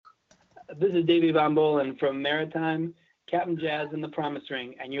This is Davey Von Bolen from Maritime, Captain Jazz and the Promise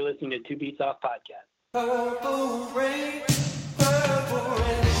Ring, and you're listening to Two Beats Off Podcast. Purple rain, purple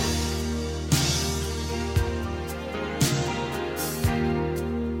rain.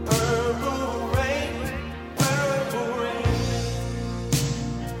 Purple rain, purple rain.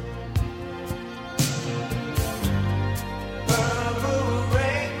 Purple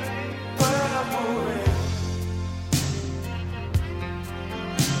rain, purple rain.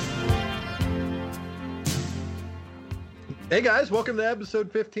 Hey guys, welcome to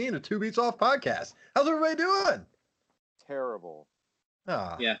episode 15 of Two Beats Off Podcast. How's everybody doing? Terrible.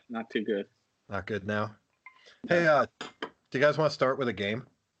 Ah, Yeah, not too good. not good now. Hey, do you guys want to start with a game?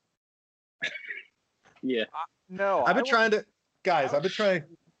 Yeah. No, I've been trying to, guys. I've been trying.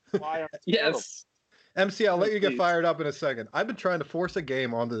 Yes. MC, I'll let you get Please. fired up in a second. I've been trying to force a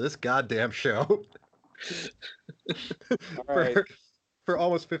game onto this goddamn show All right, for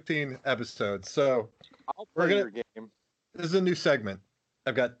almost 15 episodes. So I'll we're play gonna- your game. this is a new segment.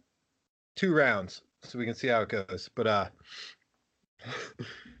 I've got 2 rounds, so we can see how it goes. But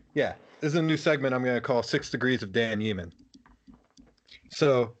yeah, this is a new segment I'm going to call 6 Degrees of Dan Yeeman.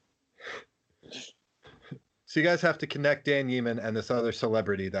 So you guys have to connect Dan Yeeman and this other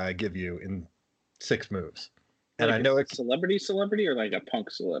celebrity that I give you in 6 moves. And Like I know a it's celebrity or like a punk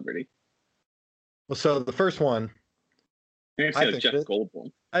celebrity? well. So the first one, I'm I gonna say think Jeff that-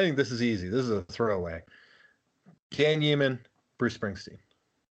 Goldblum. I think this is easy. This is a throwaway. Dan Yeeman, Bruce Springsteen.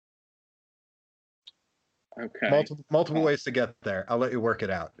 Okay. Multiple ways to get there. I'll let you work it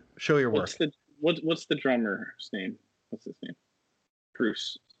out. Show your work. What's the drummer's name? What's his name?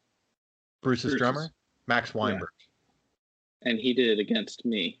 Bruce. Bruce's drummer, Max Weinberg. And he did it against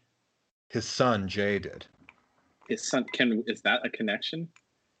me. His son Jay did. His son is that a connection?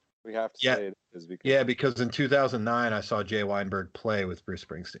 We have to Yeah. say it is because Yeah, because in 2009 I saw Jay Weinberg play with Bruce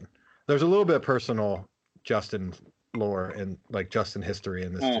Springsteen. There's a little bit of personal Justin lore and like Justin history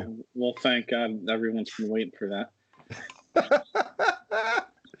in this too. Oh, well, thank God everyone's been waiting for that.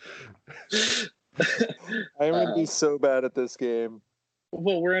 I'm gonna be so bad at this game.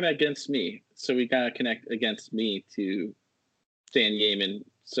 Well, we're in against me, so we gotta connect against me to Dan Yeaman.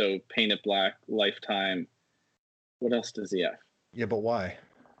 So Paint It Black, Lifetime. What else does he have? Yeah, but why?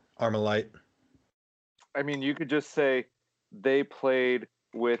 Armalite. I mean, you could just say they played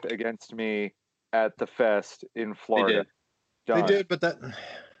with Against Me at the fest in Florida. They Done. did, but that I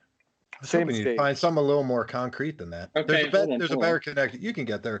was Same hoping you'd stage. find something a little more concrete than that. Okay, hold on, there's a hold better on. connect. You can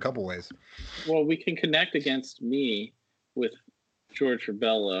get there a couple ways. Well, we can connect against me with George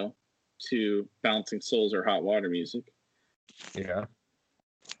Rebello to Bouncing Souls or Hot Water Music. Yeah.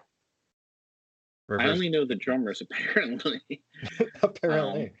 I Reverse, only know the drummers apparently.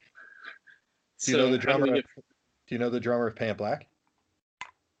 apparently. Do you know the how do drummer? we Do you know the drummer of Paint It Black?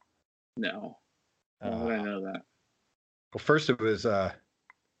 No. How would I know that? Well, first it was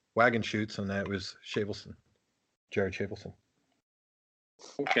Wagon Shoots, and that was Shavelson, Jared Shavelson.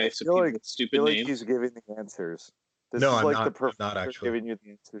 Okay, so feel people like- with I stupid feel like names. he's giving the answers. This No, is I'm like not. the I'm perfect not for actually. giving you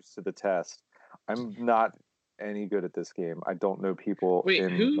the answers to the test. I'm not any good at this game. I don't know people Wait, in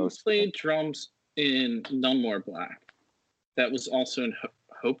who most played drums in None More Black? That was also in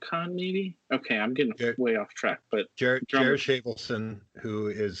HopeCon, maybe? Okay, I'm getting Jared- way off track, but Jared drummer. Shavelson, who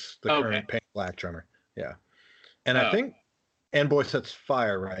is the Okay. current Paint It Black drummer. Yeah. And I Oh. think And Boy Sets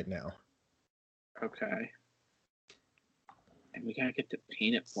Fire right now. okay. And we gotta get to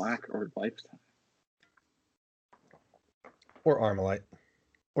Paint It Black or Lifetime. Or Armalite.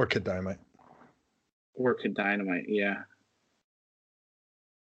 Or Kid Dynamite. Or Kid Dynamite, yeah.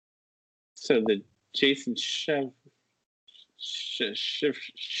 So the Jason Shiv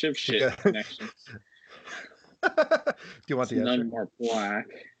shit Yeah. connection. Do you want the answer? None More Black.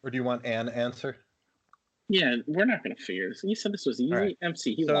 Or do you want an answer? Yeah, we're not gonna figure this. You said this was easy. All right.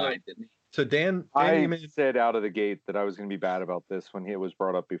 MC, he So- lied, didn't he? So Dan I Yeeman, said out of the gate that I was going to be bad about this when it was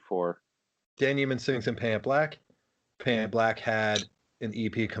brought up before. Dan Yeeman sings in Paint It Black. Paint It Black had an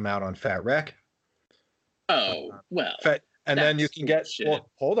EP come out on Fat Wreck. Oh, well. Fat, and then you That's can get bullshit. well,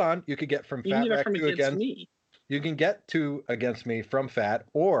 hold on. You could get from You Fat can get it Wreck from to Against Against Me. You can get to Against Me from Fat,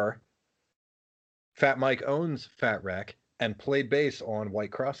 or Fat Mike owns Fat Wreck and played bass on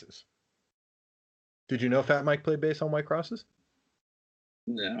White Crosses. Did you know Fat Mike played bass on White Crosses?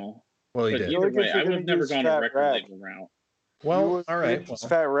 No. Well, he But did. either Like, if way, you're I would gonna have never use gone a Fat record Wreck. label route. Well, all right. It's well,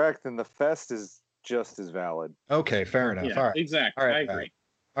 Fat Wreck, then the fest is just as valid. okay, fair enough. Yeah, All right. exactly. All right, I Pat. agree.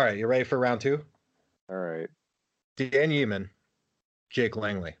 All right, you ready for round 2? All right. Dan Yeeman, Jake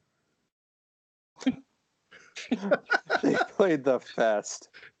Langley. They played the fest.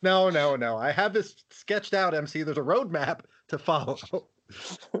 No. I have this sketched out, MC. There's a roadmap to follow.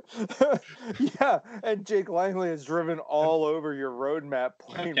 Yeah, and Jake Langley has driven all over your roadmap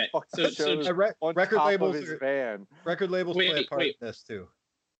playing Okay, fucking so shows on record top labels of his are- van. Record labels play a Wait, part wait. in this too.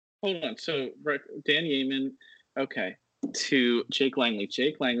 Hold on. So Dan Yeaman, okay, to Jake Langley.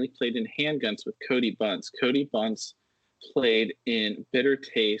 Jake Langley played in Handguns with Cody Bunce. Cody Bunce played in Bitter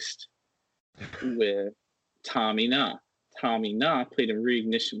Taste with Tommy Na. Tommy Na played in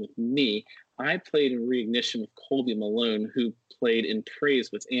Reignition with me. I played in Reignition with Colby Malone, who played in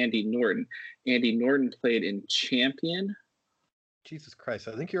Praise with Andy Norton. Andy Norton played in Champion. Jesus Christ,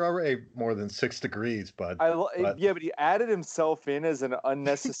 I think you're already more than 6 degrees, bud. But- Yeah, but he added himself in as an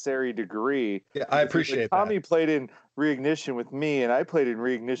unnecessary degree. Yeah, I Because he's like, appreciate Tommy that. played in Reignition with me, and I played in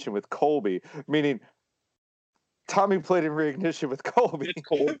Reignition with Colby. Meaning, Tommy played in Reignition with Colby. With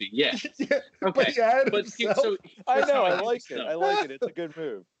Colby, yeah. Yeah, but Okay, he added but himself. so I here's know, how I do like this, it. though. I like it. It's a good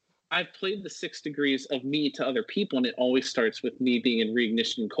move. I've played the 6 degrees of me to other people, and it always starts with me being in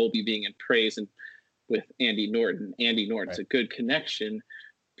Reignition and Colby being in Praise, and with Andy Norton. Andy Norton's a good connection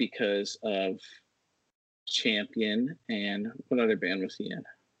because of Champion, and what other band was he in?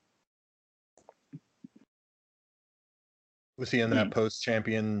 Was he in that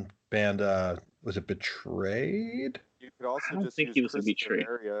post-champion band? Was it Betrayed? You could also I don't just think use he was a Chris betrayed.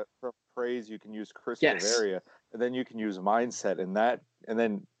 Bavaria from Praise. You can use Chris Yes. Bavaria, and then you can use Mindset, and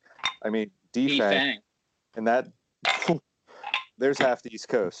then, I mean, Defang, Defang. and that. There's half the East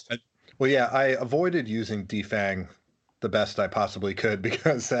Coast. Well, yeah, I avoided using Defang the best I possibly could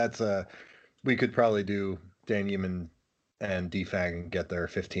because that's we could probably do Dan Yeaman and Defang and get there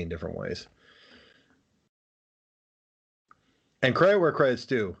 15 different ways. And credit where credit's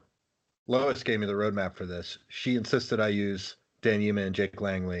due. Lois gave me the roadmap for this. She insisted I use Dan Yeaman and Jake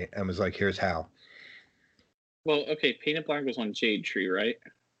Langley and was like, here's how. Well, okay, Painted Black was on Jade Tree, right?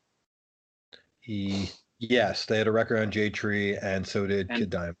 Yes, they had a record on J Tree, and so did And- Kid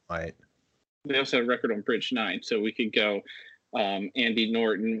Dynamite. They also had a record on Bridge 9, so we could go. Andy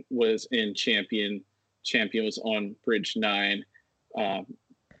Norton was in Champion. Champion was on Bridge 9.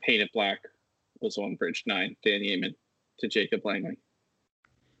 Painted Black was on Bridge 9. Dan Yeaman to Jacob Langley.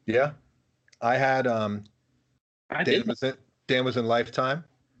 Yeah, I had I Dan did. was in Lifetime.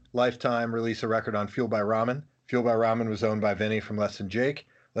 Lifetime released a record on Fueled by Ramen. Fueled by Ramen was owned by Vinny from Less Than Jake.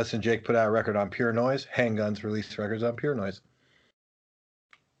 Less Than Jake put out a record on Pure Noise. Handguns released records on Pure Noise.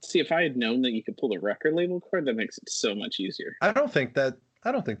 See, if I had known that you could pull the record label card, that makes it so much easier. I don't think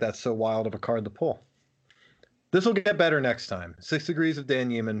that's so wild of a card to pull. This will get better next time. 6 Degrees of Dan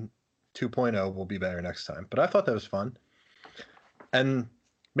Yeaman 2.0 will be better next time. But I thought that was fun. And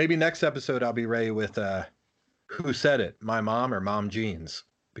maybe next episode I'll be ready with Who Said It, My Mom or Mom Jeans,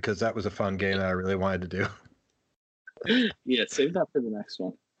 because that was a fun game that I really wanted to do. Yeah, save that for the next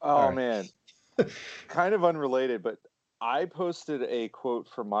one. Oh All right. man, kind of unrelated, but I posted a quote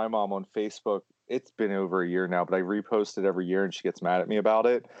from my mom on Facebook. It's been over a year now, but I repost it every year, and she gets mad at me about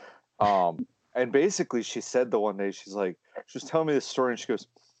it. And basically, she said the one day, she was telling me this story, and she goes,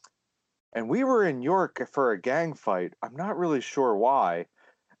 "And we were in York for a gang fight. I'm not really sure why."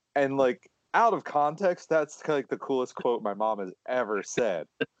 And like out of context, that's like the coolest quote my mom has ever said.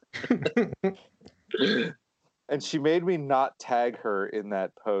 And she made me not tag her in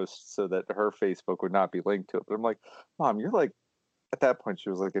that post so that her Facebook would not be linked to it. But I'm like, Mom, you're like, at that point, she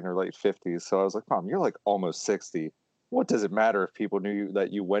was like in her late 50s. So I was like, Mom, you're like almost 60. What does it matter if people knew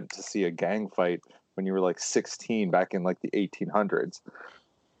that you went to see a gang fight when you were like 16 back in like the 1800s?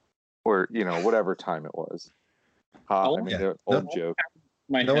 Or, you know, whatever time it was. I mean, Yeah. an old joke.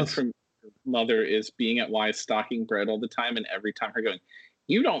 My No head one's- from mother is being at Wise stocking bread all the time, and every time her going,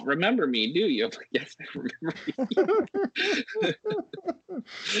 "You don't remember me, do you?" I'm like, yes, I remember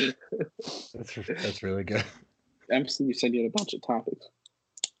you. That's really good. MC, you said you had a bunch of topics.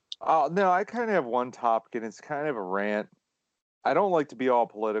 No, I kind of have one topic, and it's kind of a rant. I don't like to be all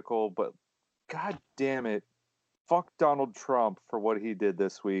political, but God damn it, fuck Donald Trump for what he did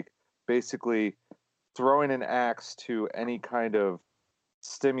this week. Basically, throwing an axe to any kind of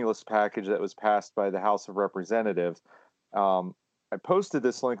stimulus package that was passed by the House of Representatives. I posted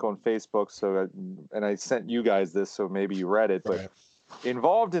this link on Facebook, and I sent you guys this, so maybe you read it. But Right.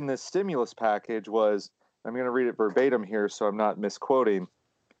 involved in this stimulus package was, I'm going to read it verbatim here, so I'm not misquoting,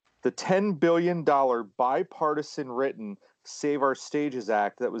 the $10 billion bipartisan written Save Our Stages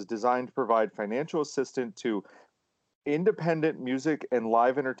Act that was designed to provide financial assistance to independent music and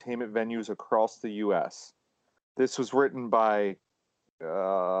live entertainment venues across the U.S. This was written by,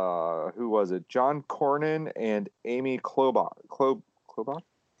 who was it? John Cornyn and Amy Klobuchar?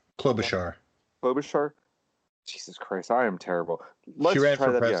 Klobuchar. Jesus Christ, I am terrible. Let's She ran try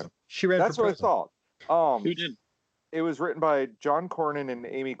for that president. again. She ran That's for what president. I thought. Who did? It was written by John Cornyn and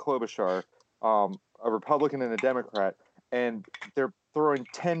Amy Klobuchar, a Republican and a Democrat, and they're throwing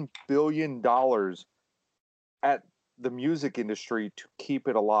 $10 billion at the music industry to keep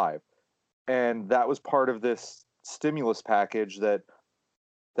it alive. And that was part of this stimulus package that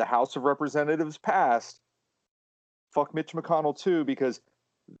the House of Representatives passed. Fuck Mitch McConnell too, because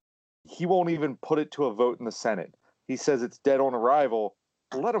he won't even put it to a vote in the Senate. He says it's dead on arrival.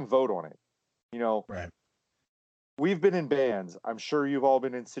 Let him vote on it. You know, Right. we've been in bands. I'm sure you've all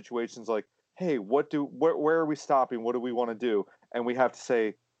been in situations like, hey, where are we stopping? What do we want to do? And we have to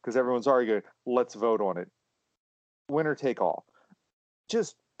say, because everyone's arguing, let's vote on it. Winner take all.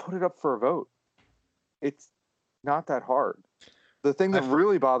 Just put it up for a vote. It's not that hard. The thing that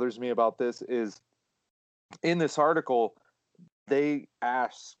really bothers me about this is in this article, they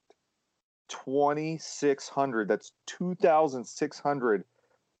asked 2,600, that's 2,600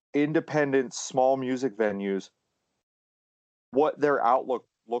 independent small music venues what their outlook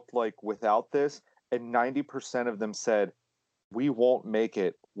looked like without this, and 90% of them said we won't make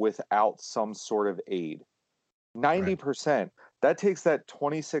it without some sort of aid. 90%. That takes that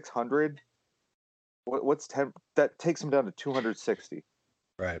 2,600. What's 10? That takes them down to 260.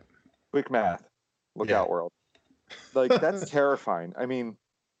 Right. Quick math. Look Yeah. out, world. Like, that's terrifying. I mean,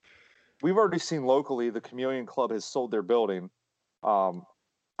 we've already seen locally the Chameleon Club has sold their building.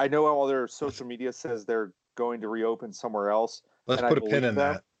 I know all their social media says they're going to reopen somewhere else. Let's and put I a pin believe in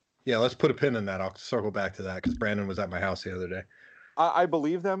them. that. Yeah, let's put a pin in that. I'll circle back to that because Brandon was at my house the other day. I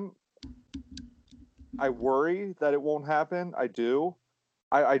believe them. I worry that it won't happen. I do.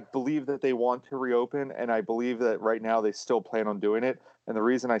 I believe that they want to reopen, and I believe that right now they still plan on doing it. And the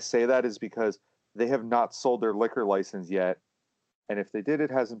reason I say that is because they have not sold their liquor license yet, and if they did,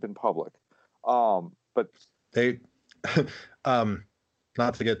 it hasn't been public. But They,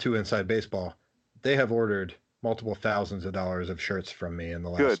 not to get too inside baseball, they have ordered multiple thousands of dollars of shirts from me in the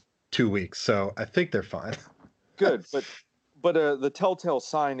last Good. 2 weeks, so I think they're fine. good. But the telltale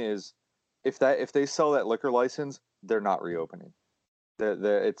sign is if they sell that liquor license, they're not reopening.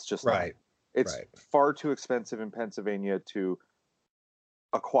 It's just not. Right. It's Right. far too expensive in Pennsylvania to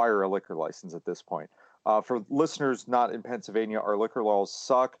acquire a liquor license at this point. For listeners not in Pennsylvania, our liquor laws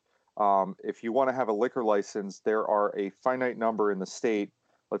suck. If you want to have a liquor license, there are a finite number in the state,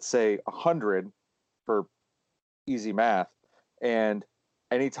 let's say 100 for easy math. And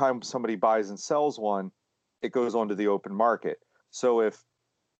anytime somebody buys and sells one, it goes onto the open market. So if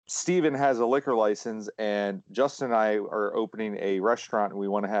Steven has a liquor license and Justin and I are opening a restaurant and we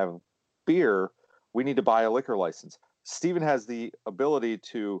want to have beer, we need to buy a liquor license. Steven has the ability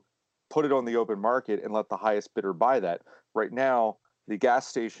to put it on the open market and let the highest bidder buy that. Right now, the gas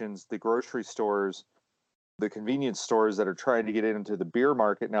stations, the grocery stores, the convenience stores that are trying to get into the beer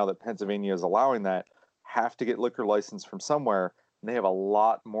market now that Pennsylvania is allowing that have to get liquor license from somewhere, and they have a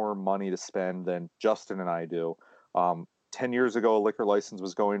lot more money to spend than Justin and I do. 10 years ago, a liquor license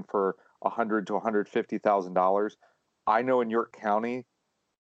was going for $100,000 to $150,000. I know in York County,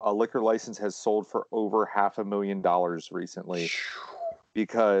 a liquor license has sold for over $500,000 recently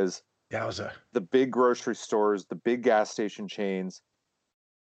because Yowza. the big grocery stores, the big gas station chains,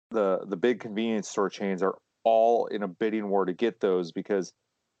 the big convenience store chains are all in a bidding war to get those because,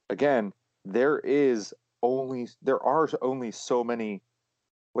 again, there are only so many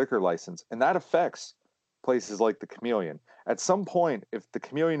liquor license, and that affects places like the Chameleon. At some point, if the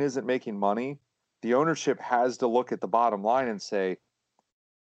Chameleon isn't making money, the ownership has to look at the bottom line and say,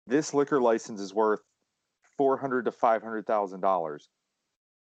 this liquor license is worth $400,000 to $500,000.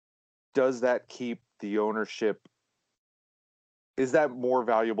 Does that keep the ownership? Is that more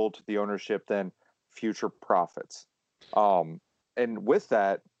valuable to the ownership than future profits? And with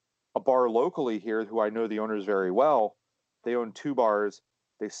that, a bar locally here, who I know the owners very well, they own 2 bars.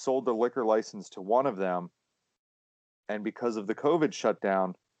 They sold the liquor license to one of them. And because of the COVID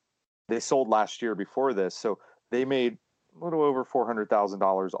shutdown, they sold last year before this. So they made a little over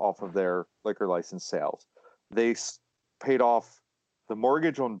 $400,000 off of their liquor license sales. They paid off the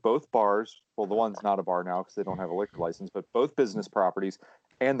mortgage on both bars. Well, the one's not a bar now because they don't have a liquor license, but both business properties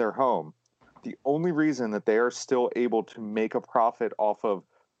and their home. The only reason that they are still able to make a profit off of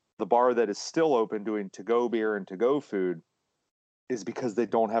the bar that is still open doing to-go beer and to-go food is because they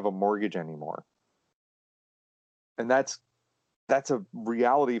don't have a mortgage anymore. And that's a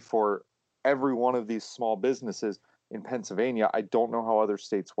reality for every one of these small businesses in Pennsylvania. I don't know how other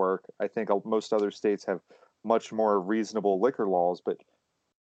states work. I think most other states have much more reasonable liquor laws,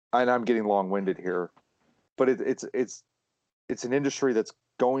 and I'm getting long-winded here, but it's an industry that's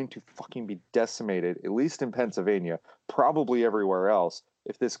going to fucking be decimated, at least in Pennsylvania, probably everywhere else,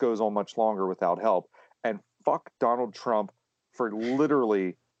 if this goes on much longer without help. And fuck Donald Trump for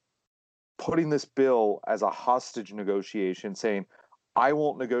literally putting this bill as a hostage negotiation, saying, I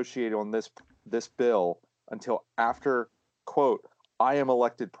won't negotiate on this bill until after, quote, I am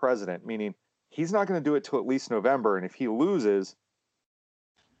elected president, meaning he's not going to do it till at least November. And if he loses,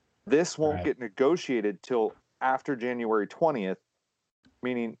 this won't Right. get negotiated till after January 20th,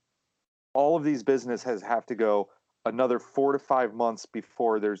 meaning all of these businesses have to go another 4 to 5 months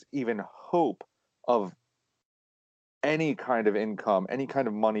before there's even hope of any kind of income, any kind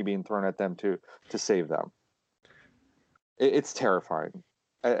of money being thrown at them to save them. It's terrifying.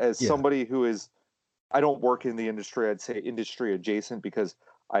 As Yeah. somebody who is, I don't work in the industry, I'd say industry adjacent because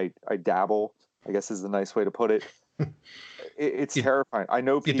I dabble, I guess is the nice way to put it. It's You- terrifying. I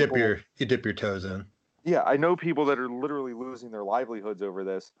know You people. dip your toes in. Yeah, I know people that are literally losing their livelihoods over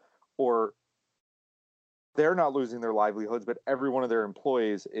this, or they're not losing their livelihoods, but every one of their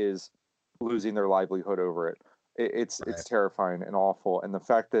employees is losing their livelihood over it. It's Right. terrifying and awful. And the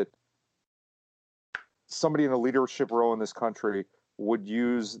fact that somebody in a leadership role in this country would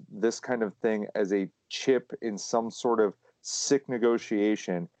use this kind of thing as a chip in some sort of sick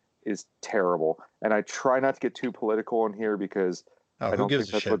negotiation is terrible. And I try not to get too political in here because Oh, I who don't gives think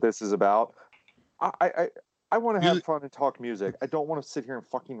a that's shit? what this is about. I want to have Music- fun and talk music. I don't want to sit here and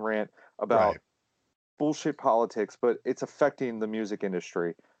fucking rant about Right. bullshit politics, but it's affecting the music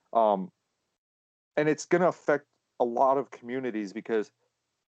industry. And it's going to affect a lot of communities because,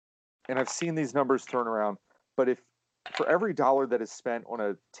 and I've seen these numbers thrown around, but if for every dollar that is spent on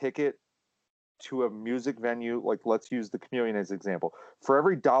a ticket to a music venue, like let's use the Chameleon as an example, for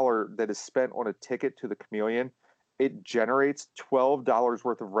every dollar that is spent on a ticket to the Chameleon, it generates $12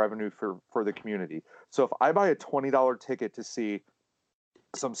 worth of revenue for the community. So if I buy a $20 ticket to see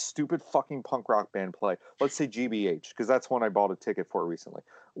some stupid fucking punk rock band play, let's say GBH, because that's one I bought a ticket for recently.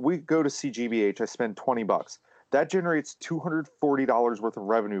 We go to see GBH, I spend $20. That generates $240 worth of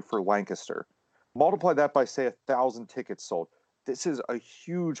revenue for Lancaster. Multiply that by, say, 1,000 tickets sold. This is a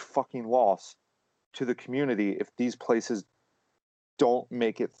huge fucking loss to the community if these places don't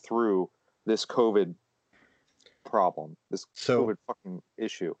make it through this COVID problem, this So- COVID fucking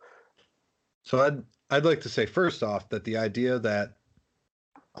issue. So I'd like to say first off that the idea that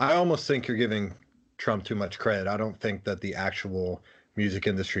I almost think you're giving Trump too much credit. I don't think that the actual music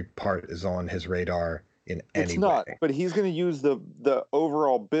industry part is on his radar in It's any not, way. but he's going to use the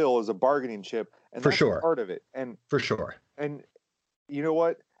overall bill as a bargaining chip, and For that's sure. part of it. And For sure. you know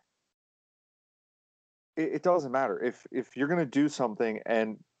what? It doesn't matter if you're going to do something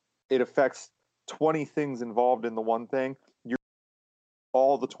and it affects 20 things involved in the one thing. You're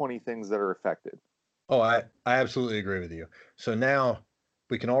all the 20 things that are affected. Oh, I absolutely agree with you. So now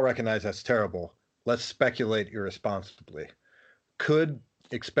we can all recognize that's terrible. Let's speculate irresponsibly. Could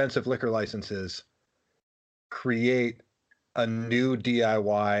expensive liquor licenses create a new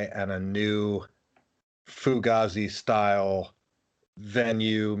DIY and a new Fugazi style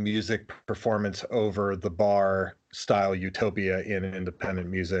venue music performance over the bar style utopia in independent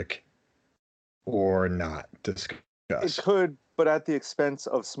music or not? It Discuss. could, but at the expense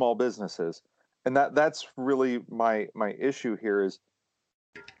of small businesses. And that's really my issue here is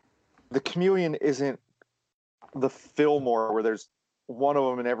the Chameleon isn't the Fillmore where there's one of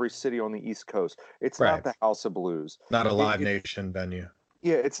them in every city on the East Coast. It's Right. not the House of Blues. Not a Live it- Nation venue.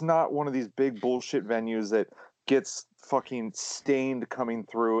 Yeah, it's not one of these big bullshit venues that gets fucking stained coming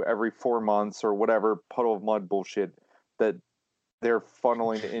through every 4 months or whatever puddle of mud bullshit that they're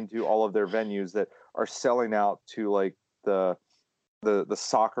funneling into all of their venues that are selling out to like the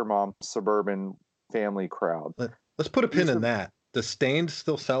soccer mom suburban family crowd. Let's put a pin These in are- that. Does Stained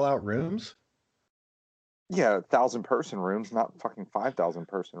still sell out rooms? Yeah, 1,000 person rooms, not fucking 5,000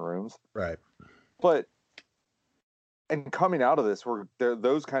 person rooms. Right. But and coming out of this,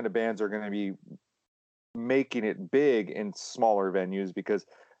 those kind of bands are going to be making it big in smaller venues because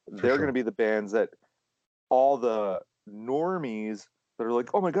they're sure. going to be the bands that all the normies that are like,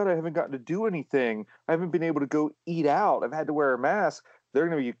 oh my god, I haven't gotten to do anything. I haven't been able to go eat out. I've had to wear a mask. They're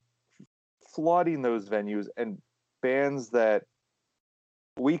going to be flooding those venues, and bands that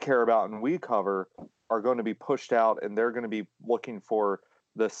we care about and we cover are going to be pushed out, and they're going to be looking for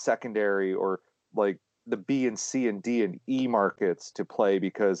the secondary or like the B and C and D and E markets to play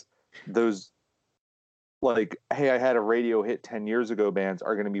because those like, hey, I had a radio hit 10 years ago bands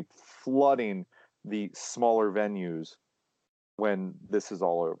are going to be flooding the smaller venues when this is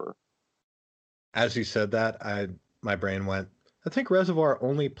all over. As you said that, my brain went, I think Reservoir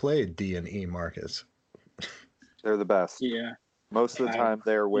only played D and E markets. They're the best. Yeah, Most of the time,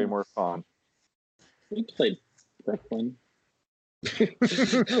 they're way more fun. we played Brooklyn. Who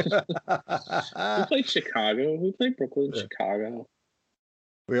played Chicago? Who played Brooklyn, Yeah. Chicago?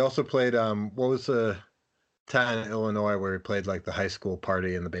 We also played what was the town in Illinois where we played like the high school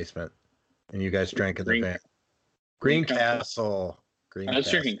party in the basement and you guys drank in the Green- van? Greencastle. Greencastle. I was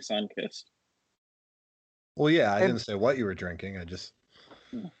drinking Sunkist. Well, yeah, I And- didn't say what you were drinking. I just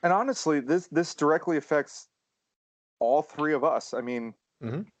And honestly, this directly affects all three of us. I mean,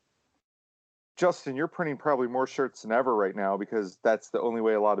 Mhm. Justin, you're printing probably more shirts than ever right now because that's the only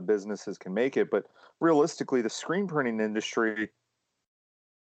way a lot of businesses can make it. But realistically, the screen printing industry,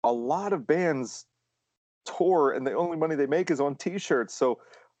 a lot of bands tour and the only money they make is on t-shirts. So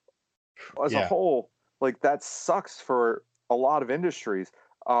as a Yeah. whole, like that sucks for a lot of industries.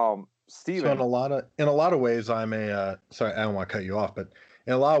 so Steven, in a lot of ways I'm a sorry, I don't want to cut you off, but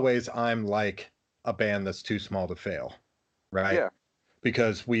in a lot of ways I'm like a band that's too small to fail, right? Yeah.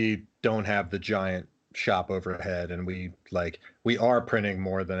 Because we don't have the giant shop overhead and we are printing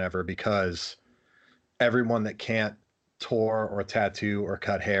more than ever because everyone that can't tour or tattoo or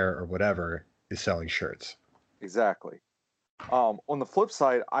cut hair or whatever is selling shirts. exactly. On the flip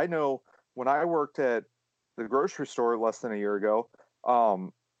side, I know when I worked at the grocery store less than a year ago,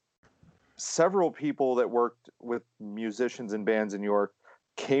 several people that worked with musicians and bands in New York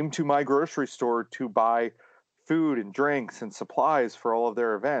came to my grocery store to buy food and drinks and supplies for all of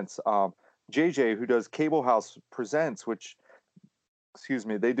their events. JJ, who does Cable House Presents, which, excuse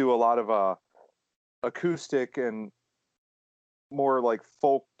me, they do a lot of acoustic and more like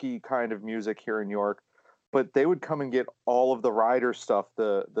folky kind of music here in New York, but they would come and get all of the rider stuff,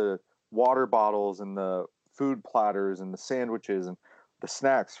 the water bottles and the food platters and the sandwiches and the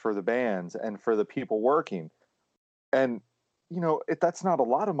snacks for the bands and for the people working. And that's not a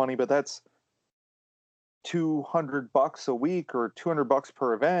lot of money, but that's $200 a week or $200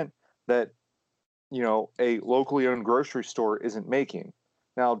 per event that a locally owned grocery store isn't making.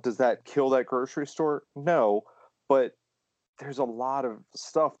 Now, does that kill that grocery store? No, but there's a lot of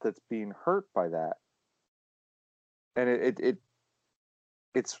stuff that's being hurt by that. And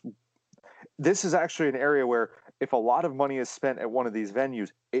it's this is actually an area where if a lot of money is spent at one of these venues,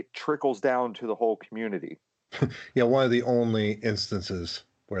 it trickles down to the whole community. Yeah, one of the only instances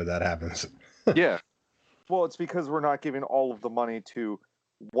where that happens. Yeah. Well, it's because we're not giving all of the money to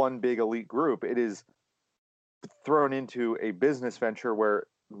one big elite group. It is thrown into a business venture where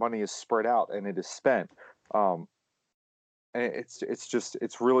money is spread out and it is spent. And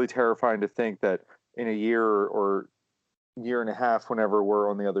it's really terrifying to think that in a year or year and a half, whenever we're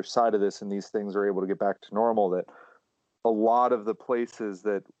on the other side of this and these things are able to get back to normal, that a lot of the places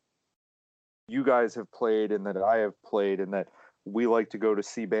that you guys have played and that I have played and that we like to go to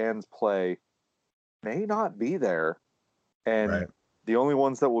see bands play may not be there. And Right. the only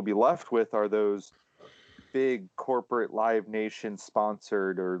ones that we'll be left with are those big corporate Live Nation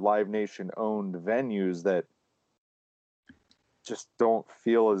sponsored or Live Nation owned venues that just don't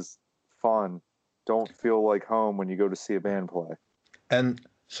feel as fun, don't feel like home when you go to see a band play. And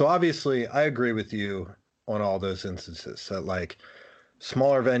so obviously I agree with you on all those instances that like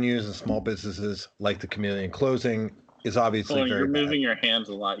smaller venues and small businesses like the Chameleon closing is obviously Oh, very you're bad. moving your hands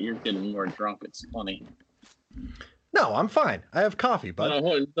a lot. You're getting more drunk. It's funny. No, I'm fine. I have coffee, bud.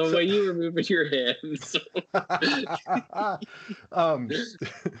 No, the way you were moving your hands.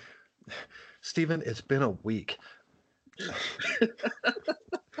 Steven, it's been a week.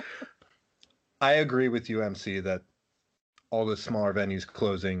 I agree with you, MC, that all the smaller venues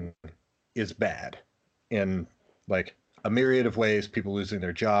closing is bad in like a myriad of ways, people losing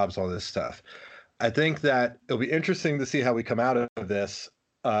their jobs, all this stuff. I think that it'll be interesting to see how we come out of this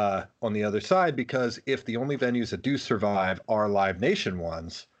on the other side, because if the only venues that do survive are Live Nation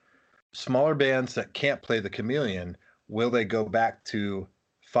ones, smaller bands that can't play the Chameleon, will they go back to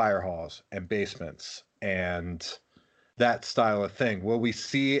fire halls and basements and that style of thing? Will we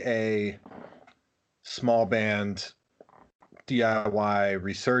see a small band DIY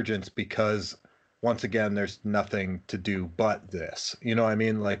resurgence because once again there's nothing to do but this? You know what I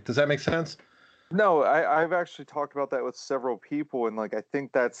mean? Like, does that make sense? No, I've actually talked about that with several people, and like I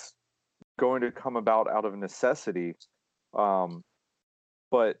think that's going to come about out of necessity.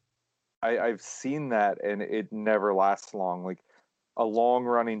 But I've seen that, and it never lasts long. Like a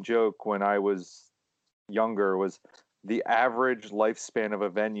long-running joke when I was younger was the average lifespan of a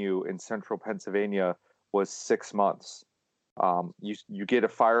venue in central Pennsylvania was 6 months. You get a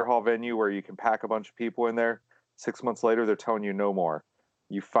fire hall venue where you can pack a bunch of people in there. 6 months later, they're telling you no more.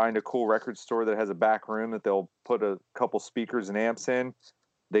 You find a cool record store that has a back room that they'll put a couple speakers and amps in.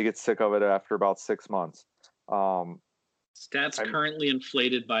 They get sick of it after about 6 months. Stats currently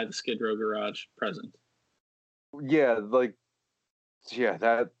inflated by the Skid Row Garage present. Yeah, like Yeah,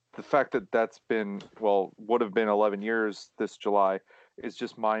 the fact that that's been, well, would have been 11 years this July is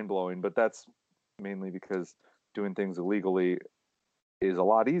just mind blowing. But that's mainly because doing things illegally is a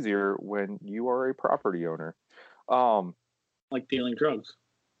lot easier when you are a property owner. Like dealing drugs.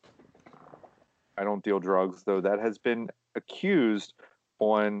 I don't deal drugs, though. That has been accused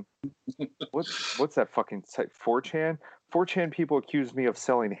on what's that fucking site? 4chan? 4chan people accused me of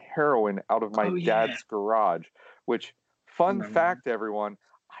selling heroin out of my Oh, yeah. dad's garage. Which, fun Remember. fact, everyone,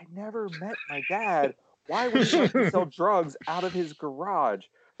 I never met my dad. Why would he let me sell drugs out of his garage?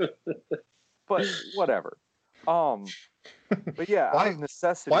 But whatever. But yeah, out of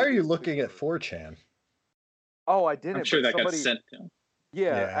necessity. Why are you looking at 4chan? Oh, I didn't. I'm sure but that somebody, got sent to him.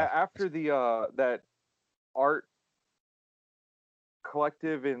 Yeah, Yeah. after the that art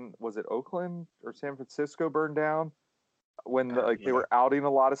collective in, was it Oakland or San Francisco, burned down, when they Yeah. were outing a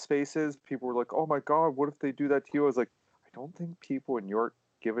lot of spaces, people were like, "Oh my god, what if they do that to you?" I was like, I don't think people in York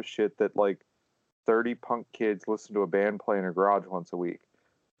give a shit that like 30 punk kids listen to a band play in a garage once a week.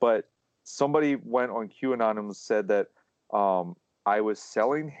 But somebody went on QAnon and said that I was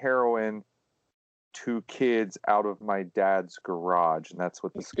selling heroin to kids out of my dad's garage, and that's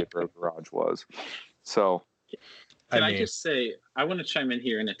what the Skid Row garage was. So Can I I mean- just say, I want to chime in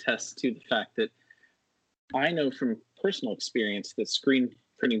here and attest to the fact that I know from personal experience that screen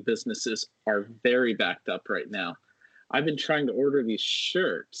printing businesses are very backed up right now. I've been trying to order these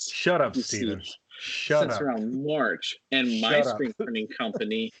shirts Shut up, You see, Steven. Shut since up. around March, and my Shut up. screen printing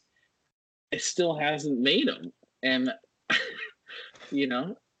company it still hasn't made them. And,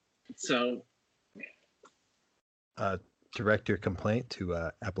 so Direct your complaint to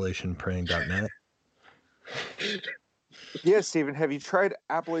AppalachianPrinting.net. yeah, Steven, have you tried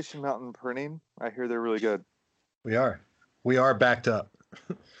Appalachian Mountain Printing? I hear they're really good. We are backed up.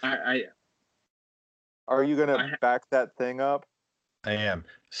 I Are you gonna I- back that thing up? I am.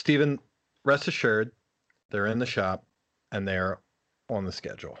 Steven, rest assured, they're in the shop and they're on the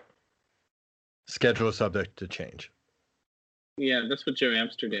schedule. Schedule is subject to change. yeah, that's what Joe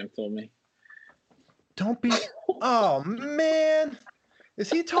Amsterdam told me. Don't be. Oh, man. Is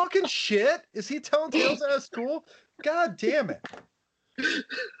he talking shit? Is he telling tales out of school? God damn it.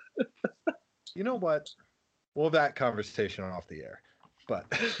 You know what? We'll have that conversation off the air. But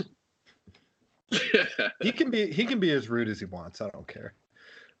he can be as rude as he wants. I don't care.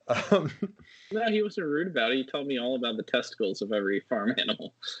 No, he wasn't rude about it. He told me all about the testicles of every farm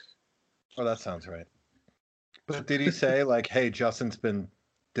animal. Oh, that sounds right. But did he say like, "Hey, Justin's been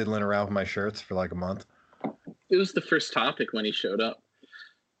diddling around with my shirts for like a month"? It was the first topic when he showed up.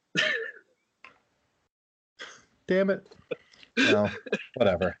 Damn it. No,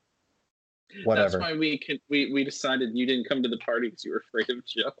 whatever. That's Whatever. why we decided you didn't come to the party because you were afraid of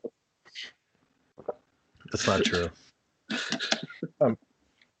Joe. That's not true.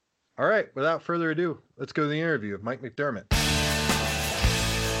 All right. Without further ado, let's go to the interview of Mike McDermott.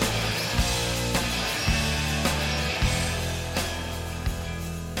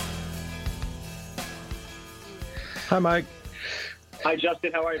 Hi, Mike. Hi,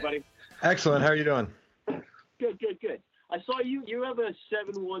 Justin. How are you, buddy? Excellent. How are you doing? Good, good, good. I saw you. You have a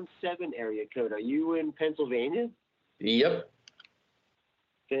 717 area code. Are you in Pennsylvania? Yep.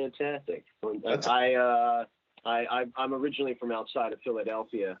 Fantastic. That's- I'm originally from outside of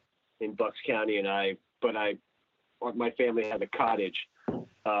Philadelphia, in Bucks County, my family had a cottage,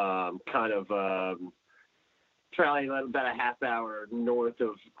 probably about a half hour north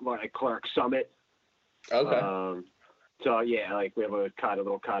of Clark Summit. Okay. So yeah, like we have a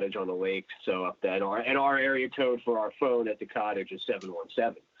little cottage on the lake. So up there, and our area code for our phone at the cottage is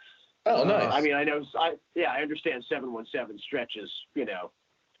 717. Oh, nice. I mean, I understand 717 stretches,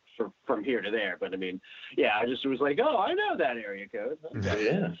 from here to there, but I mean, yeah, I just was like, oh, I know that area code. Okay.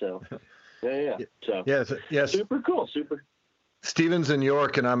 Yeah. So, yeah. So Yes. super cool, super. Steven's in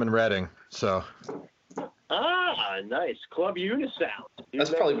York and I'm in Reading. So Ah, nice. Club Unisound. You That's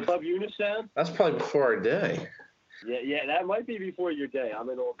know probably- Club Unisound. That's probably before our day. Yeah, that might be before your day. I'm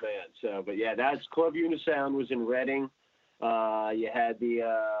an old man, so but yeah, that's Club Unisound was in Reading. You had the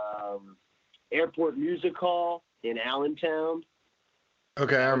Airport Music Hall in Allentown.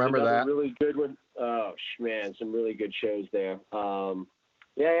 okay, I remember Another that. really good one. Oh man, some really good shows there.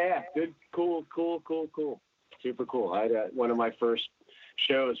 Yeah, good, cool. Super cool. I had one of my first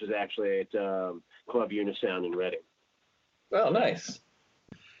shows was actually at Club Unisound in Reading. Oh, nice.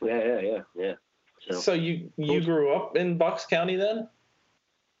 Yeah. So you grew up in Bucks County then?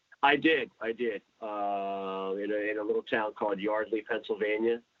 I did. In a little town called Yardley,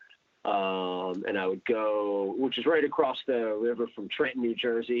 Pennsylvania. And I would go, which is right across the river from Trenton, New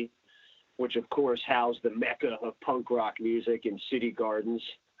Jersey. which of course housed the mecca of punk rock music in City Gardens.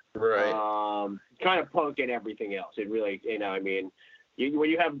 Right. Kind of punk and everything else. It really, I mean, when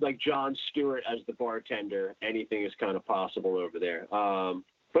you have like Jon Stewart as the bartender, anything is kind of possible over there.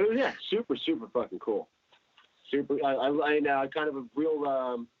 But yeah, super, super fucking cool. Super. I kind of a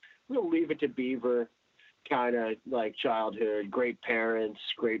real Leave It to Beaver kind of like childhood. Great parents,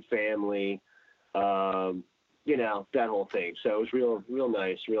 great family. That whole thing. So it was real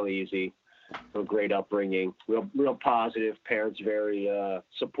nice, real easy. A great upbringing. Real positive. Parents very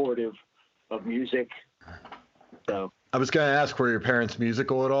supportive of music. So I was going to ask, were your parents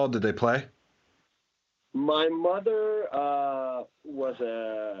musical at all? Did they play? my mother was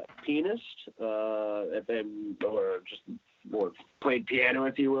a pianist, or played piano,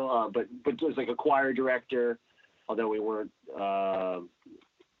 if you will, but was like a choir director. Although we weren't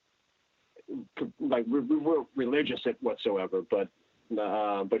we weren't religious whatsoever, but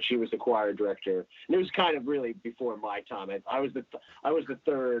she was the choir director, and it was kind of really before my time. I was the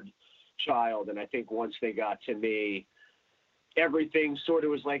third child, and I think once they got to me, everything sort of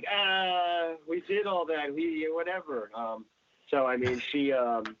was like, we did all that, whatever. So I mean, she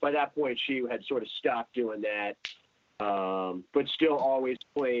by that point she had sort of stopped doing that, but still always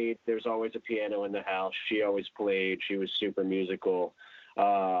played. There's always a piano in the house. She always played. She was super musical.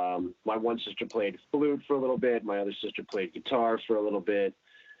 My one sister played flute for a little bit. My other sister played guitar for a little bit.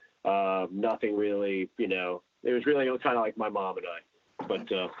 Nothing really, it was really kind of like my mom and I, but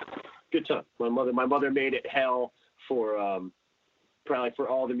good time. My mother made it hell for probably for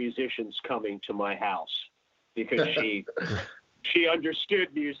all the musicians coming to my house, because she understood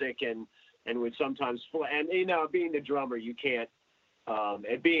music and would sometimes and being the drummer, you can't. And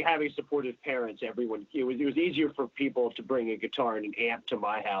having supportive parents, everyone, it was easier for people to bring a guitar and an amp to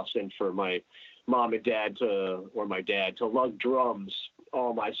my house than for my mom and dad or my dad to lug drums,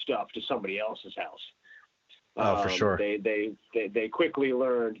 all my stuff, to somebody else's house. Oh, for sure. They quickly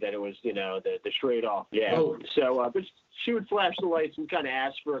learned that it was, the straight off. Yeah. Oh. So, but she would flash the lights and kind of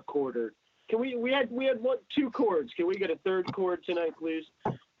ask for a quarter. We had two chords. Can we get a third chord tonight, please?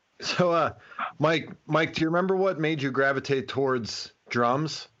 So, Mike, do you remember what made you gravitate towards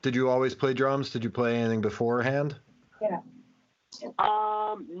drums? Did you always play drums? Did you play anything beforehand? Yeah.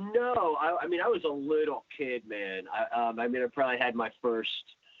 No. I mean, I was a little kid, man. I probably had my first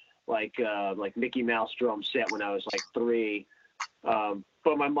like Mickey Mouse drum set when I was like 3.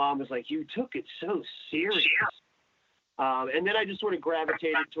 But my mom was like, "You took it so serious." And then I just sort of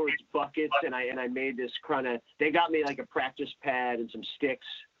gravitated towards buckets, and I made this kind of. They got me like a practice pad and some sticks.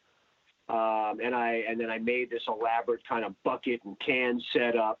 And then I made this elaborate kind of bucket and can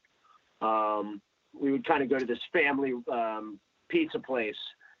setup. We would kind of go to this family pizza place,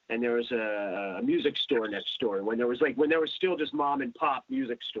 and there was a music store next door. When there was still just mom and pop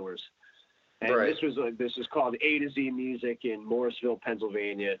music stores, and Right. this is called A to Z Music in Morrisville,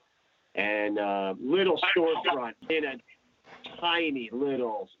 Pennsylvania, and little storefront in a tiny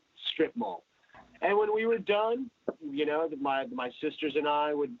little strip mall. And when we were done, my sisters and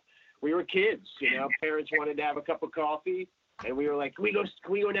I we were kids, parents wanted to have a cup of coffee, and we were like, can we go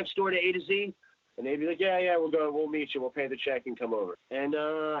next door to A to Z? And they'd be like, yeah, we'll meet you, we'll pay the check and come over. And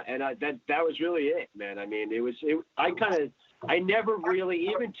that was really it, man. I mean, I never really,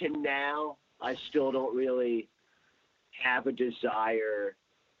 even to now, I still don't really have a desire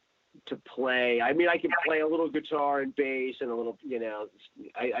to play. I mean, I can play a little guitar and bass and a little,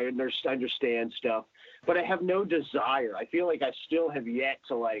 I understand stuff, but I have no desire. I feel like I still have yet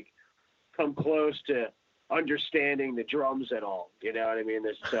to like come close to understanding the drums at all. You know what I mean?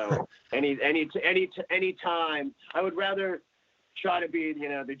 So any time, I would rather try to be,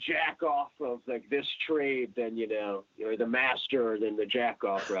 the jack off of like this trade than, or the master than the jack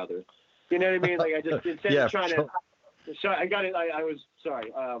off rather. You know what I mean? Like I just, instead of trying to, sorry, I got it. I was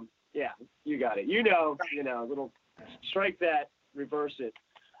sorry. Yeah, you got it. Little strike that, reverse it.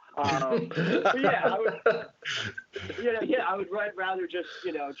 But yeah, I would rather just,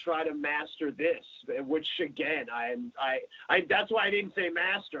 try to master this, which again, I that's why I didn't say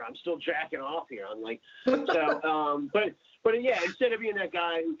master. I'm still jacking off here. I'm like, so, but yeah, instead of being that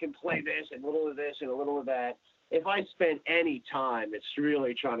guy who can play this and a little of this and a little of that, if I spend any time, it's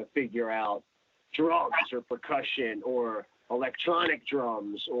really trying to figure out drums or percussion or electronic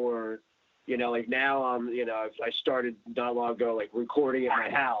drums or, like now I started not long ago, like recording at my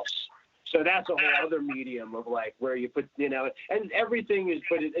house. So that's a whole other medium of like where you put, and everything is,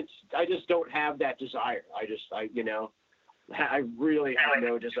 but I just don't have that desire. I really have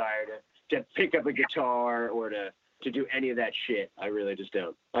no desire to pick up a guitar or to do any of that shit. I really just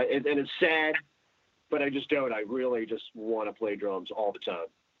don't. And it's sad, but I just don't. I really just want to play drums all the time.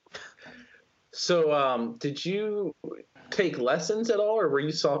 So, did you take lessons at all, or were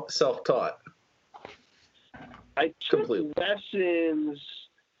you self-taught? I took Completely. lessons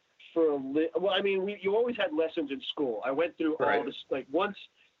for well, I mean, you always had lessons in school. I went through all Right. this, like once,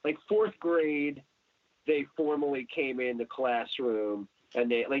 like fourth grade, they formally came in the classroom, and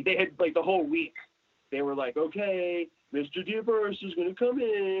they had like the whole week. They were like, okay, Mr. DeBurse is going to come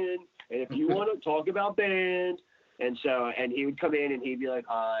in, and if you want to talk about band, and he would come in and he'd be like,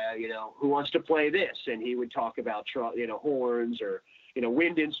 who wants to play this? And he would talk about, horns or,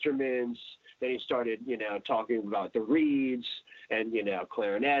 wind instruments. Then he started, talking about the reeds and,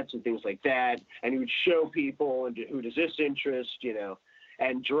 clarinets and things like that. And he would show people, and who does this interest,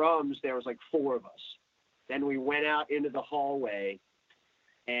 and drums, there was like 4 of us. Then we went out into the hallway,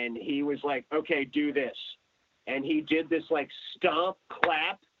 and he was like, okay, do this. And he did this like stomp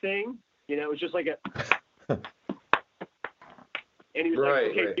clap thing. It was just like a, and he was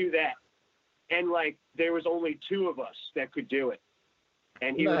like, okay, do that. And like, there was only 2 of us that could do it.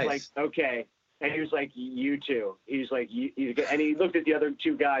 And he was like, okay. And he was like, you two. He's like, and he looked at the other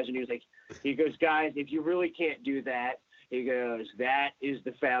 2 guys, and he goes, guys, if you really can't do that, he goes, that is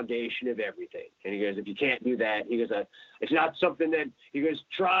the foundation of everything. And he goes, if you can't do that, he goes, it's not something that, he goes,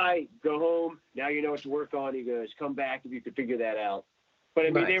 try, go home. Now you know what to work on. He goes, come back if you could figure that out. But I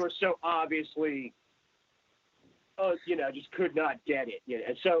mean, they were so obviously, just could not get it.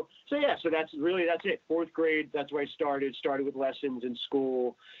 And so that's it. 4th grade, that's where I started with lessons in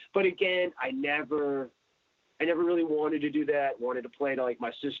school. But again, I never really wanted to do that. Wanted to play to like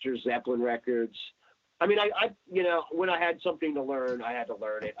my sister's Zeppelin records. I mean, I when I had something to learn, I had to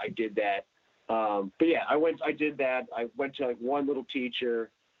learn it. I did that. But yeah, I did that. I went to like one little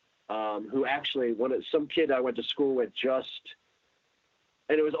teacher, who actually some kid I went to school with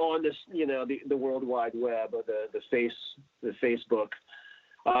and it was on this, the World Wide Web or the Facebook.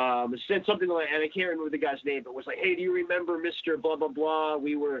 Said something like, and I can't remember the guy's name, but was like, hey, do you remember Mr. Blah blah blah?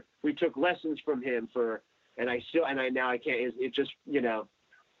 We took lessons from him now I can't. It just,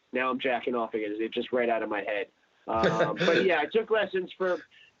 now I'm jacking off again. It just right out of my head. But yeah, I took lessons for a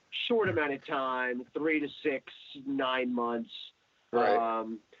short amount of time, 3 to 6, 9 months. Right.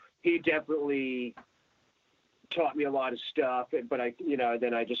 He definitely taught me a lot of stuff, but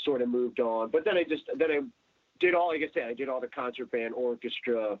then I just sort of moved on. But then I did all, like I said, I did all the concert band,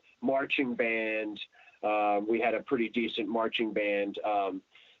 orchestra, marching band. We had a pretty decent marching band.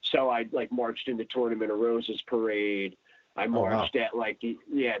 So I like marched in the Tournament of Roses parade. I marched at like the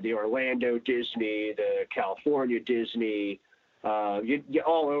Orlando Disney, the California Disney,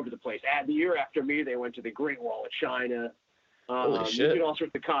 all over the place. The year after me, they went to the Great Wall of China. Holy shit. We did all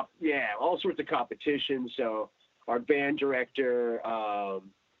sorts of competitions. So our band director, Mr.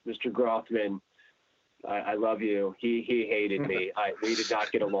 Grothman, I love you. He hated me. We did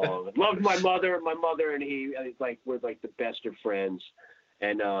not get along. Loved my mother and he were like the best of friends.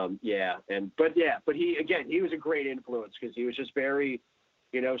 And but he was a great influence because he was just very,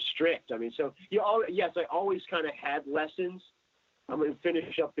 strict. I mean, so yes, I always kind of had lessons. I'm going to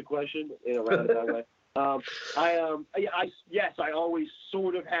finish up the question in a roundabout way. I always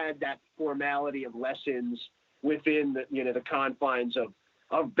sort of had that formality of lessons within the confines of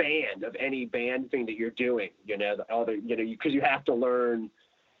band, of any band thing that you're doing, because you have to learn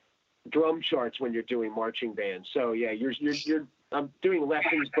drum charts when you're doing marching band. So yeah, I'm doing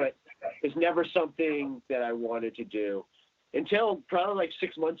lessons, but it's never something that I wanted to do until probably like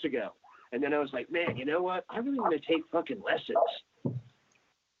 6 months ago. And then I was like, man, you know what? I really want to take fucking lessons.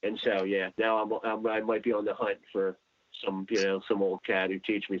 And so, yeah, now I might be on the hunt for some old cat who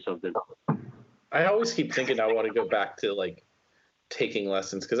teach me something. I always keep thinking I want to go back to like taking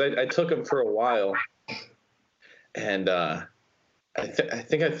lessons because I took them for a while, and I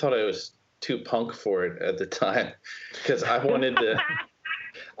think I thought I was too punk for it at the time because I wanted to.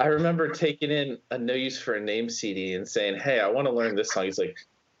 I remember taking in a No Use for a Name CD and saying, "Hey, I want to learn this song." He's like,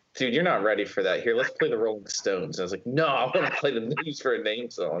 "Dude, you're not ready for that. Here, let's play the Rolling Stones." And I was like, "No, I want to play the No Use for a Name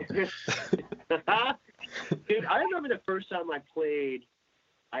song." Dude, I remember the first time I played,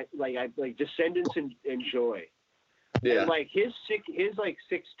 I Descendants and Joy. Yeah. And like his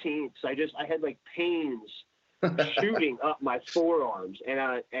 16ths, I had like pains shooting up my forearms, and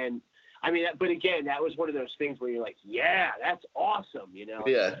I mean, but again, that was one of those things where you're like, yeah, that's awesome,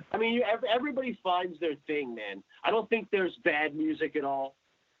 Yeah. I mean, everybody finds their thing, man. I don't think there's bad music at all.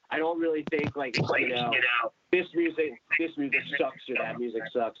 I don't really think this music sucks or that music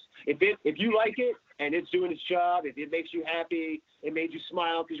sucks. If you like it and it's doing its job, if it makes you happy, it made you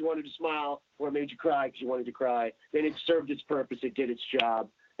smile because you wanted to smile, or it made you cry because you wanted to cry, then it served its purpose. It did its job,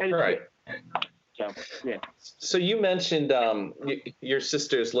 and it's Right. good. So yeah. So you mentioned your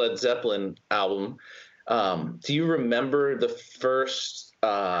sister's Led Zeppelin album. Do you remember the first?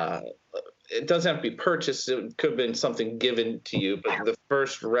 It doesn't have to be purchased. It could have been something given to you, but the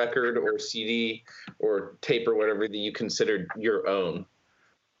first record or CD or tape or whatever that you considered your own.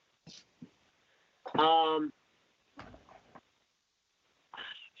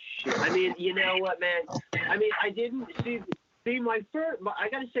 Shit. I mean, you know what, man? I mean, I didn't see my first. I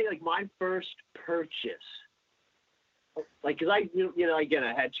got to say, like my first purchase. Like, cause again,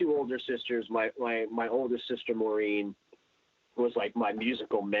 I had two older sisters. My oldest sister Maureen was like my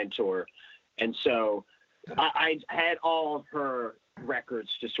musical mentor, and so I had all of her records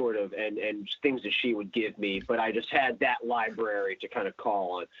to sort of and things that she would give me, but I just had that library to kind of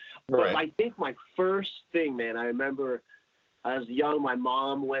call on. But I think my first thing, man, I remember I was young. My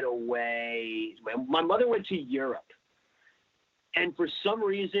mom went away. My mother went to Europe, and for some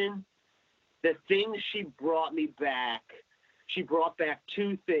reason, the thing she brought back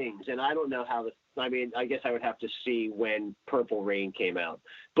two things, and I don't know how I mean, I guess I would have to see when Purple Rain came out,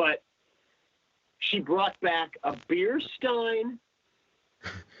 but she brought back a beer stein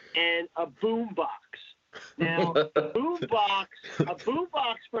and a boombox. Now, a boombox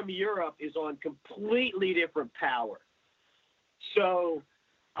from Europe is on completely different power. So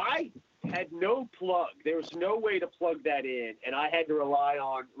I had no plug. There was no way to plug that in, and I had to rely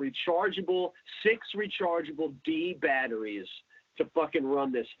on six rechargeable D batteries to fucking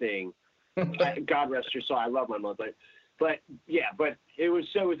run this thing. God rest her soul. I love my mother, but it was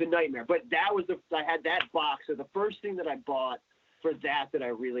a nightmare. But I had that box. So the first thing that I bought for that I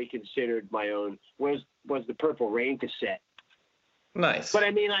really considered my own was the Purple Rain cassette. Nice. But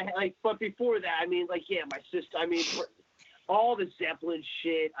I mean, but before that, I mean, like, yeah, my sister. I mean, all the Zeppelin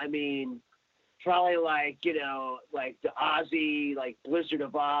shit. I mean, probably like, like the Ozzy, like Blizzard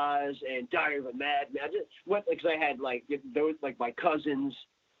of Oz and Diary of a Madman. Because I had like those, like my cousins.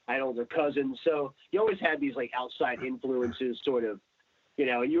 I had older cousins, so you always had these like outside influences, sort of,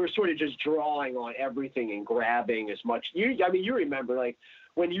 and you were sort of just drawing on everything and grabbing as much. You remember like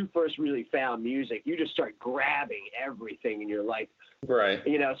when you first really found music, you just start grabbing everything in your life. Right.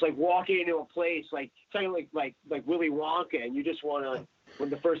 It's like walking into a place, like kind of like Willy Wonka, and you just want to, when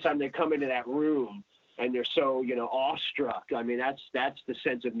the first time they come into that room and they're so, awestruck. I mean, that's the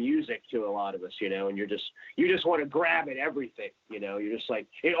sense of music to a lot of us, and you just want to grab at everything, you're just like,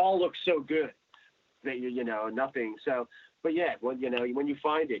 it all looks so good that nothing. So, but yeah, when you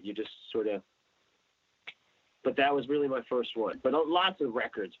find it, you just sort of, but that was really my first one, but lots of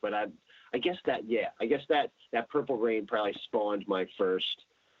records, but I guess that Purple Rain probably spawned my first,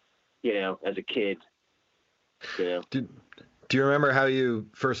 as a kid, Do you remember how you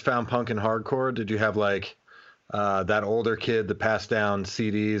first found punk and hardcore? Did you have like that older kid that passed down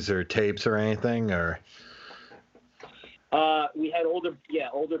CDs or tapes or anything, or? We had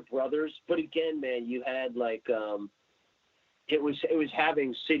older brothers, but again, man, you had like it was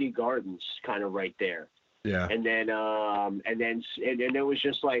having City Gardens kind of right there. Yeah. And then it was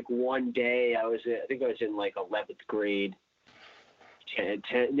just like one day I think I was in like 11th grade,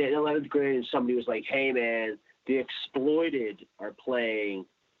 11th grade, and somebody was like, "Hey, man, the Exploited are playing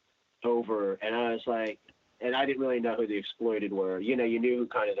over," and I was like, and I didn't really know who the Exploited were. You knew who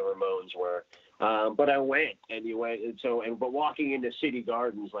kind of the Ramones were. But I went, and but walking into City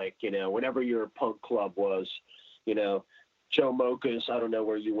Gardens, like, whatever your punk club was, Joe Mocha's, I don't know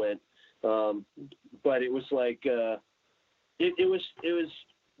where you went. But it was like, it was,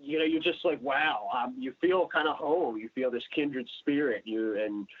 you're just like, wow, you feel kind of home. You feel this kindred spirit.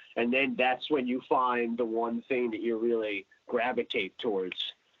 And then that's when you find the one thing that you really gravitate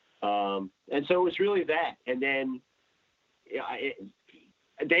towards. And so it was really that. And then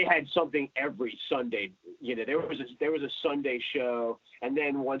they had something every Sunday. There was a Sunday show. And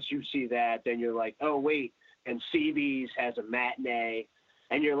then once you see that, then you're like, oh, wait. And CB's has a matinee.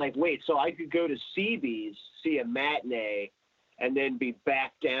 And you're like, wait, so I could go to CB's, see a matinee, and then be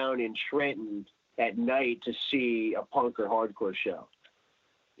back down in Trenton at night to see a punk or hardcore show,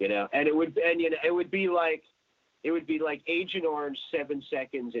 and it would be like Agent Orange, 7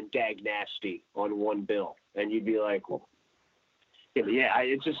 Seconds, and Dag Nasty on one bill, and you'd be like, well, yeah,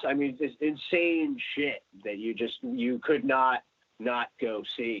 it's insane shit that you could not go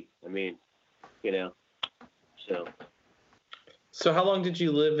see. I mean, so. So how long did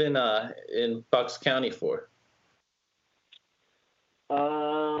you live in Bucks County for?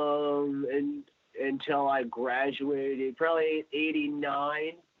 Until I graduated, probably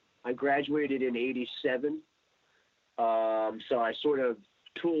 89. I graduated in 87. So I sort of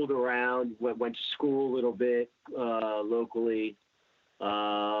tooled around, went to school a little bit locally.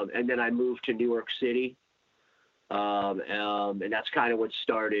 and then I moved to New York City, and that's kind of what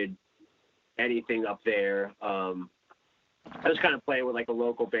started anything up there. I was kind of playing with like a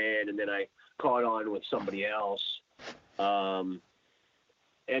local band, and then I caught on with somebody else.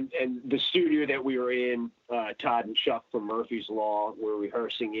 And the studio that we were in, Todd and Chuck from Murphy's Law were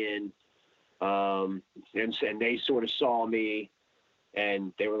rehearsing in, and they sort of saw me,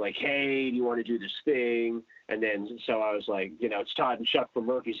 and they were like, "Hey, do you want to do this thing?" And then so I was like, it's Todd and Chuck from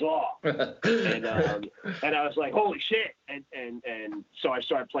Murphy's Law, and I was like, "Holy shit!" And so I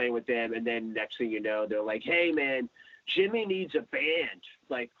started playing with them, and then next thing you know, they're like, "Hey, man, Jimmy needs a band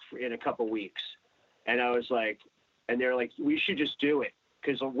like in a couple weeks," and I was like, and they're like, "We should just do it."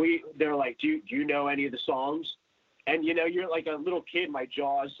 Because they're like, do you know any of the songs? And you're like a little kid, my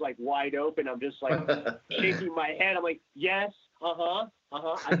jaw's like wide open. I'm just like shaking my head. I'm like, yes, I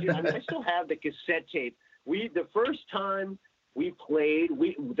do. I mean, I still have the cassette tape. The first time we played,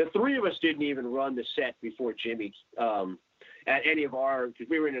 the three of us didn't even run the set before Jimmy at any of because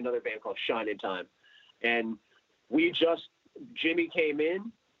we were in another band called Shine in Time, and Jimmy came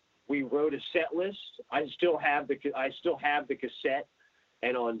in. We wrote a set list. I still have the cassette.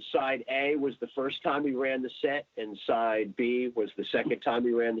 And on side A was the first time we ran the set, and side B was the second time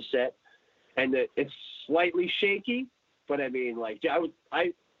we ran the set. And it's slightly shaky, but I mean, like,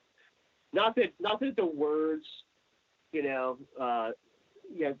 not that the words, because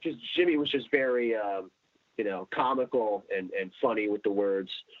Jimmy was just very, comical and funny with the words.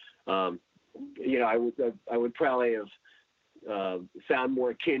 I would probably have found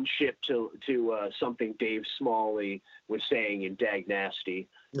more kinship to something Dave Smalley was saying in Dag Nasty.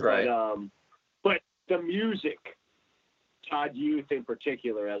 Right. But the music, Todd Youth in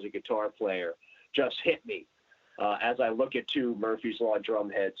particular as a guitar player, just hit me as I look at two Murphy's Law drum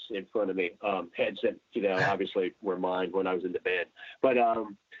heads in front of me, heads that obviously were mine when I was in the band. But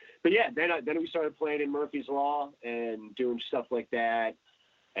yeah, then we started playing in Murphy's Law and doing stuff like that,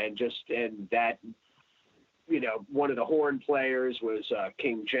 and that. One of the horn players was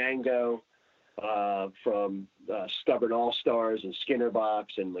King Django from Stubborn All Stars and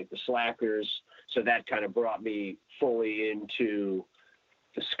Skinnerbox and like the Slackers. So that kind of brought me fully into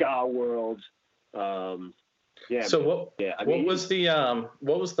the ska world. Yeah. So what was the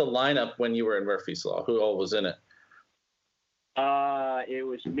lineup when you were in Murphy's Law? Who all was in it? It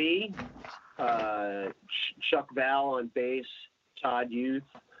was me, Chuck Val on bass, Todd Youth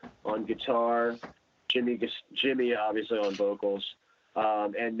on guitar, Jimmy obviously on vocals,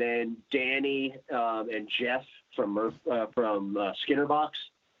 and then Danny and Jeff from Skinnerbox.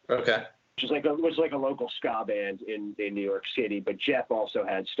 Okay. Which was like a local ska band in New York City, but Jeff also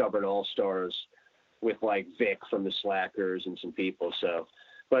had Stubborn All Stars with like Vic from the Slackers and some people. So,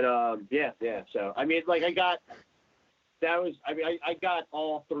 but yeah. So I mean, like I got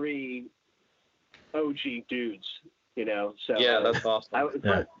all three OG dudes, So yeah, that's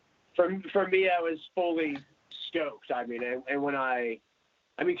awesome. For me, I was fully stoked. I mean, and when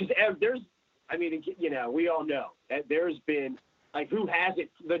because we all know that there's been like who hasn't.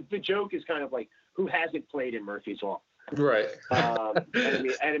 The joke is kind of like who hasn't played in Murphy's Law, right?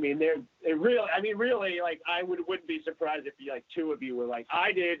 Really, like I wouldn't be surprised if like two of you were like,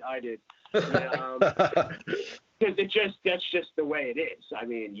 I did, because that's just the way it is. I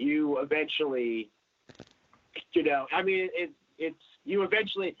mean, you eventually, it's. You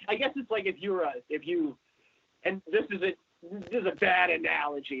eventually, I guess it's like and this is a bad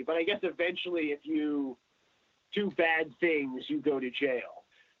analogy, but I guess eventually if you do bad things, you go to jail.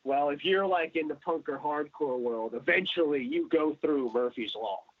 Well, if you're like in the punk or hardcore world, eventually you go through Murphy's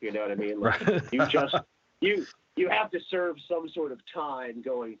Law. You know what I mean? Like you have to serve some sort of time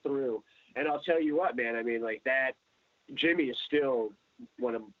going through. And I'll tell you what, man, I mean, like that, Jimmy is still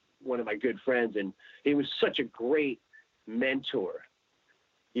one of my good friends, and he was such a great mentor.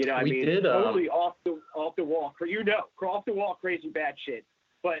 Totally off the wall, off the wall, crazy bad shit,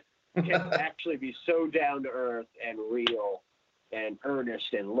 but can actually be so down to earth and real and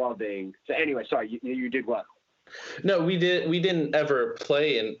earnest and loving. So anyway, sorry, you did what? No, we didn't ever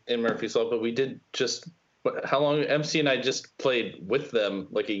play in Murphy's Law, but we did just. How long? MC and I just played with them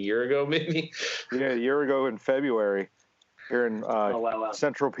like a year ago, maybe. Yeah, a year ago in February, here in wow.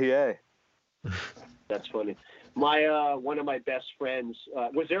 Central PA. That's funny. My one of my best friends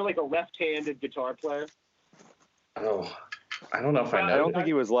was there like a left-handed guitar player? Oh, I don't know if I know. I don't think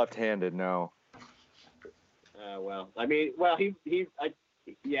he was left-handed. No. He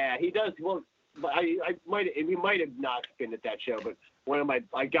does. Well, he might have not been at that show, but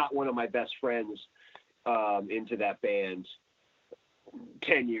I got one of my best friends into that band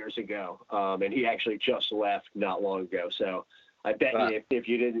 10 years ago, and he actually just left not long ago. So I bet you if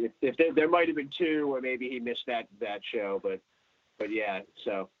you didn't, if there might have been 2, or maybe he missed that show, but yeah.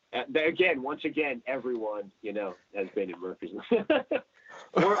 So once again, everyone has been in Murphy's Law,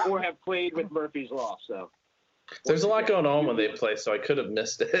 or have played with Murphy's Law. So There's a lot going on when they play, so I could have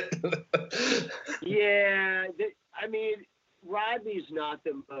missed it. yeah, I mean, Rodney's not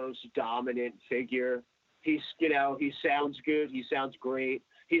the most dominant figure. He sounds good. He sounds great.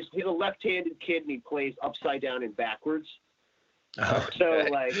 He's a left-handed kid, and he plays upside down and backwards. Okay. So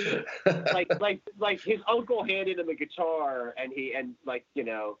like his uncle handed him a guitar, and he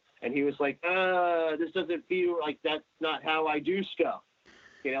was like, this doesn't feel like, that's not how I do stuff,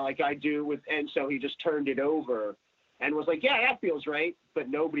 like I do with, and so he just turned it over and was like, yeah, that feels right. But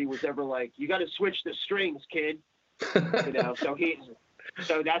nobody was ever like, you got to switch the strings, kid.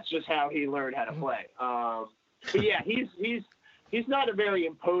 So that's just how he learned how to play. But yeah, he's not a very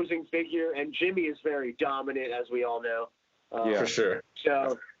imposing figure, and Jimmy is very dominant, as we all know. For sure.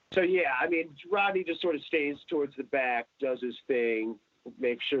 So yeah, I mean, Rodney just sort of stays towards the back, does his thing,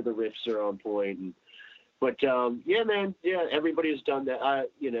 makes sure the riffs are on point. But yeah, man, yeah, everybody has done that.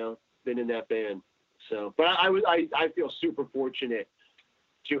 Been in that band. So, but I feel super fortunate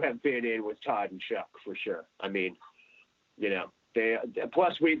to have been in with Todd and Chuck, for sure. I mean, they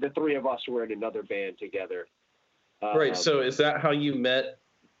plus the 3 of us were in another band together. Right. So is that how you met?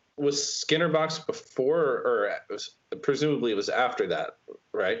 Was Skinnerbox before, or presumably it was after that,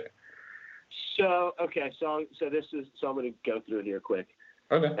 right? So okay, so this is, so I'm gonna go through it here quick.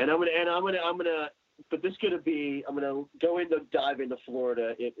 Okay. And I'm gonna, but this I'm gonna dive into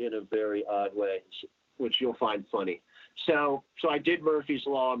Florida in a very odd way, which you'll find funny. So I did Murphy's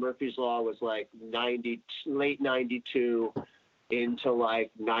Law. Murphy's Law was like late 92 into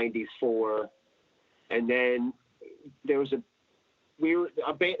like 94, and then there was a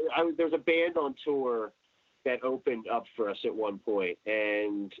band on tour that opened up for us at one point,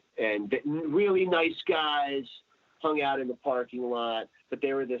 and really nice guys hung out in the parking lot, but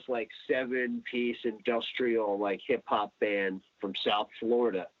they were this like 7-piece industrial like hip hop band from South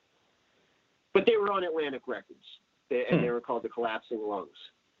Florida, but they were on Atlantic Records, and they were called the Collapsing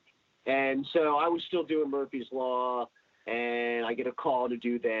Lungs. And so I was still doing Murphy's Law, and I get a call to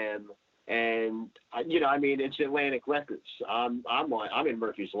do them. And it's Atlantic Records. I'm in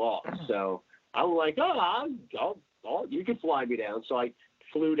Murphy's Law, so I'm like, you can fly me down. So I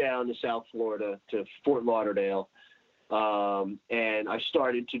flew down to South Florida, to Fort Lauderdale, and I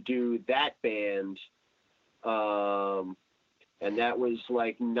started to do that band, and that was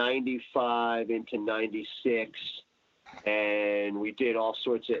like 95 into 96, and we did all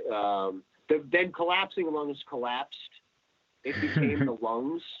sorts of. Then Collapsing Lungs collapsed. It became the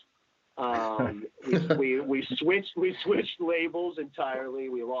Lungs. We switched labels entirely.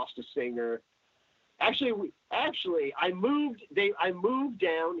 We lost a singer. Actually, I moved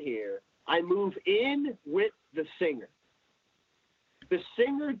down here. I move in with the singer. The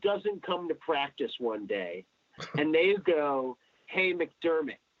singer doesn't come to practice one day, and they go, "Hey,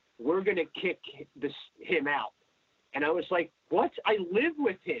 McDermott, we're gonna kick him out." And I was like, "What? I live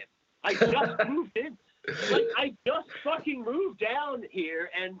with him. I just moved in. Like, I just fucking moved down here,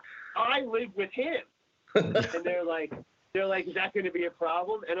 and I live with him." And they're like, "Is that going to be a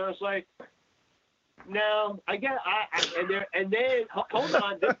problem?" And I was like, "No, I get." And then hold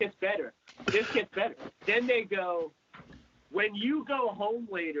on, this gets better. Then they go, "When you go home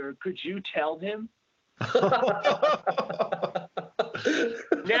later, could you tell him?"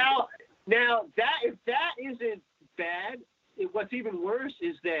 Now if that isn't bad, what's even worse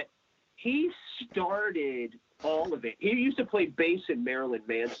is that he started all of it. He used to play bass in Marilyn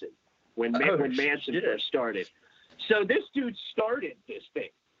Manson when Manson first started. So this dude started this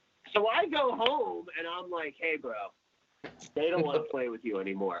thing. So I go home and I'm like, "Hey, bro, they don't want to play with you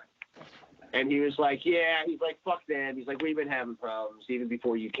anymore." And he was like, "Yeah." He's like, "Fuck them." He's like, "We've been having problems even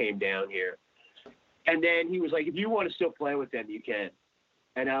before you came down here." And then he was like, "If you want to still play with them, you can."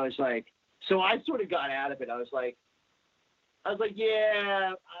 And I was like, so I sort of got out of it. I was like,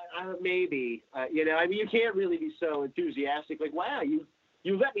 "Yeah, maybe." You can't really be so enthusiastic. Like, wow, you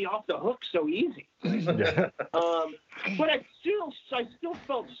let me off the hook so easy. But I still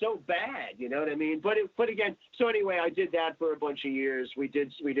felt so bad. You know what I mean? But again, so anyway, I did that for a bunch of years. We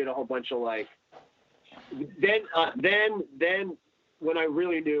did a whole bunch of like. Then when I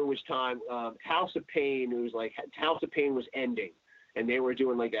really knew it was time, House of Pain. It was like House of Pain was ending, and they were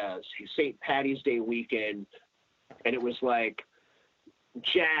doing like a St. Patty's Day weekend. And it was like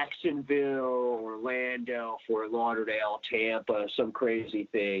Jacksonville, Orlando, Fort Lauderdale, Tampa, some crazy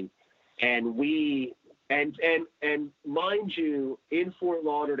thing. And and mind you, in Fort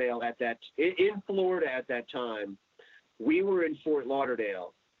Lauderdale in Florida at that time, we were in Fort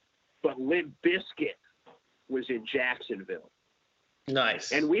Lauderdale, but Limp Bizkit was in Jacksonville.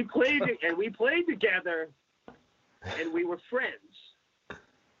 Nice. And we played together, and we were friends.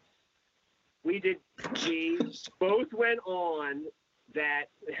 We both went on that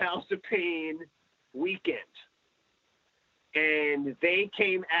House of Pain weekend. And they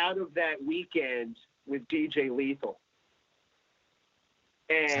came out of that weekend with DJ Lethal.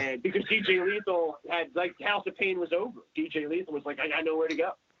 And because DJ Lethal had, like, House of Pain was over. DJ Lethal was like, I got nowhere to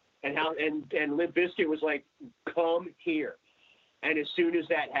go. And Limp Bizkit was like, come here. And as soon as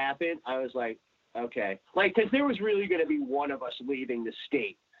that happened, I was like, okay. Like, because there was really going to be one of us leaving the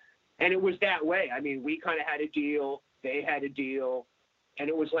state. And it was that way. I mean, we kind of had a deal. They had a deal. And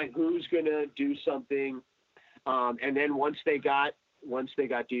it was like, who's going to do something? And then once they got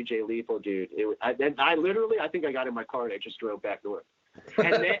DJ Lethal, dude, I think I got in my car and I just drove back north.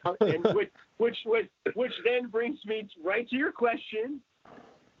 And then, which then brings me right to your question.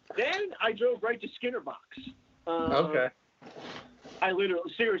 Then I drove right to Skinnerbox. Okay. I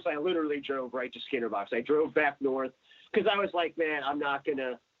literally drove right to Skinnerbox. I drove back north because I was like, man, I'm not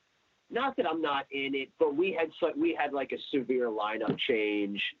gonna. Not that I'm not in it, but we had like a severe lineup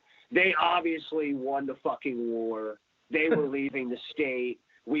change. They obviously won the fucking war. They were leaving the state.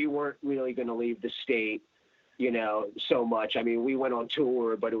 We weren't really going to leave the state, so much. I mean, we went on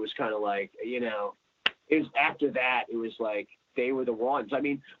tour, but it was kind of like, it was after that, it was like they were the ones. I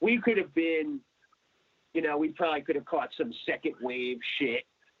mean, we could have been, we probably could have caught some second wave shit.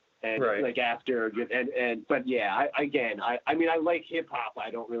 And right. Like after, but yeah, I mean, I like hip hop. I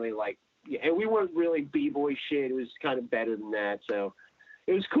don't really like, and we weren't really B-boy shit. It was kind of better than that. So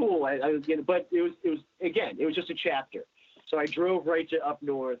it was cool. I was getting, but it was just a chapter. So I drove right to up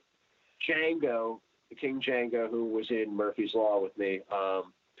north. King Django, who was in Murphy's Law with me.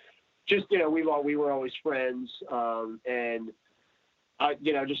 We were always friends. And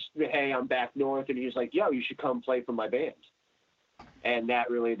just, hey, I'm back north. And he was like, yo, you should come play for my band. And that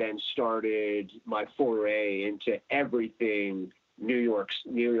really then started my foray into everything New York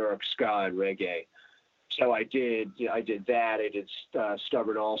ska and reggae. So I did that. I did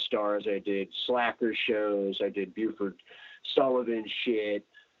Stubborn All Stars. I did Slacker shows. I did Buford Sullivan shit.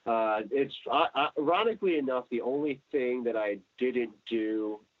 It's ironically enough, the only thing that I didn't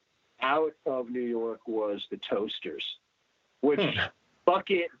do out of New York was the Toasters, which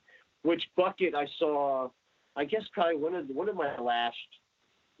Bucket I saw. I guess probably one of my last.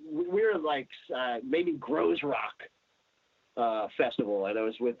 We were like maybe Grows Rock festival, and I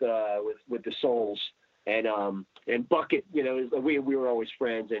was with the Souls and Bucket. We were always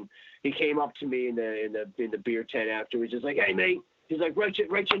friends, and he came up to me in the beer tent afterwards. He's like, "Hey mate," he's like, "Write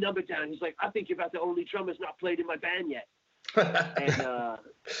your number down." He's like, "I think you're about the only drummer's not played in my band yet."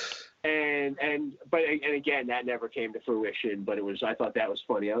 And again, that never came to fruition. But I thought that was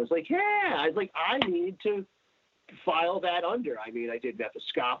funny. I was like, yeah. I need to file that under. I mean, I did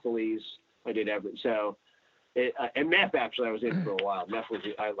Mephistopheles. I did everything. So, and Meth actually, I was in for a while. Meth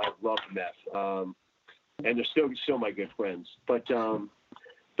I loved Meth. And they're still my good friends. But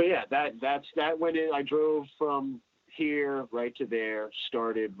yeah, that went in. I drove from here right to there.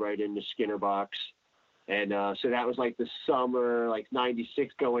 Started right into Skinnerbox. And so that was like the summer, like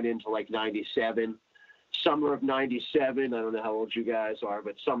 96 going into like 97. Summer of 97, I don't know how old you guys are,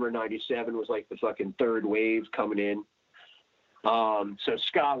 but summer of 97 was like the fucking third wave coming in. So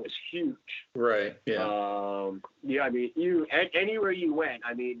ska was huge. Right, yeah. I mean, anywhere you went,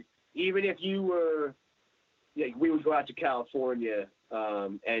 I mean, even if you were, we would go out to California,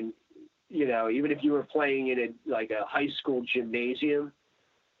 and, even if you were playing in a high school gymnasium,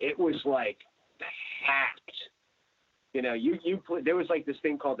 it was like packed. There was like this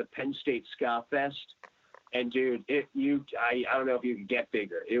thing called the Penn State Ska Fest, and dude, I don't know if you could get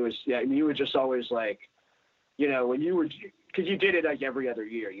bigger. It was, you were just always like, when you were, because you did it like every other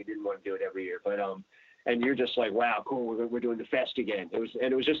year. You didn't want to do it every year, but and you're just like, wow, cool, we're doing the fest again. It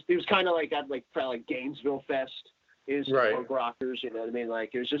was kind of like that, like probably like Gainesville Fest is right. Punk Rockers. You know what I mean?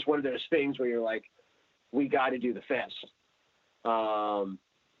 Like it was just one of those things where you're like, we got to do the fest.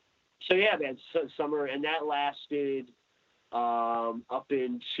 So yeah, man, summer, and that lasted up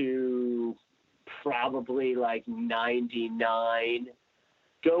into probably like 99,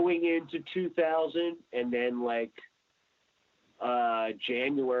 going into 2000, and then like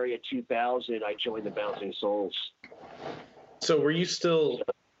January of 2000, I joined the Bouncing Souls. So were you still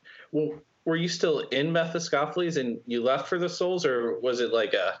in Mephistopheles and you left for the Souls, or was it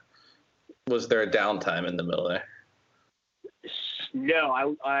like was there a downtime in the middle there? No, I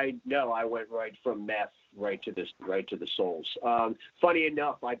went right from Meth right to the Souls. Funny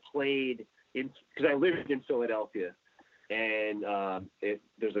enough, I played because I lived in Philadelphia, and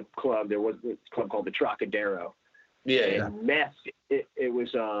there's a club. There was a club called the Trocadero. Yeah, yeah. And meth. It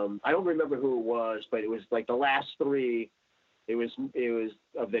was. I don't remember who it was, but it was like the last three. It was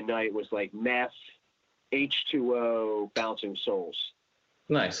of the night was like meth, H2O, Bouncing Souls.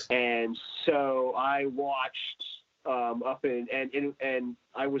 Nice. And so I watched up and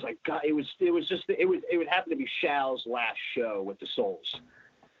I was like, God, it would happen to be Shal's last show with the Souls,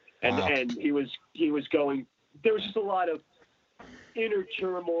 and Wow. and he was going. There was just a lot of inner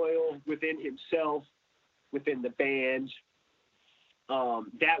turmoil within himself, within the band.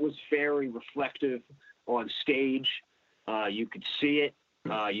 That was very reflective on stage. You could see it,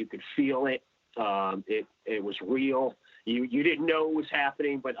 you could feel it. It was real. You didn't know what was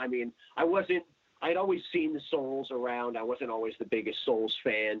happening, but I mean, I'd always seen the Souls around. I wasn't always the biggest Souls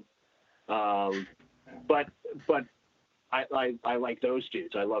fan. But I like those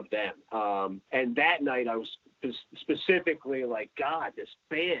dudes. I love them. And that night I was specifically like, God, this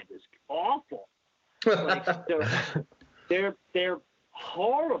band is awful. Like they're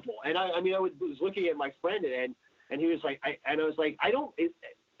horrible. And I was looking at my friend and he was like, I was like,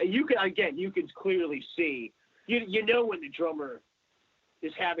 you can clearly see, you know, when the drummer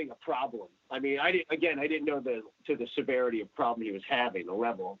is having a problem. I mean, I didn't know the severity of problem he was having, the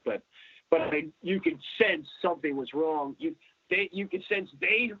level, but you could sense something was wrong. You could sense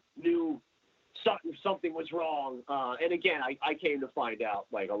they knew something was wrong. And again, I came to find out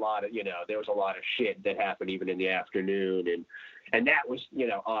like a lot of, there was a lot of shit that happened even in the afternoon, and that was,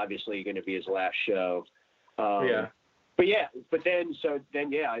 obviously going to be his last show. Yeah. But there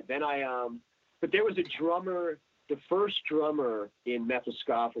was a drummer. The first drummer in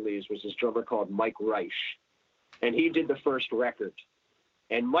Mephistopheles was this drummer called Mike Reich, and he did the first record.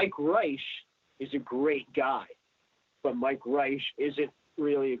 And Mike Reich is a great guy, but Mike Reich isn't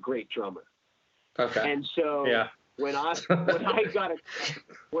really a great drummer. Okay. And so Yeah. when I got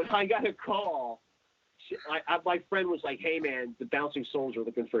a call, my friend was like, "Hey man, the Bouncing Souls are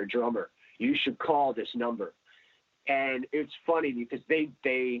looking for a drummer. You should call this number." And it's funny because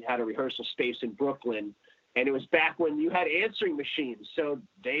they had a rehearsal space in Brooklyn, and it was back when you had answering machines. So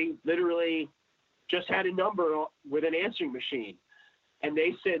they literally just had a number with an answering machine. And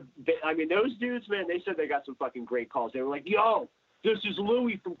they said, those dudes, man, they said they got some fucking great calls. They were like, "Yo, this is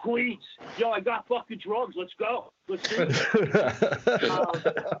Louie from Queens. Yo, I got fucking drums. Let's go. Let's do this."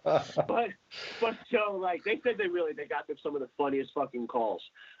 But so like they said they got some of the funniest fucking calls.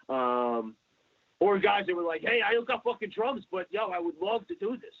 Or guys that were like, "Hey, I don't got fucking drums, but yo, I would love to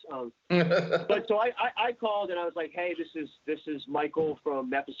do this." But so I called and I was like, "Hey, this is Michael from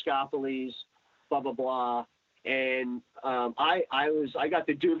Mephistopheles, blah blah blah," and I got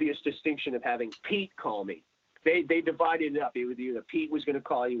the dubious distinction of having Pete call me. They divided it up. It was either Pete was going to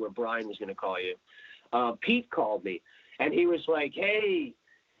call you or Brian was going to call you. Pete called me, and he was like, "Hey,"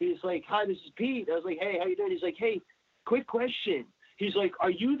 he's like, "Hi, this is Pete." I was like, "Hey, how you doing?" He's like, "Hey, quick question." He's like, "Are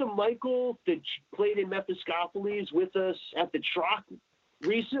you the Michael that played in Mephistopheles with us at the Troc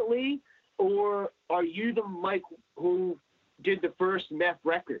recently, or are you the Mike who did the first Meth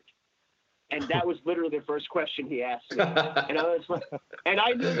record?" And that was literally the first question he asked me. And I was like, and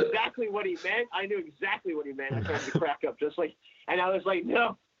I knew exactly what he meant. I tried to crack up and I was like,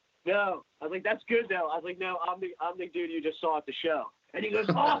 no. I was like, "That's good though." I was like, "No, I'm the dude you just saw at the show." And he goes,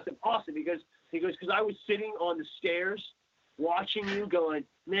 awesome. He goes, "Because I was sitting on the stairs watching you going,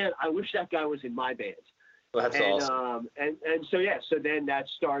 man, I wish that guy was in my band." That's awesome. So then that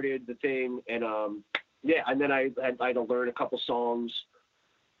started the thing. And and then I had to learn a couple songs.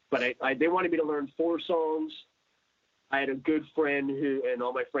 But they wanted me to learn 4 songs. I had a good friend and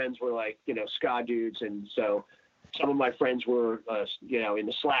all my friends were like, ska dudes. And so some of my friends were, in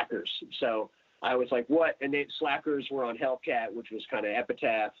the Slackers. So I was like, what? And Slackers were on Hellcat, which was kind of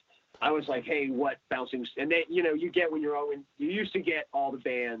Epitaph. I was like, "Hey, what Bouncing?" And they, you get when you used to get all the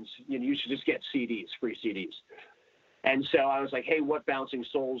bands, you used to just get CDs, free CDs. And so I was like, "Hey, what Bouncing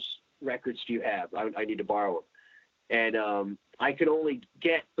Souls records do you have? I need to borrow them." And I could only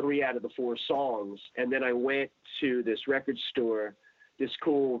get 3 out of the 4 songs. And then I went to this record store, this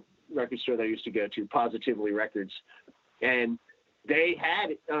cool record store that I used to go to, Positively Records. And they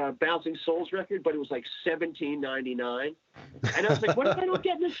had a Bouncing Souls record, but it was like $17.99. And I was like, what if I don't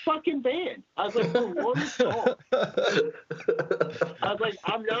get in this fucking band? I was like, for 1 song. I was like,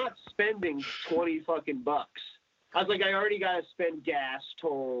 I'm not spending 20 fucking bucks. I was like, I already got to spend gas,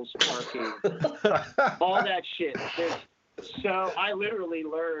 tolls, parking, all that shit. So I literally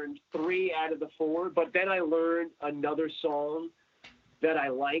learned 3 out of the 4, but then I learned another song that I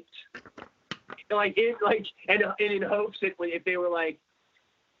liked. And in hopes that if they were like,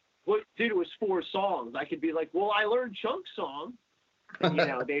 well, dude, it was 4 songs. I could be like, well, I learned Chunk Song. And, you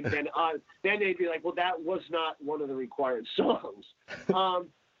know, then they'd be like, well, that was not one of the required songs.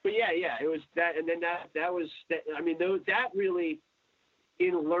 But yeah, it was that, and then that was that. I mean, that really,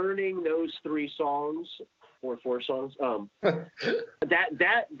 in learning those 3 songs or 4 songs,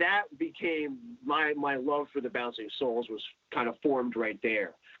 that became my love for the Bouncing Souls was kind of formed right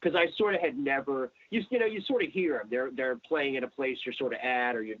there, because I sort of had never, you sort of hear them, they're playing at a place you're sort of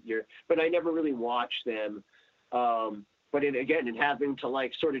at, or you're, but I never really watched them. But in having to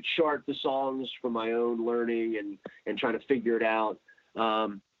like sort of chart the songs for my own learning and trying to figure it out.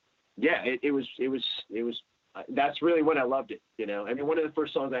 It was that's really when I loved it. You know, I mean, one of the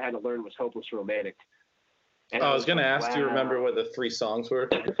first songs I had to learn was Hopeless Romantic. And I was going to ask, wow. do you remember what the 3 songs were?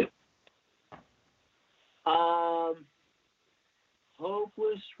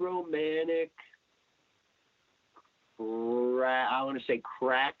 Hopeless Romantic, I want to say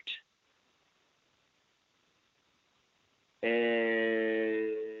Cracked, and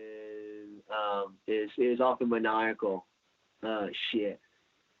is often Maniacal. Shit.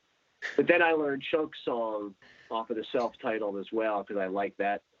 But then I learned Chunk Song off of the self-titled as well, because I like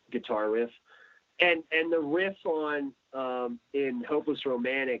that guitar riff. And the riff on in Hopeless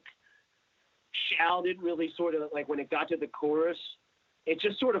Romantic, Shal didn't really sort of, like, when it got to the chorus, it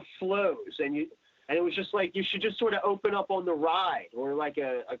just sort of flows, and it was just like, you should just sort of open up on the ride, or like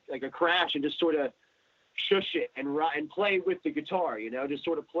a crash, and just sort of shush it and play with the guitar, you know, just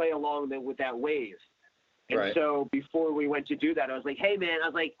sort of play along with that wave. And Right. So before we went to do that, I was like, hey man, I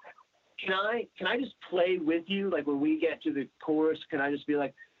was like, can I just play with you? Like when we get to the chorus, can I just be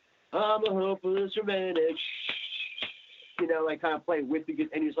like, I'm a hopeless romantic, you know, like kind of play with the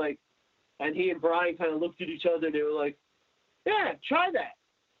guitar? And he's like, and he and Brian kind of looked at each other and they were like, yeah, try that.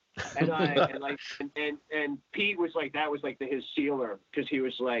 And Pete was like, that was like his sealer, because he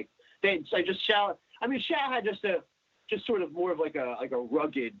was like, Shal had just sort of more of like a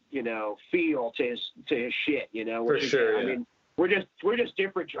rugged, you know, feel to his shit, you know. For sure. I mean, we're just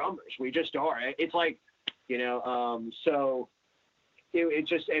different drummers. We just are. It's like, you know, so it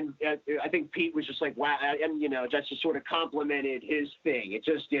just, and I think Pete was just like, wow, and you know, that just sort of complimented his thing. It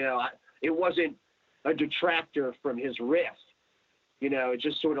just, you know, it wasn't a detractor from his riff. You know, it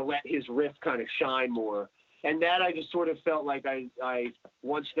just sort of let his riff kind of shine more. And that I just sort of felt like I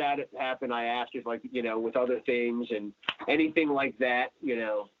once that happened, I asked if, like, you know, with other things and anything like that, you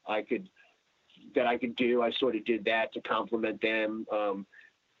know, I could do, I sort of did that to compliment them.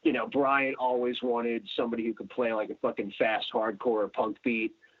 You know, Brian always wanted somebody who could play like a fucking fast hardcore punk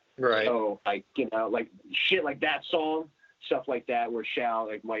beat. Right. So like, you know, like shit like that song, stuff like that, where Shal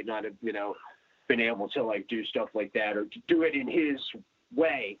like might not have, you know, been able to like do stuff like that or to do it in his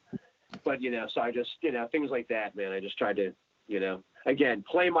way. But, you know, so I just, you know, things like that, man. I just tried to, you know, again,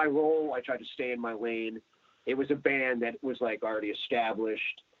 play my role. I tried to stay in my lane. It was a band that was like already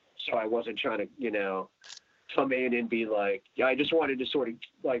established, so I wasn't trying to, you know, come in and be like, I just wanted to sort of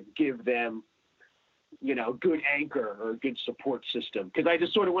like give them, you know, good anchor or a good support system. Because I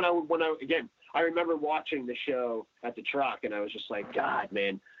just sort of, when I again, I remember watching the show at the Truck, and I was just like, God,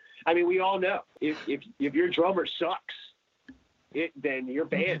 man. I mean, we all know if your drummer sucks, then your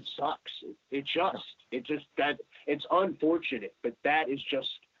band sucks. It's unfortunate, but that is just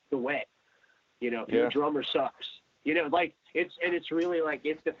the way. You know, if your drummer sucks, you know, like it's really like,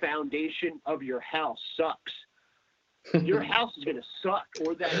 if the foundation of your house sucks, your house is gonna suck,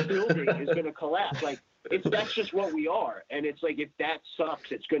 or that building is gonna collapse. Like that's just what we are. And it's like, if that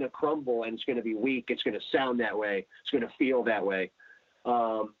sucks, it's gonna crumble and it's gonna be weak. It's gonna sound that way. It's gonna feel that way.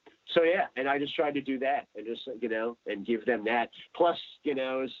 So yeah, and I just tried to do that, and just, you know, and give them that. Plus, you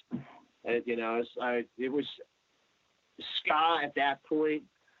know, it was ska at that point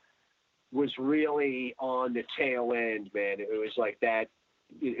was really on the tail end, man. It was like that.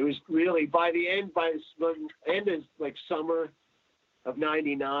 It was really by the end of like summer of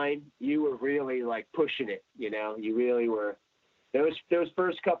 '99, you were really like pushing it. You know, you really were. Those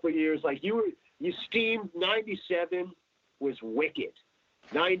first couple of years, like you steamed. '97 was wicked.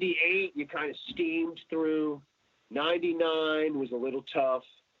 98, you kind of steamed through. 99 was a little tough.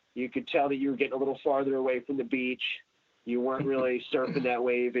 You could tell that you were getting a little farther away from the beach. You weren't really surfing that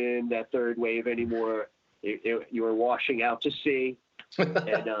wave that third wave anymore. You were washing out to sea. And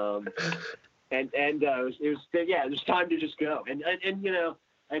it was time to just go. And you know,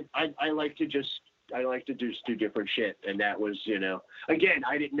 I like to do different shit. And that was, you know, again,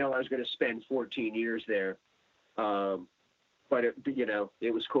 I didn't know I was going to spend 14 years there. But you know,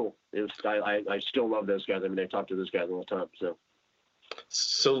 it was cool. It was. I still love those guys. I mean, I talk to those guys all the time.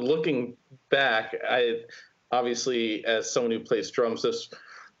 So looking back, I obviously, as someone who plays drums, this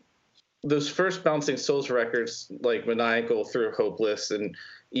those first Bouncing Souls records, like Maniacal, Through Hopeless, and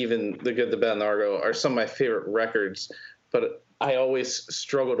even The Good, the Bad, and the Argo, are some of my favorite records. But I always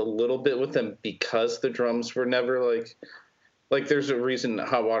struggled a little bit with them because the drums were never like there's a reason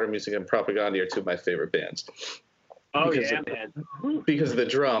Hot Water Music and Propaganda are two of my favorite bands. Oh Because yeah, of- man. because of the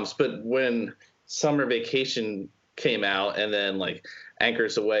drums. But when Summer Vacation came out and then like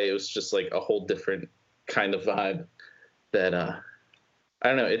Anchors Away, it was just like a whole different kind of vibe that I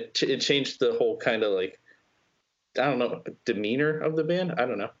don't know, it changed the whole kind of like, I don't know, demeanor of the band. I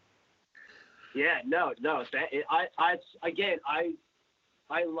don't know. Yeah, no.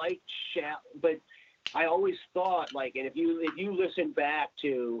 I liked Shout, but I always thought like, and if you listen back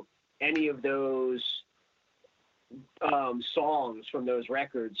to any of those songs from those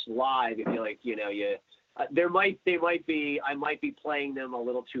records live, if you like, I might be playing them a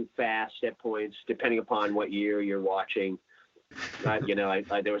little too fast at points, depending upon what year you're watching.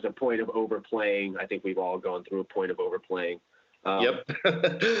 There was a point of overplaying. I think we've all gone through a point of overplaying. Yep.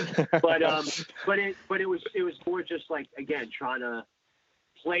 But it was more just like, again, trying to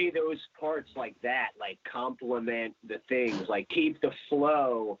play those parts like that, like complement the things, like keep the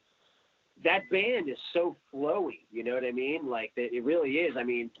flow. That band is so flowy, you know what I mean? Like it really is. I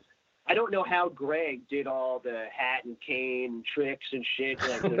mean, I don't know how Greg did all the hat and cane tricks and shit,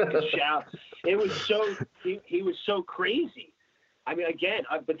 like the shout. It was so he was so crazy. I mean, again,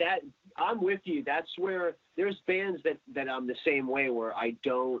 I'm with you. That's where there's bands that I'm the same way, where I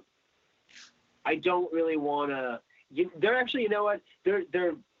don't really want to. They're actually, you know what? They're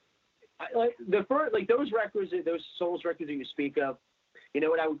like the first, like those records, those Souls records that you speak of. You know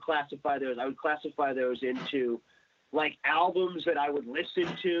what I would classify those? I would classify those into like albums that I would listen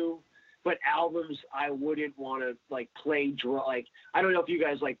to, but albums I wouldn't want to like play. Like I don't know if you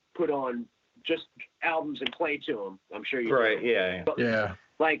guys like put on just albums and play to them. I'm sure you Right. do. Yeah. But, Yeah.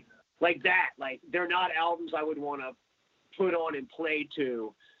 like that. Like they're not albums I would want to put on and play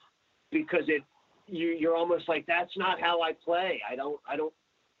to, because you're almost like, that's not how I play.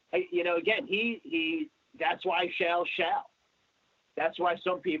 Again, he that's why Shall. That's why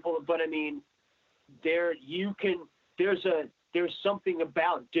some people, but I mean, there's something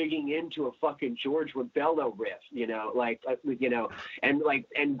about digging into a fucking George Rebello riff,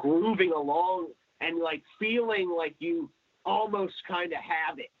 and grooving along and like feeling like you almost kind of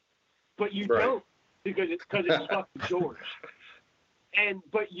have it, but you Right. don't, because it's fucking George.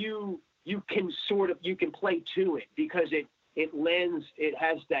 But you can play to it because it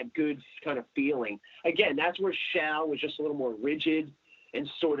has that good kind of feeling. Again, that's where Shall was just a little more rigid and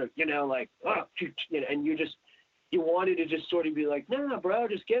sort of, and you wanted to just sort of be like, nah, bro,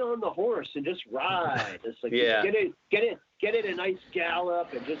 just get on the horse and just ride. It's like, Yeah. get it a nice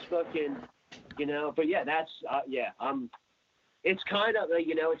gallop and just fucking, but yeah, that's, it's kind of,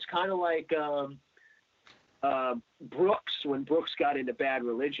 it's kind of like, Brooks, when Brooks got into Bad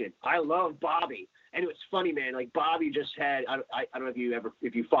Religion. I love Bobby. And it was funny, man, like Bobby just had, I don't know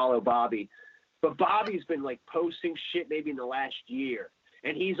if you follow Bobby, but Bobby's been like posting shit maybe in the last year.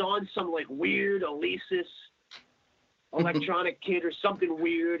 And he's on some like weird Alesis electronic kit or something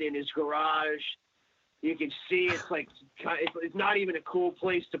weird in his garage. You can see it's like, it's not even a cool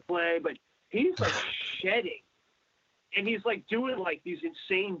place to play, but he's like shedding. And he's like doing like these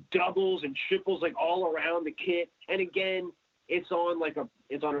insane doubles and triples like all around the kit. And again, it's on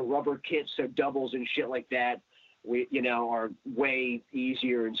a rubber kit, so doubles and shit like that, are way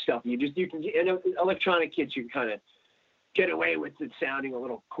easier and stuff. Electronic kits, you can kind of get away with it sounding a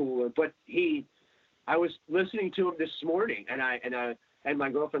little cooler. But I was listening to him this morning, and my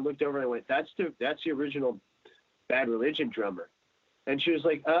girlfriend looked over and I went, that's the original Bad Religion drummer. And she was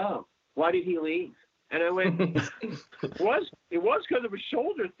like, oh, why did he leave? And I went, it was because of a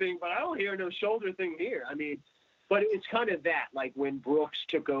shoulder thing, but I don't hear no shoulder thing here. I mean, but it's kind of that, like when Brooks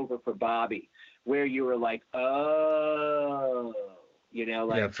took over for Bobby, where you were like, oh,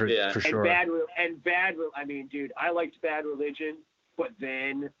 For sure. I mean, dude, I liked Bad Religion, but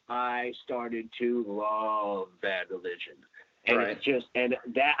then I started to love Bad Religion. And Right. it's just, and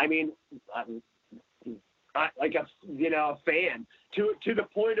that, I mean, I like a fan to the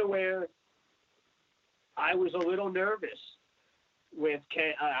point of where I was a little nervous with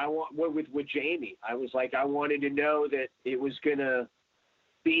Jamie. I was like, I wanted to know that it was gonna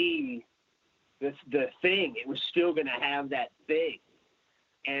be the thing. It was still gonna have that thing.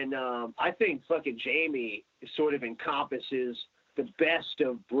 And I think fucking Jamie sort of encompasses the best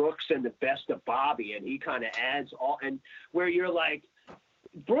of Brooks and the best of Bobby, and he kind of adds all. And where you're like,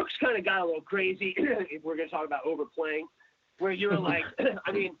 Brooks kind of got a little crazy. If we're gonna talk about overplaying, where you're like,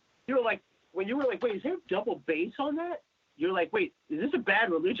 I mean, you're like, when you were like, wait, is there double bass on that? you're like, wait, is this a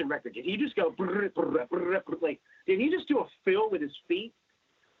Bad Religion record? Did he just go like? Did he just do a fill with his feet?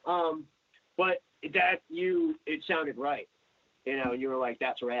 But it sounded right, you know. And you were like,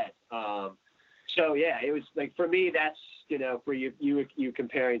 that's rad. So yeah, it was like for me, that's for you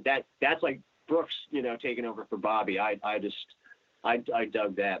comparing that's like Brooks, taking over for Bobby. I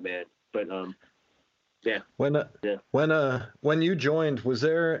dug that, man. But yeah. When you joined, was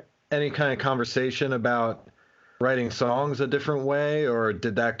there any kind of conversation about writing songs a different way, or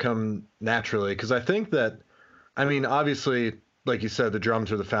did that come naturally? Because I think that, I mean, obviously, like you said, the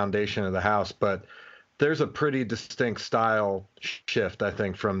drums are the foundation of the house, but there's a pretty distinct style shift, I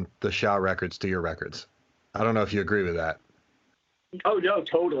think, from the Shao records to your records. I don't know if you agree with that. Oh no,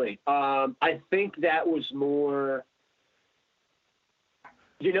 totally. I think that was more.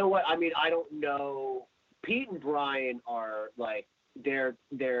 You know what? I mean, I don't know. Pete and Brian are like they're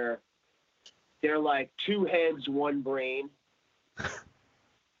like two heads, one brain.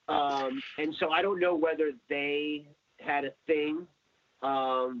 And so I don't know whether they had a thing.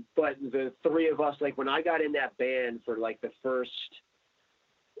 But the three of us, like when I got in that band for like the first,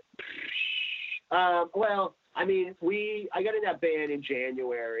 I got in that band in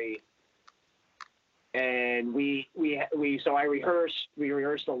January, and we rehearsed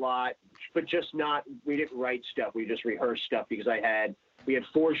a lot, but we didn't write stuff. We just rehearsed stuff because we had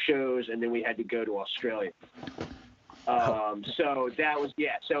 4 shows and then we had to go to Australia. So that was,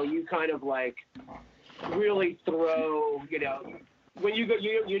 so you kind of like really throw, when you go,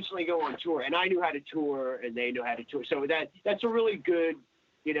 you usually go on tour, and I knew how to tour and they knew how to tour. So that's a really good,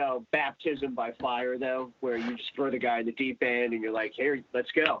 baptism by fire though, where you just throw the guy in the deep end and you're like, here,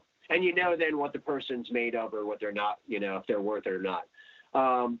 let's go. And then what the person's made of or what they're not, if they're worth it or not.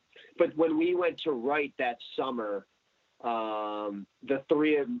 But when we went to write that summer, the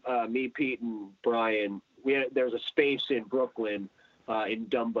three of me, Pete, and Brian, there was a space in Brooklyn, in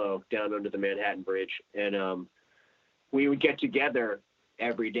Dumbo, down under the Manhattan Bridge, and we would get together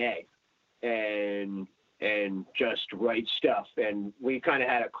every day and just write stuff. And we kind of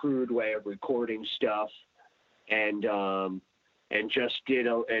had a crude way of recording stuff, and just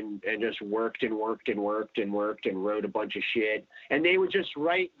just worked and wrote a bunch of shit. And they would just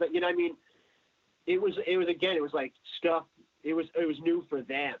write, but it was like stuff. It was new for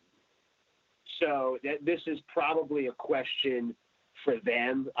them. So this is probably a question for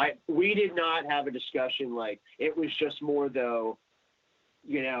them. We did not have a discussion. Like, it was just more though,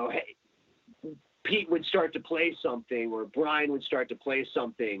 hey, Pete would start to play something or Brian would start to play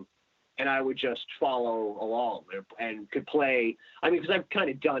something, and I would just follow along and could play. Because I've kind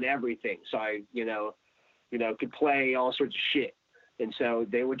of done everything. So I, could play all sorts of shit. And so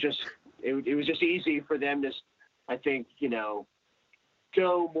they would just, it was just easy for them to, I think,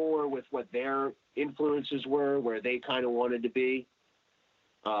 go more with what their influences were, where they kind of wanted to be.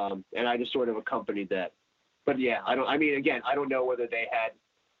 And I just sort of accompanied that. But yeah, I don't know whether they had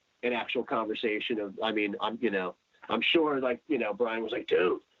an actual conversation of, I'm sure like, Brian was like,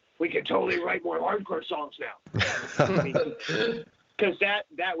 dude, we could totally write more hardcore songs now. Because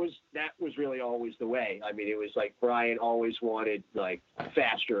that was really always the way. It was like Brian always wanted like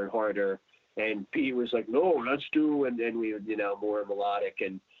faster and harder, and Pete was like, no, let's do, and then we would, more melodic,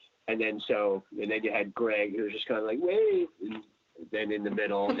 and then you had Greg, who was just kind of like, wait, and then in the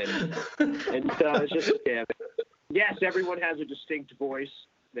middle, and so it's just, yeah. Yes, everyone has a distinct voice.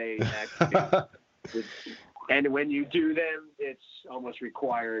 They actually, and when you do them, it's almost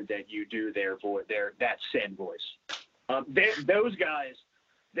required that you do their voice, that said voice. Those guys,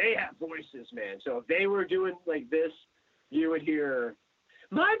 they have voices, man. So if they were doing like this, you would hear,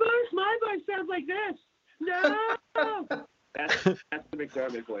 my voice sounds like this. No, that's the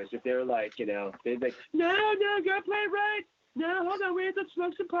McDermott voice. If they're like, they'd be like, no, go play it right. No, hold on, wait, let's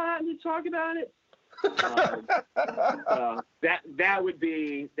smoke some pot and let's talk about it. That would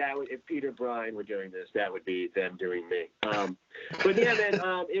if Peter Brian were doing this, that would be them doing me. But yeah,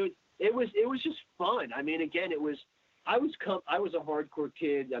 man, it was just fun. Again, I was a hardcore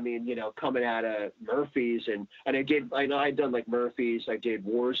kid. Coming out of Murphy's, and I'd done like Murphy's. I did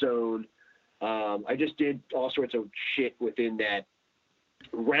Warzone. I just did all sorts of shit within that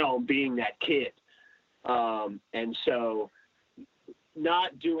realm, being that kid. And so,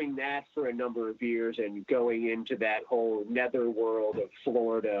 not doing that for a number of years and going into that whole nether world of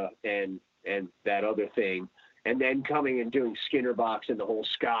Florida and that other thing, and then coming and doing Skinnerbox and the whole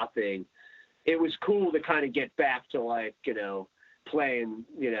ska thing, it was cool to kind of get back to like, playing,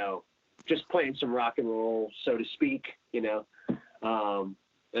 just playing some rock and roll, so to speak, and so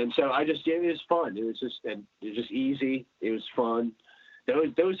it was fun. It was just easy. It was fun.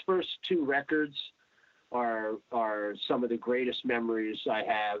 Those first 2 records, are some of the greatest memories I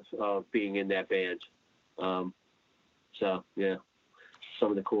have of being in that band. So yeah,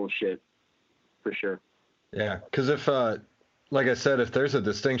 some of the cool shit for sure. Yeah, because if, like I said, if there's a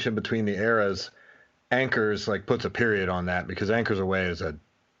distinction between the eras, Anchors like puts a period on that because Anchors Away is a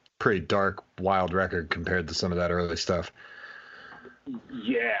pretty dark, wild record compared to some of that early stuff.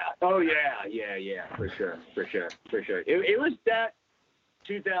 Yeah. Oh yeah. For sure. It was that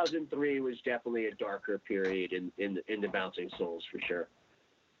 2003 was definitely a darker period in the Bouncing Souls for sure.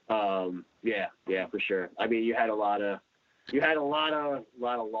 Yeah, for sure. I mean, you had a lot of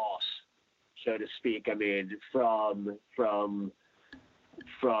loss, so to speak. I mean, from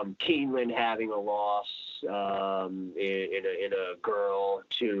Keeneland having a loss in a girl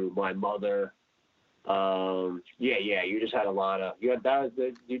to my mother. You just had a lot of. You had that.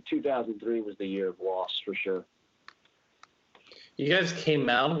 The 2003 was the year of loss for sure. You guys came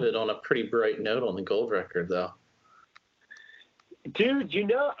out of it on a pretty bright note on the gold record, though. Dude, you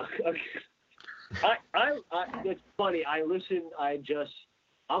know, I it's funny.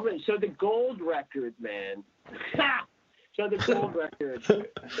 So the gold record, man. So the gold record.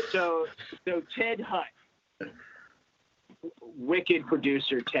 So Ted Hutt, wicked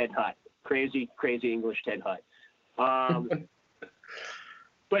producer Ted Hutt, crazy English Ted Hutt.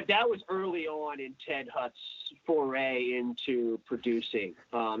 But that was early on in Ted Hutt's foray into producing.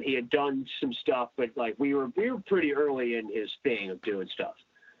 He had done some stuff, but like we were pretty early in his thing of doing stuff.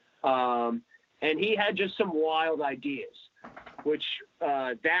 And he had just some wild ideas, which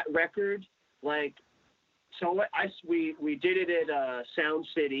that record, like, so we did it at Sound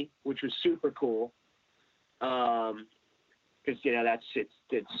City, which was super cool. Because you know that's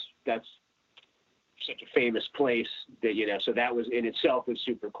such a famous place that, you know, so that was in itself was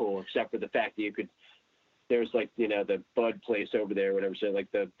super cool, except for the fact that there's like, you know, the Bud place over there, whatever. So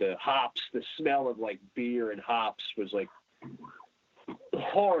like the hops, the smell of like beer and hops was like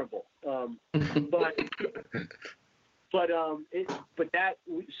horrible. I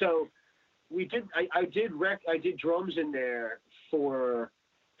did drums in there for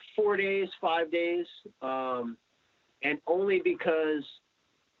 5 days. And only because,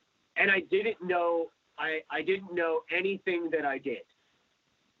 and I didn't know anything that I did.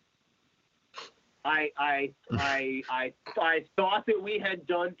 I thought that we had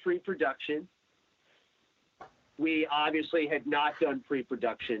done pre-production. We obviously had not done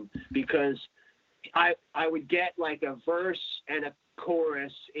pre-production because I would get like a verse and a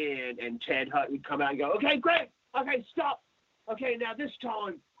chorus in, and Ted Hutt would come out and go, "Okay, great. Okay, stop. Okay, now this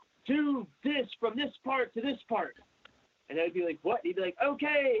tone, do this from this part to this part." And I'd be like, "What?" He'd be like,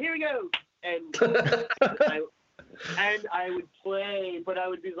 "Okay, here we go." And I would play, but I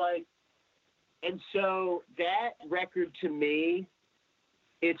would be like, and so that record to me,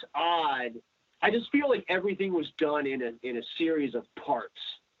 it's odd. I just feel like everything was done in a series of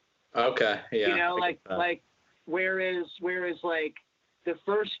parts. Okay, yeah. You know, like whereas like the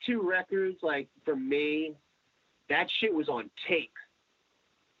first two records, like for me, that shit was on tape.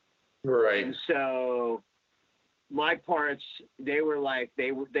 Right. And so my parts, they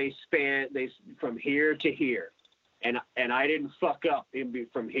span from here to here, and I didn't fuck up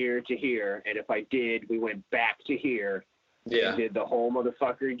from here to here, and if I did, we went back to here, and did the whole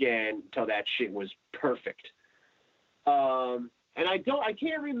motherfucker again until that shit was perfect. And I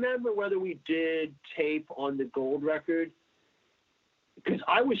can't remember whether we did tape on the gold record because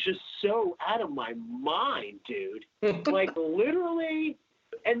I was just so out of my mind, dude. Like literally.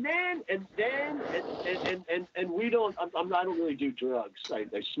 And we don't. I don't really do drugs. I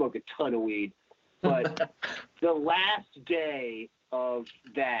smoke a ton of weed. But the last day of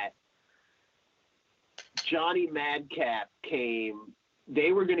that, Johnny Madcap came.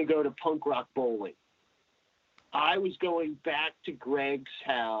 They were going to go to punk rock bowling. I was going back to Greg's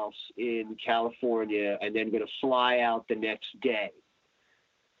house in California and then going to fly out the next day.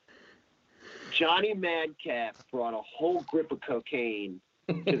 Johnny Madcap brought a whole grip of cocaine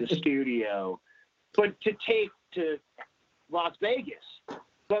to the studio, but to take to Las Vegas.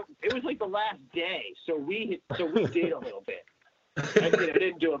 But it was like the last day, so we did a little bit. I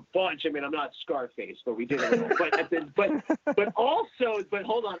didn't do a bunch. I mean, I'm not Scarface, but we did a little. But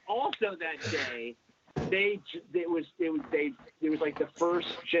hold on. Also that day, it was like the first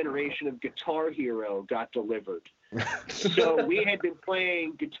generation of Guitar Hero got delivered. So we had been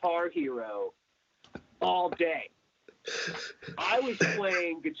playing Guitar Hero all day. I was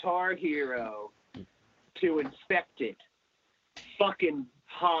playing Guitar Hero to Infected, fucking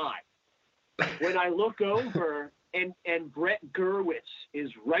high. When I look over and Brett Gurwitz is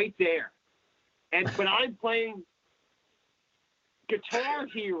right there, but I'm playing Guitar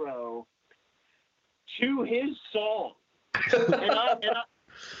Hero to his song.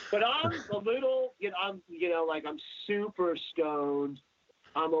 But I'm a little, I'm super stoned.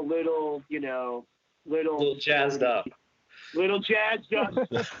 I'm a little, little jazzed up. Little jazzed up.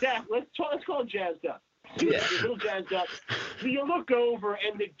 Zach, let's call it jazzed up. Yeah. A little jazzed up. So you look over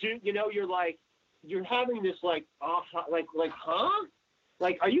and the dude, you're having this huh?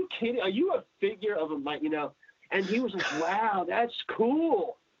 Like, are you kidding? Are you a figure of a, And he was like, wow, that's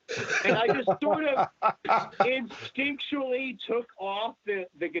cool. And I just sort of instinctually took off the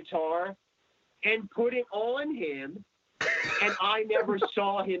guitar and put it on him, and I never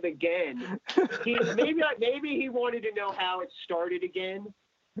saw him again. Maybe he wanted to know how it started again,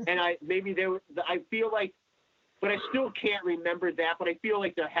 and I feel like, but I still can't remember that. But I feel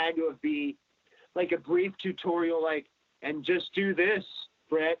like there had to be like a brief tutorial, like, and just do this,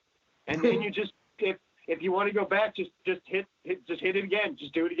 Brett, and then you just if you want to go back, just hit it again.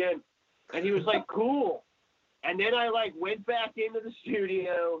 Just do it again. And he was like, cool. And then I went back into the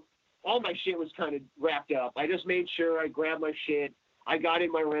studio. All my shit was kind of wrapped up. I just made sure I grabbed my shit. I got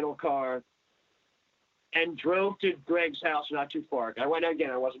in my rental car and drove to Greg's house, not too far. I went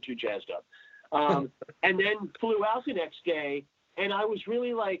again. I wasn't too jazzed up. And then flew out the next day. And I was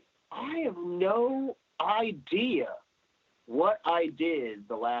really like, I have no idea what I did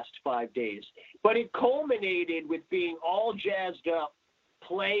the last 5 days. But it culminated with being all jazzed up,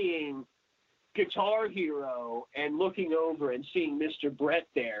 playing Guitar Hero and looking over and seeing Mr. Brett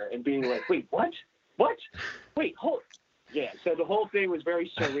there and being like, wait, what? Wait, hold. Yeah, so the whole thing was very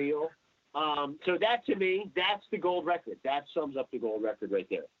surreal. So that, to me, that's the gold record. That sums up the gold record right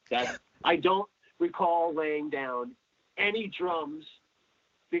there. I don't recall laying down any drums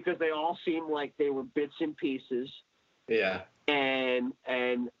because they all seemed like they were bits and pieces. Yeah. And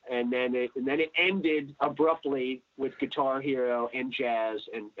then it ended abruptly with Guitar Hero and jazz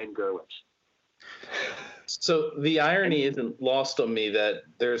and Gerwitz. So the irony isn't lost on me that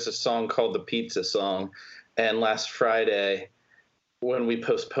there's a song called the Pizza Song, and last Friday when we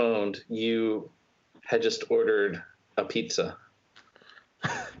postponed, you had just ordered a pizza.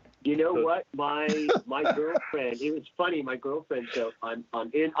 You know what? My girlfriend, it was funny, my girlfriend, so I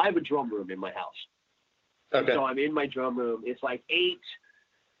have a drum room in my house. Okay. So I'm in my drum room. It's like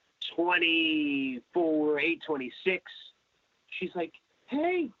 8:24, 8:26. She's like,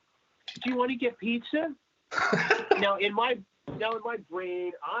 hey, do you want to get pizza? Now in my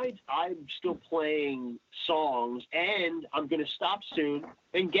brain, I'm still playing songs, and I'm gonna stop soon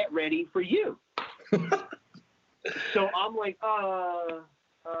and get ready for you. So I'm like,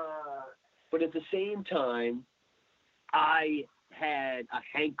 but at the same time, I had a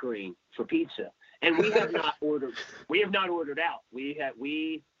hankering for pizza, and we have not ordered out. We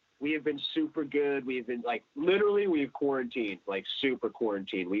have been super good. We've been we've quarantined, super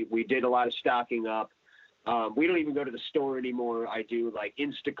quarantined. We did a lot of stocking up. We don't even go to the store anymore. I do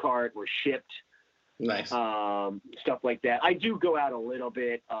Instacart or Shipped. Nice. Stuff like that. I do go out a little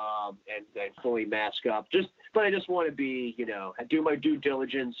bit and fully mask up. But I just want to be, do my due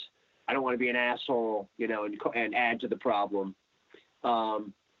diligence. I don't want to be an asshole, and add to the problem.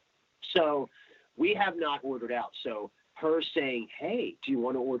 So we have not ordered out. So her saying, hey, do you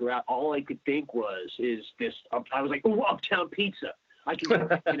want to order out? All I could think is this. I was like, ooh, Uptown Pizza. I can,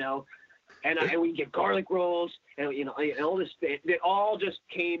 and we can get garlic rolls, and all this. It all just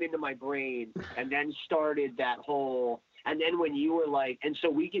came into my brain, and then started that whole. And then when you were like, and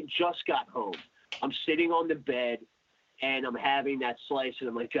so just got home. I'm sitting on the bed, and I'm having that slice, and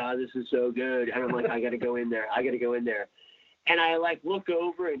I'm like, God, this is so good. And I'm like, I got to go in there. And I look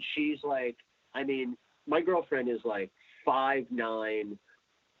over, and she's like, my girlfriend is 5'9",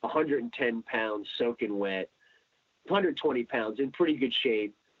 110 pounds, soaking wet, 120 pounds, in pretty good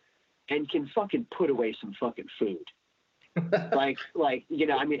shape, and can fucking put away some fucking food.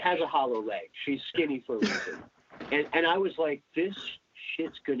 Has a hollow leg. She's skinny for a reason. And I was like, this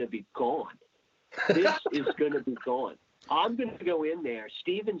shit's gonna be gone. This is gonna be gone. I'm gonna go in there.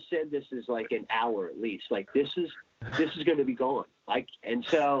 Steven said this is an hour at least. This is gonna be gone. And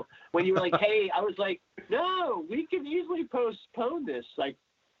so when you were like, hey, I was like, no, we can easily postpone this.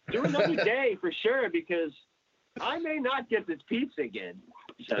 Do another day for sure, because I may not get this pizza again.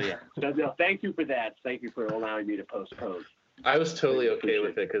 So yeah. So no, thank you for that. Thank you for allowing me to postpone. I was totally okay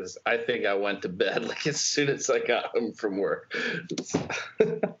with it because I think I went to bed as soon as I got home from work.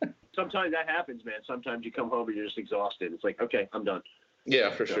 Sometimes that happens, man. Sometimes you come home and you're just exhausted. It's like, okay, I'm done.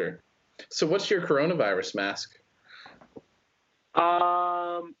 Yeah, for sure. So what's your coronavirus mask?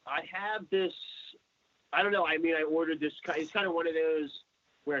 I have this. I don't know. I ordered this. It's kind of one of those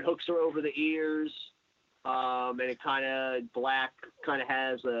where it hooks over the ears, and it kind of black, kind of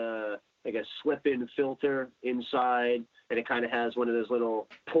has a slip-in filter inside, and it kind of has one of those little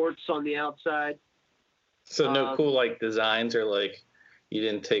ports on the outside. So no cool like designs, or like you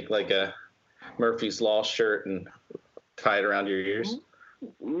didn't take like a Murphy's Law shirt and tie it around your ears?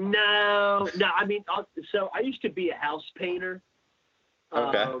 No. I mean, so I used to be a house painter.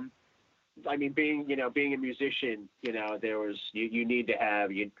 Okay. I mean, being a musician, there was you need to have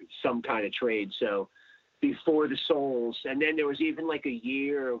some kind of trade. So before the Souls, and then there was even like a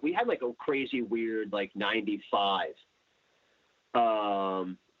year we had like a crazy weird like 95.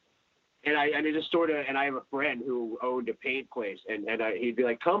 And I just sort of, and I have a friend who owned a paint place, and he'd be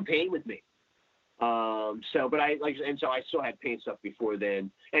like, "Come paint with me." But I still had paint stuff before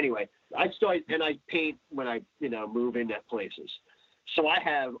then. Anyway, I paint when I move into places. So I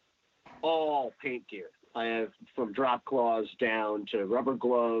have all paint gear. I have from drop claws down to rubber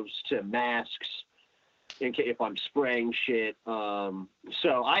gloves to masks, in case if I'm spraying shit.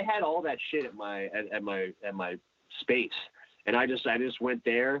 So I had all that shit at my space, and I just went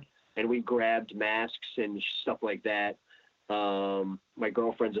there and we grabbed masks and stuff like that. My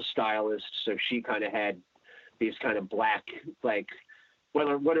girlfriend's a stylist, so she kind of had these kind of black, like what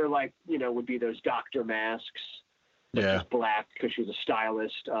are like would be those doctor masks. Yeah. Just black because she's a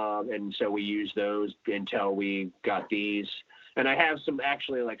stylist, and so we used those until we got these. And I have some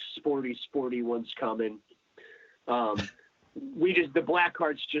actually like sporty ones coming. The Black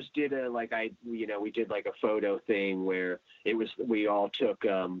Hearts just did we did like a photo thing where we all took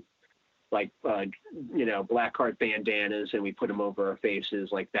Black Heart bandanas and we put them over our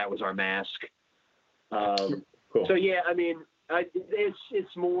faces, like that was our mask. Cool. So yeah, I mean,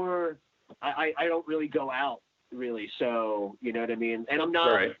 it's more. I don't really go out really, so you know what I mean. And I'm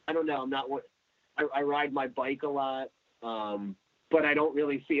not. Right. I don't know. I'm not what. I ride my bike a lot, but I don't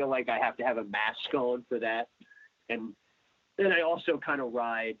really feel like I have to have a mask on for that. And then I also kind of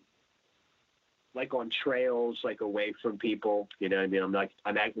ride like on trails, like away from people. You know what I mean?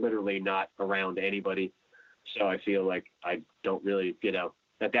 I'm literally not around anybody, so I feel like I don't really,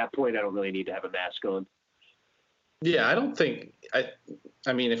 at that point, I don't really need to have a mask on. Yeah, I don't think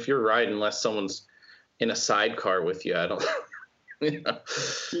I mean, if you're riding, unless someone's in a sidecar with you, I don't.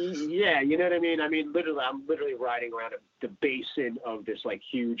 Yeah, you know what I mean. I mean, I'm literally riding around the basin of this like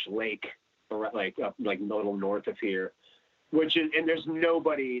huge lake, like up like a little north of here, and there's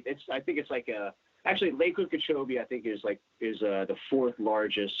nobody. I think it's like actually Lake Okeechobee. I think is the fourth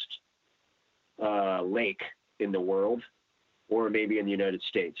largest lake in the world, or maybe in the United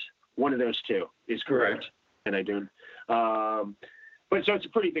States. One of those two is correct. Right. And I do. But so it's a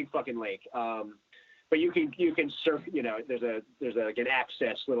pretty big fucking lake. But you can surf. There's like an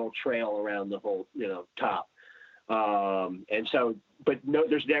access little trail around the whole top. And so, but no,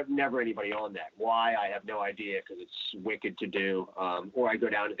 there's never anybody on that. Why? I have no idea, because it's wicked to do. Or I go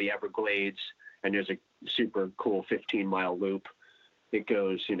down to the Everglades, and there's a super cool 15-mile loop. It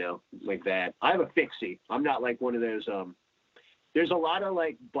goes, like that. I have a fixie. I'm not like one of those. There's a lot of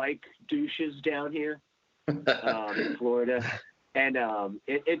like bike douches down here in Florida, and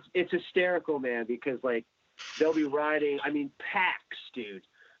it's hysterical, man, because like they'll be riding. I mean, packs, dude.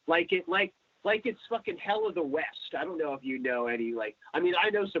 Like it's fucking hell of the West. I don't know if you know any, I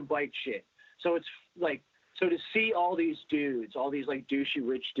know some bike shit. So it's like, so to see all these dudes, all these like douchey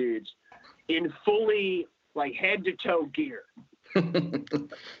rich dudes in fully like head to toe gear.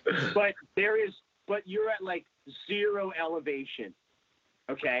 but you're at like zero elevation.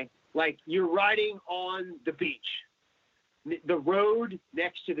 Okay. Like you're riding on the beach, the road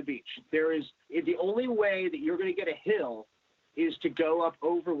next to the beach. The only way that you're going to get a hill is to go up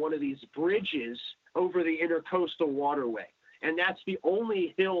over one of these bridges over the Intercoastal Waterway. And that's the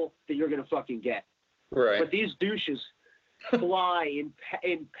only hill that you're going to fucking get. Right. But these douches fly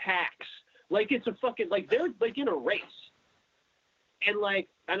in packs. Like it's a fucking, like they're like in a race. And like,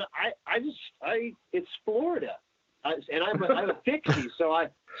 and it's Florida. And I'm a fixie. So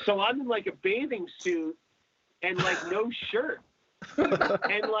I'm in like a bathing suit and like no shirt.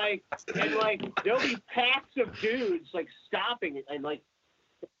 and like there'll be packs of dudes like stopping and like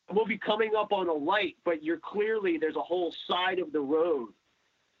we'll be coming up on a light, but there's a whole side of the road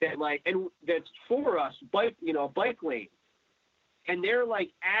that like, and that's for us bike lane, and they're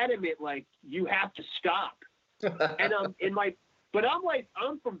like adamant like you have to stop. And I'm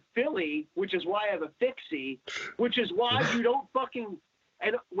from Philly, which is why I have a fixie, which is why you don't fucking,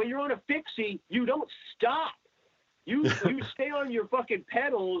 and when you're on a fixie you don't stop. You stay on your fucking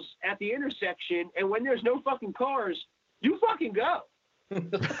pedals at the intersection, and when there's no fucking cars, you fucking go.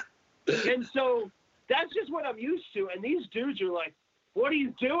 And so that's just what I'm used to. And these dudes are like, "What are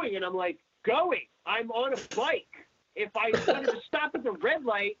you doing?" And I'm like, "Going. I'm on a bike." if I wanted to stop at the red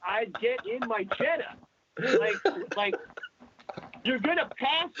light, I'd get in my Jetta. Like you're gonna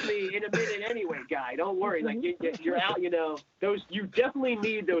pass me in a minute anyway, guy. Don't worry. Like you're out. You know those. You definitely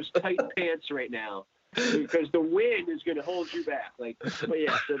need those tight pants right now because the wind is gonna hold you back. Like, but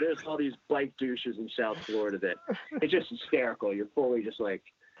yeah. So there's all these bike douches in South Florida that it's just hysterical. You're fully just like,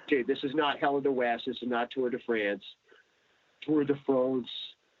 dude, this is not Hell of the West. This is not Tour de France. Tour de France.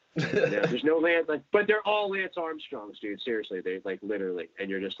 There's no Lance, like, but they're all Lance Armstrongs, dude. Seriously, they like literally, and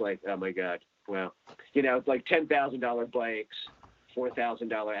you're just like, oh my god, wow. You know, it's like $10,000 bikes,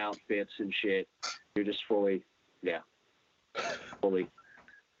 $4,000 outfits and shit. You're just fully. And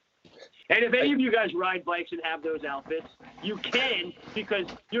if any of you guys ride bikes and have those outfits, you can because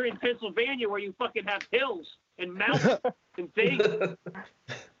you're in Pennsylvania where you fucking have hills and mountains and things.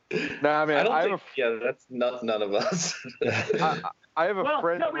 Nah, man, that's not none of us. I have a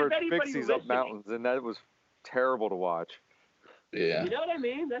friend no, that wears anybody Pixies up listening- mountains, and that was terrible to watch. Yeah. You know what I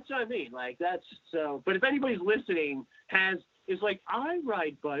mean? That's what I mean. Like that's so. But if anybody's listening is like, I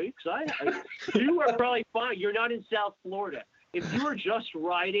ride bikes. You are probably fine. You're not in South Florida. If you are just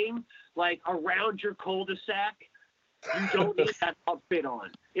riding like around your cul-de-sac, you don't need that outfit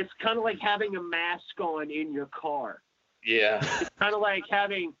on. It's kind of like having a mask on in your car. Yeah. It's kind of like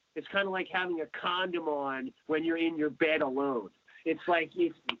having a condom on when you're in your bed alone. It's like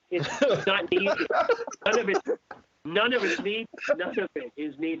it's not needed. None of it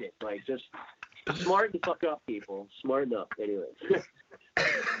is needed. Like just smarten the fuck up, people. Smarten up. Anyway.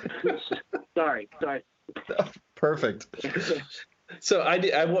 Sorry. Perfect. So I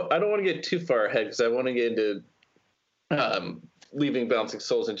don't want to get too far ahead because I want to get into leaving Bouncing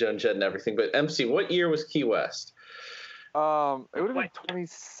Souls and Joan Jett and everything. But MC, what year was Key West? It would have been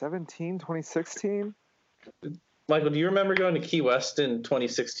 2017, 2016. Michael, do you remember going to Key West in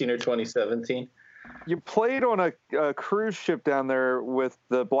 2016 or 2017? You played on a cruise ship down there with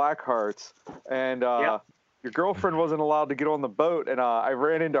the Blackhearts, and your girlfriend wasn't allowed to get on the boat, and I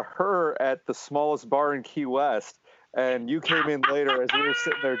ran into her at the smallest bar in Key West, and you came in later as we were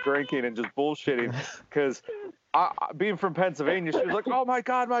sitting there drinking and just bullshitting, because being from Pennsylvania, she was like, oh my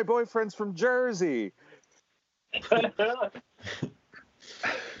God, my boyfriend's from Jersey.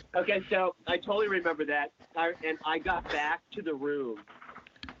 Okay, so I totally remember that, and I got back to the room,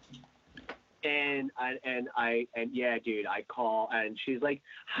 and yeah, dude, I call, and she's like,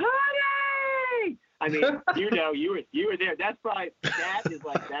 "Honey!" I mean, you were there. That's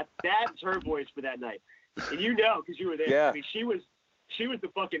her voice for that night, and because you were there. Yeah. I mean, she was the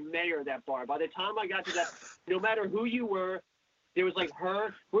fucking mayor of that bar. By the time I got to that, no matter who you were, there was like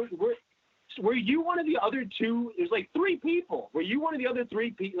her. Were you one of the other two? There's like three people. Were you one of the other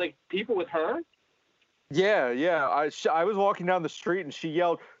three people with her? Yeah. I was walking down the street and she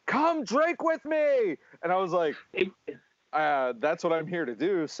yelled, "Come drink with me!" And I was like, that's what I'm here to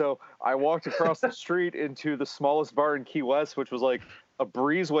do. So I walked across the street into the smallest bar in Key West, which was like a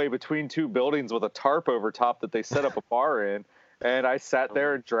breezeway between two buildings with a tarp over top that they set up a bar in. And I sat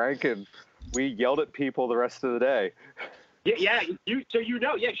there and drank, and we yelled at people the rest of the day. Yeah. She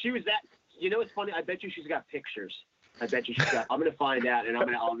was that. You know, it's funny. I bet you she's got pictures. I'm gonna find out, and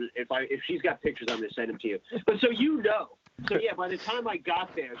if she's got pictures, I'm gonna send them to you. But so yeah. By the time I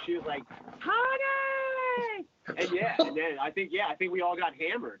got there, she was like, "Honey!" And then I think we all got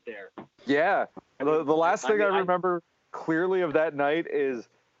hammered there. Yeah. The last thing I remember clearly of that night is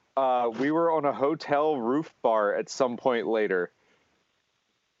we were on a hotel roof bar at some point later.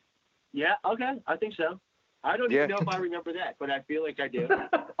 Yeah. Okay. I think so. I don't even know if I remember that, but I feel like I do.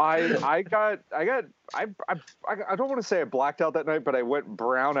 I don't want to say I blacked out that night, but I went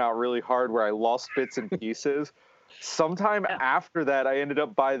brown out really hard where I lost bits and pieces. Sometime after that, I ended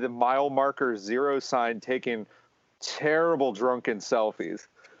up by the mile marker 0 sign taking terrible drunken selfies.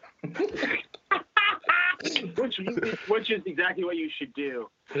 which is exactly what you should do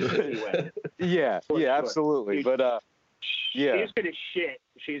anyway. Yeah, absolutely. But She's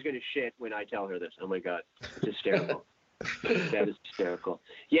gonna shit when I tell her this. Oh my God, it's hysterical. That is hysterical.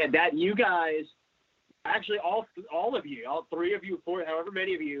 Yeah, that you guys, actually all of you, all three of you, however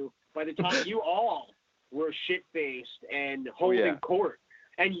many of you, by the time you all were shit-faced and holding court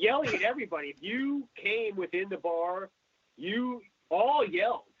and yelling at everybody. If you came within the bar, you all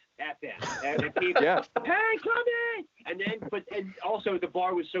yelled at them. And people, hey, come in! And also the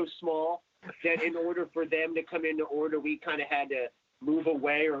bar was so small that in order for them to come into order, we kind of had to move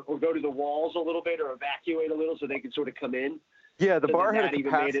away or go to the walls a little bit or evacuate a little so they could sort of come in. Yeah, the bar had a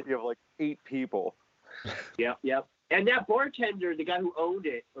even capacity of like 8 people. Yep. And that bartender, the guy who owned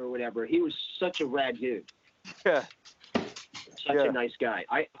it or whatever, he was such a rad dude. Yeah. Such a nice guy.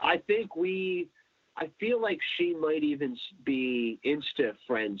 I think I feel like she might even be Insta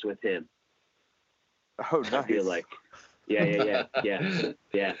friends with him. Oh, nice. I feel like. Yeah. That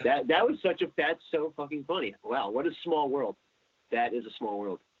was that's so fucking funny. Wow, what a small world. That is a small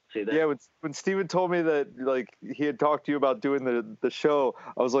world. See that? Yeah, when Steven told me that like he had talked to you about doing the show,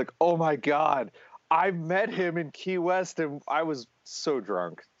 I was like, oh my God, I met him in Key West and I was so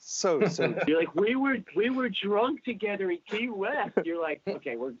drunk. So You're like, we were drunk together in Key West. You're like,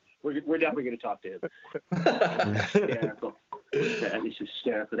 okay, we're definitely gonna talk to him. Hysterical. That is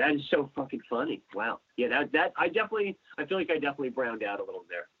hysterical. That is so fucking funny. Wow. Yeah, that I feel like I definitely browned out a little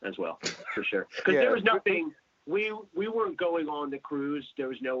there as well, for sure. Because there was nothing. We weren't going on the cruise. There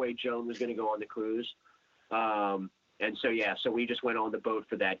was no way Joan was going to go on the cruise. And so we just went on the boat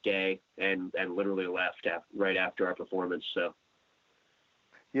for that day and literally left right after our performance. So.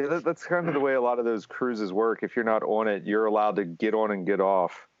 Yeah, that's kind of the way a lot of those cruises work. If you're not on it, you're allowed to get on and get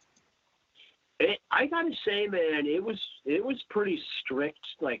off. I gotta say, man, it was pretty strict,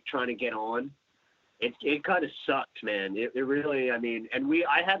 like trying to get on. It kind of sucked, man. It really, I mean, and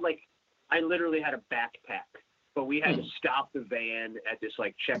I literally had a backpack, but we had to stop the van at this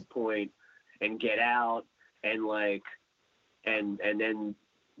like checkpoint and get out and and then,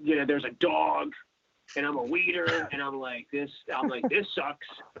 you know, there's a dog and I'm a weeder and I'm like, this sucks.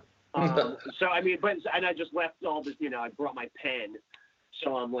 So, I mean, and I just left all this, you know, I brought my pen.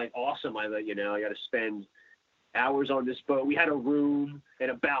 So I'm like, awesome. I got to spend hours on this boat. We had a room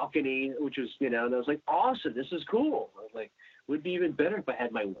and a balcony, which was, you know, and I was like, awesome. This is cool. I was like, would be even better if I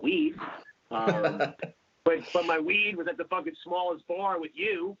had my weed. But my weed was at the fucking smallest bar with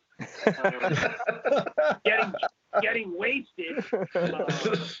you, getting wasted. But it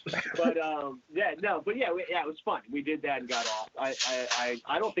was fun. We did that and got off. I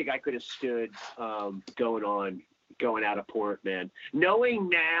don't think I could have stood going out of port, man. Knowing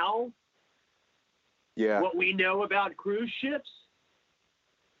now what we know about cruise ships,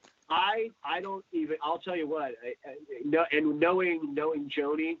 I don't even. I'll tell you what. And knowing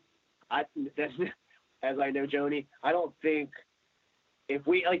Joni, as I know Joni, I don't think if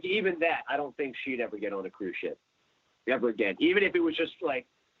we even that, I don't think she'd ever get on a cruise ship ever again. Even if it was just like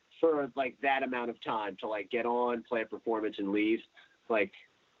for like that amount of time to like get on, play a performance, and leave. Like,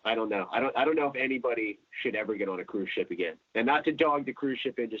 I don't know. I don't know if anybody should ever get on a cruise ship again. And not to dog the cruise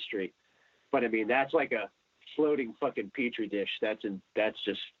ship industry, but I mean that's like a floating fucking petri dish. That's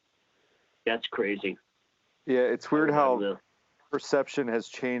crazy. Yeah, it's weird how perception has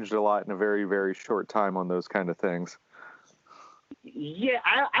changed a lot in a very, very short time on those kind of things. Yeah,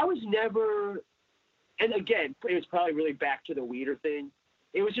 I was never, and again, it was probably really back to the weeder thing.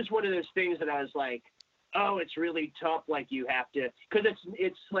 It was just one of those things that I was like, oh, it's really tough. Like you have to, because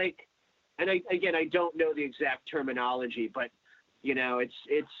it's like, and I don't know the exact terminology, but you know, it's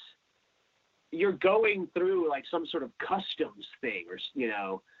you're going through like some sort of customs thing, or you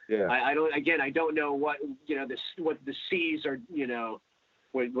know. Yeah. I don't know what, you know, what the C's are, you know,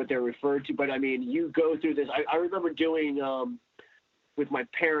 what they're referred to, but I mean, you go through this. I remember doing with my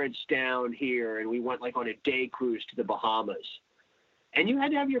parents down here, and we went like on a day cruise to the Bahamas, and you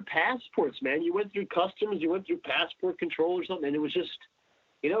had to have your passports, man. You went through customs, you went through passport control or something, and it was just,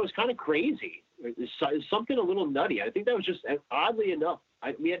 you know, it was kind of crazy. It was something a little nutty. I think that was just oddly enough.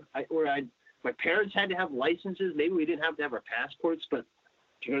 My parents had to have licenses. Maybe we didn't have to have our passports, but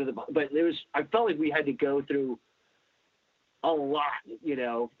to go to but it was, I felt like we had to go through a lot, you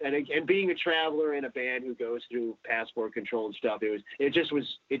know, and being a traveler in a band who goes through passport control and stuff, it just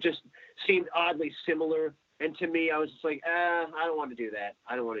seemed oddly similar. And to me, I was just like, I don't want to do that.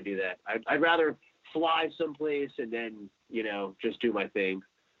 I'd rather fly someplace and then, you know, just do my thing.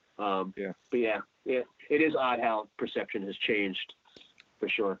 But yeah, it is odd how perception has changed for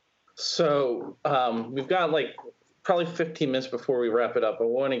sure. So we've got like probably 15 minutes before we wrap it up. I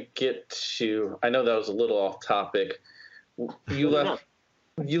want to get to, I know that was a little off topic. You left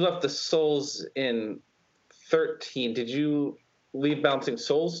the Souls in 13. Did you leave Bouncing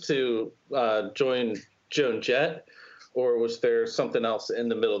Souls to join Joan Jett, or was there something else in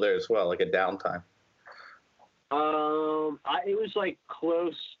the middle there as well, like a downtime? It was like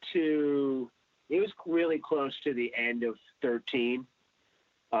really close to the end of 13.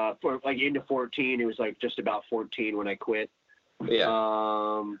 For like into 14, it was like just about 14 when I quit. Yeah.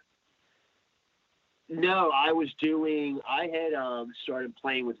 No, I had started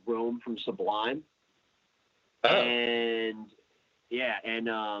playing with Rome from Sublime. Oh. And yeah, and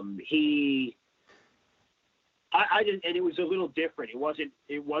I didn't, and it was a little different. It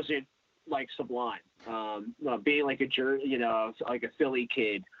wasn't like Sublime. Being like you know, like a Philly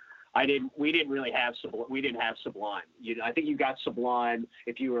kid. we didn't have Sublime. I think you got Sublime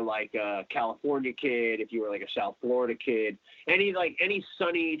if you were like a California kid, if you were like a South Florida kid, any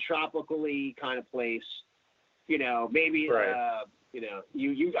sunny, tropically kind of place, maybe, Right.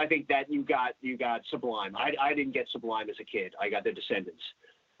 I think that you got Sublime. I didn't get Sublime as a kid. I got the Descendants.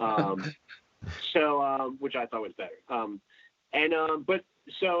 Which I thought was better.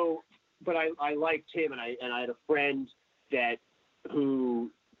 But I liked him, and I had a friend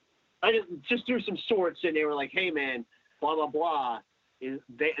who I just threw some sorts, and they were like, "Hey man, blah blah blah." It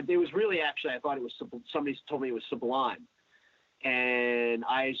was really actually, I thought it was somebody told me it was Sublime, and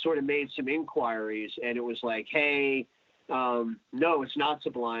I sort of made some inquiries, and it was like, "Hey, no, it's not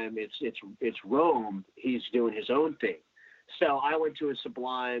Sublime. It's Rome. He's doing his own thing." So I went to a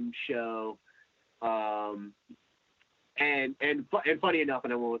Sublime show, and funny enough,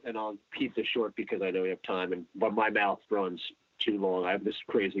 and I'll keep this short because I know we have time, but my mouth runs too long. I have this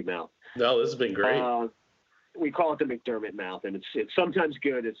crazy mouth. No, this has been great. We call it the McDermott mouth, and it's sometimes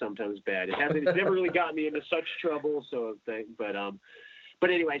good and sometimes bad. It's never really gotten me into such trouble. But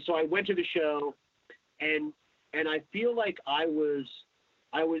anyway, so I went to the show, and I feel like I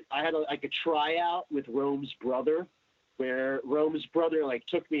had a tryout with Rome's brother, where Rome's brother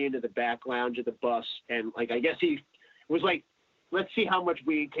took me into the back lounge of the bus, and I guess he was like, "Let's see how much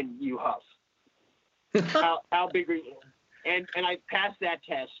weed can you huff." How big are you? And I passed that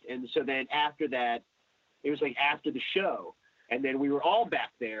test, and so then after that, it was after the show, and then we were all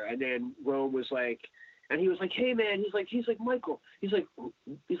back there, and then Rome was like, and he was like, "Hey man," he's like Michael, he's like,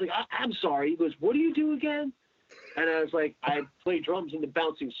 I'm sorry. He goes, "What do you do again?" And I was like, "I play drums in the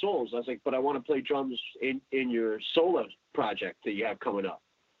Bouncing Souls." I was like, "But I want to play drums in your solo project that you have coming up."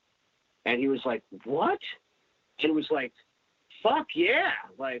 And he was like, "What?" And it was like, "Fuck yeah,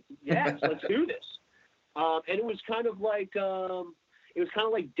 yes, let's do this." And it was kind of like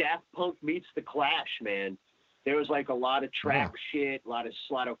Daft Punk meets the Clash, man. There was a lot of trap shit, a lot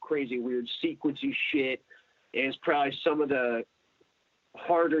of crazy weird sequency shit. It's probably some of the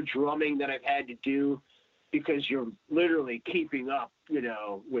harder drumming that I've had to do because you're literally keeping up,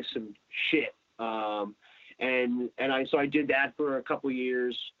 with some shit. So I did that for a couple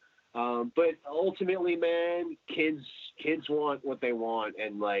years. But ultimately, man, kids want what they want,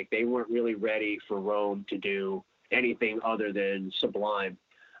 and they weren't really ready for Rome to do anything other than Sublime.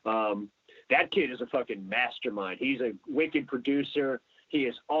 That kid is a fucking mastermind. He's a wicked producer. He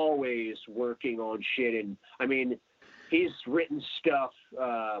is always working on shit, and I mean, he's written stuff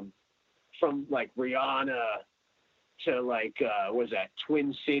from Rihanna to what was that,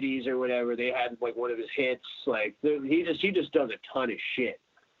 Twin Cities or whatever. They had one of his hits. He just does a ton of shit.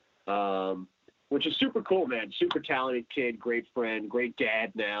 Which is super cool, man. Super talented kid, great friend, great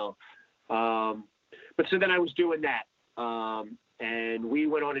dad now. But so then I was doing that, and we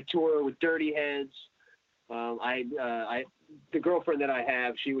went on a tour with Dirty Heads. The girlfriend that I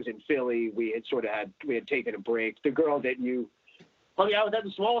have, she was in Philly. We had taken a break. The girl that I was at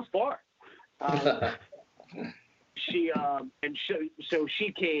the smallest bar. She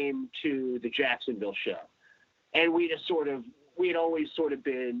came to the Jacksonville show, and we had only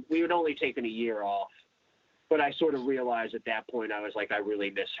taken a year off, but I sort of realized at that point, I was like, I really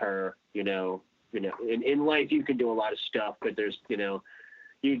miss her, in life you can do a lot of stuff, but there's,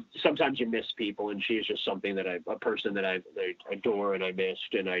 sometimes you miss people, and she's just a person that I adore and I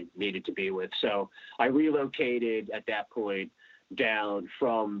missed and I needed to be with. So I relocated at that point down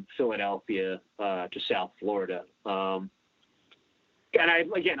from Philadelphia to South Florida. And I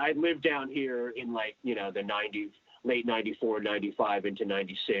lived down here in the 90s, late 94, 95 into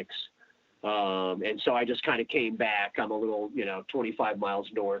 96. And so I just kind of came back. I'm a little, 25 miles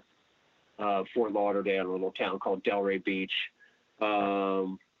north of Fort Lauderdale, a little town called Delray Beach.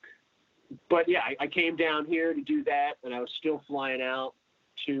 But yeah, I came down here to do that, and I was still flying out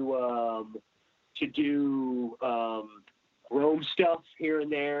to do Rome stuff here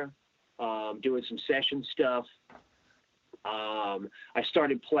and there, doing some session stuff. I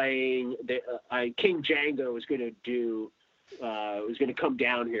started playing. King Django was going to come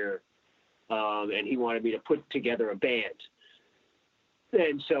down here, and he wanted me to put together a band.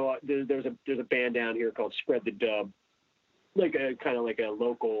 And so there's a band down here called Spread the Dub, kind of like a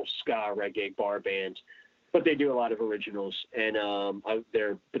local ska reggae bar band, but they do a lot of originals. And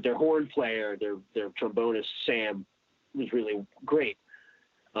their horn player, their trombonist Sam, was really great.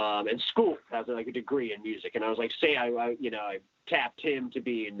 And school has a degree in music, and I was like, I tapped him to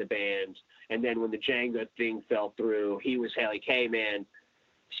be in the band, and then when the Django thing fell through, he was like, "Hey man,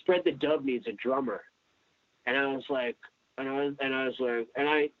 Spread the Dub needs a drummer," and I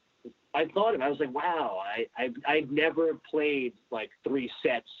I thought of it. I was like, wow, I'd never played like 3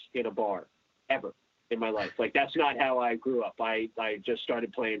 sets in a bar ever in my life. Like, that's not how I grew up. I just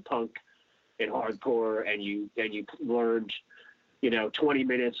started playing punk and hardcore, and you learned, 20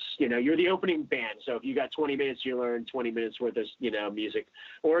 minutes, you're the opening band. So if you got 20 minutes, you learn 20 minutes worth of, music,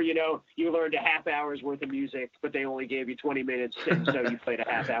 or, you learned a half hour's worth of music, but they only gave you 20 minutes. And so you played a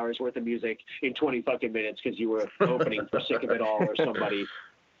half hour's worth of music in 20 fucking minutes because you were opening for Sick of It All or somebody.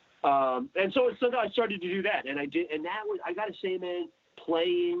 And so I started to do that, and I did. And that was, I got to say, man,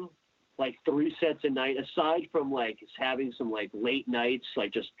 playing like 3 sets a night, aside from like having some like late nights,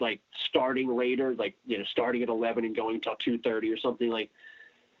 like just like starting later, like, starting at 11 and going till 2:30 or something, like,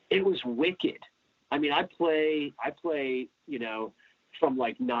 it was wicked. I mean, I play, from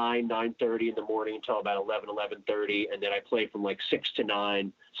like 9:30 in the morning until about 11:30. And then I play from like 6 to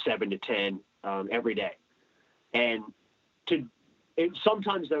 9, 7 to 10, every day. And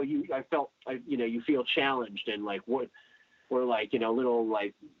sometimes though, you feel challenged and like, what, or like, little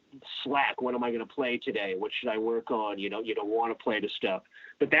like slack. What am I going to play today? What should I work on? You don't want to play the stuff,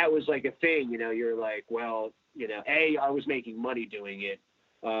 but that was like a thing, you're like, well, A, I was making money doing it.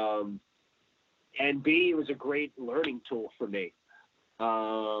 And B, it was a great learning tool for me.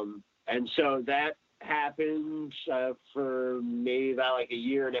 And so that happened, for maybe about like a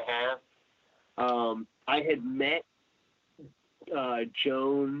year and a half. I had met,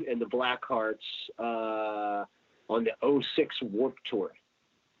 Joan and the Blackhearts, on the 2006 Warped Tour.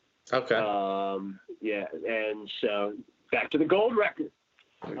 Okay. Yeah, and so back to the gold record.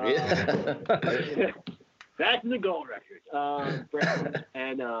 Back to the gold record.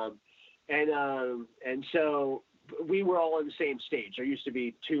 And so we were all on the same stage. There used to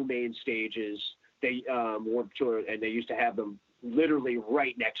be 2 main stages. They Warped Tour, and they used to have them literally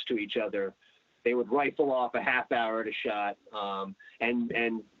right next to each other. They would rifle off a half hour at a shot, and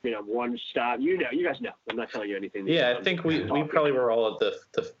one stop. You guys know. I'm not telling you anything. Yeah, I think we probably were all at the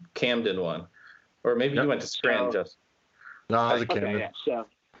Camden one, or maybe you went to Scranton, Justin. No, I was a Camden. Okay, yeah. So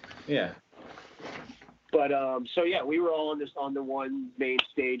Yeah. But so yeah, we were all on the one main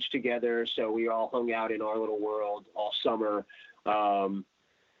stage together. So we all hung out in our little world all summer. Joni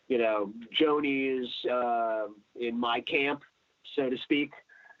is in my camp, so to speak.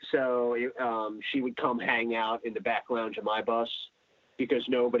 So she would come hang out in the back lounge of my bus because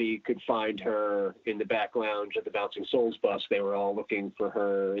nobody could find her in the back lounge of the Bouncing Souls bus. They were all looking for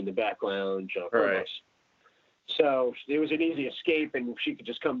her in the back lounge of her bus. So it was an easy escape, and she could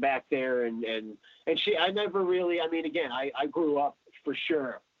just come back there. And I never really, I mean, again, I grew up for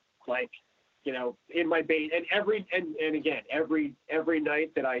sure, like, in my base, and every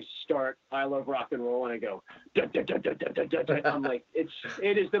night that I start I Love Rock and Roll and I go, da, da, da, da, da, da, da, I'm like, it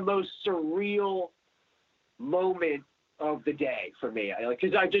is the most surreal moment of the day for me.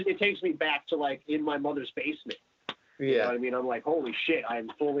 Because it takes me back to like in my mother's basement. Yeah. You know what I mean? I'm like, holy shit, I'm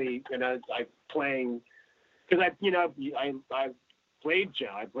fully, I'm playing, because I played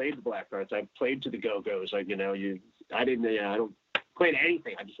Joe, I played the Blackhearts, I played to the Go-Go's, I don't play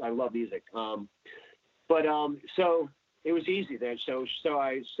anything. I love music. So it was easy there. So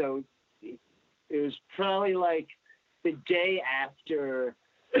it was probably like the day after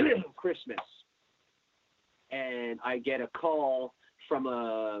Christmas, and I get a call from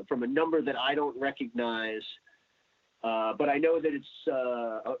a number that I don't recognize, but I know that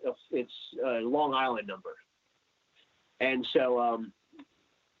it's a Long Island number, and so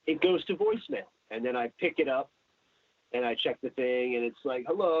it goes to voicemail, and then I pick it up. And I check the thing, and it's like,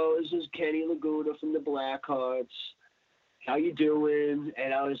 hello, this is Kenny Laguna from the Blackhearts. How you doing?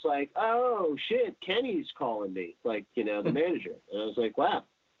 And I was like, oh, shit, Kenny's calling me, like, the manager. And I was like, wow.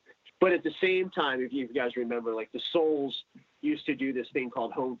 But at the same time, if you guys remember, like, the Souls used to do this thing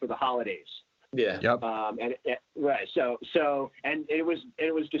called Home for the Holidays. Yeah. Yep. Right. So, and it was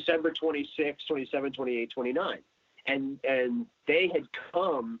December 26, 27, 28, 29. And they had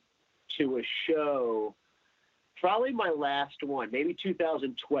come to a show, probably my last one, maybe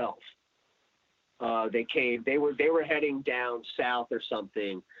 2012. They came. They were heading down south or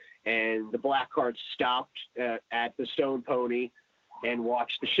something, and the Blackhearts stopped at the Stone Pony and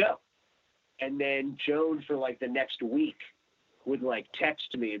watched the show. And then Joan, for like the next week, would like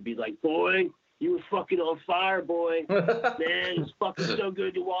text me and be like, "Boy, you were fucking on fire, boy. Man, it's fucking so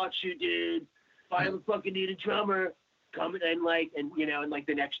good to watch you, dude. If I ever fucking need a drummer, come." And like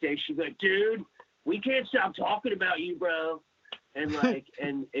the next day she'd be like, "Dude, we can't stop talking about you, bro." And like,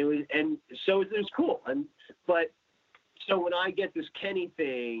 and so it was cool. But so when I get this Kenny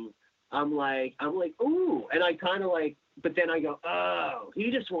thing, I'm like, ooh, and I kind of like, but then I go, oh,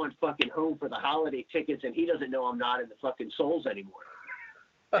 he just wants fucking Home for the Holiday tickets, and he doesn't know I'm not in the fucking Souls anymore.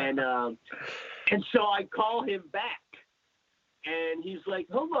 And so I call him back, and he's like,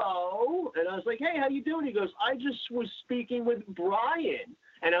 "Hello," and I was like, "Hey, how you doing?" He goes, "I just was speaking with Brian,"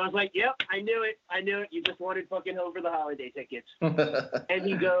 and I was like, "Yep, I knew it. You just wanted fucking home for the holiday tickets." And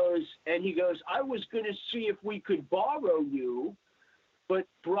he goes, "I was gonna see if we could borrow you, but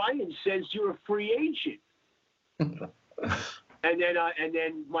Brian says you're a free agent." And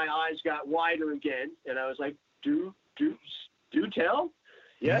then my eyes got wider again, and I was like, "Do tell."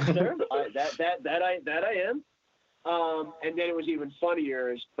 "Yes, sir. That I am." And then it was even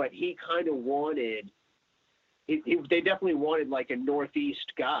funnier, but he kind of wanted. They definitely wanted like a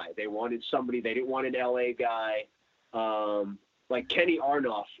Northeast guy. They wanted somebody. They didn't want an LA guy. Like Kenny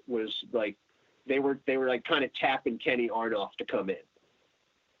Arnoff was like, they were like kind of tapping Kenny Arnoff to come in.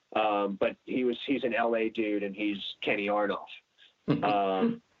 But he's an LA dude, and he's Kenny Arnoff.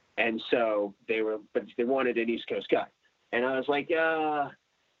 And so they wanted an East Coast guy. And I was like,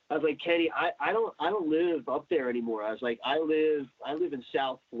 Kenny, I don't live up there anymore. I was like, I live in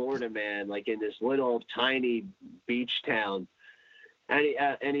South Florida, man, like in this little tiny beach town.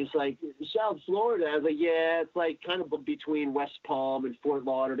 And he's like, South Florida? I was like, yeah, it's like kind of between West Palm and Fort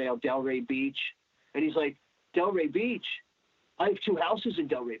Lauderdale, Delray Beach. And he's like, Delray Beach? I have 2 houses in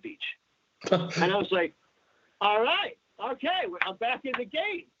Delray Beach. And I was like, all right, okay, I'm back in the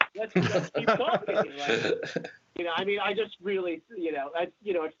game. Let's keep talking. Like, I just really,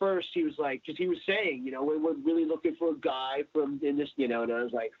 at first he was like, because he was saying, we're really looking for a guy from in this, and I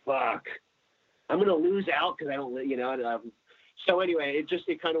was like, fuck, I'm going to lose out because I don't, so anyway,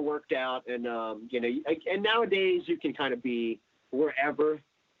 it kind of worked out. And, and nowadays you can kind of be wherever.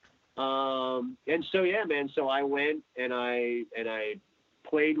 And so, yeah, man, so I went and I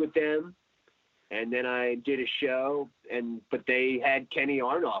played with them. And then I did a show, but they had Kenny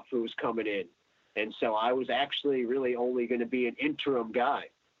Arnoff who was coming in. And so I was actually really only going to be an interim guy.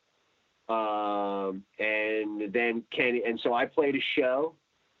 And then so I played a show,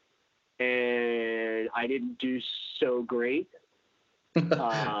 and I didn't do so great. I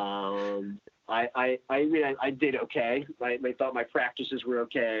did okay. I thought my practices were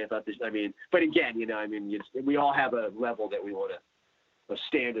okay. I thought but again, we all have a level that we want to, a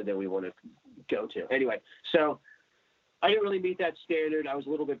standard that we want to go to. Anyway, so I didn't really meet that standard. I was a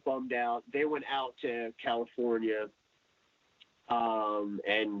little bit bummed out. They went out to California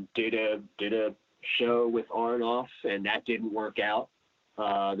and did a show with Arnoff, and that didn't work out.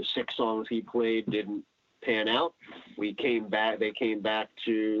 The 6 songs he played didn't pan out. They came back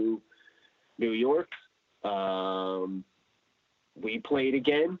to New York. We played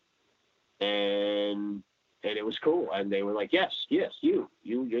again, and it was cool. And they were like, yes, you're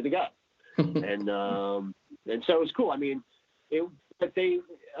the guy. and so it was cool.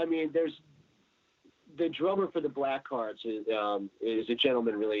 There's the drummer for the Blackhearts is a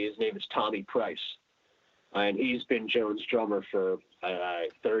gentleman, really. His name is Tommy Price. And he's been Jones' drummer for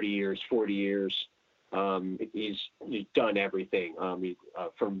 30 years, 40 years. He's done everything.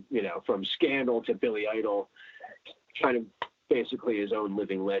 From Scandal to Billy Idol, kind of basically his own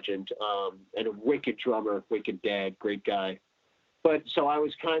living legend, and a wicked drummer, wicked dad, great guy. But so I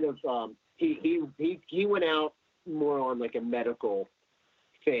was kind of he went out more on like a medical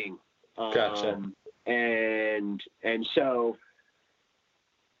thing. Gotcha. And so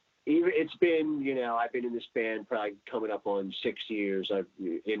it's been, I've been in this band probably coming up on 6 years. I've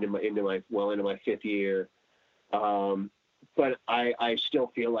into my 5th year. But I still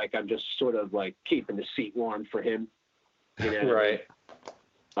feel like I'm just sort of like keeping the seat warm for him. Right.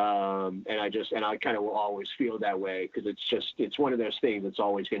 And I kind of will always feel that way, because it's one of those things that's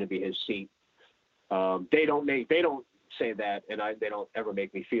always going to be his seat. They don't say that, and they don't ever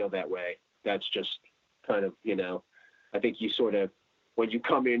make me feel that way. That's just kind of, I think you sort of, when you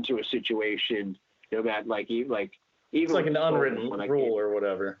come into a situation, no matter even It's like an unwritten rule or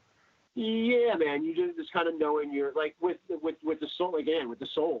whatever. Yeah, man, you just kind of knowing you're like with the soul again, with the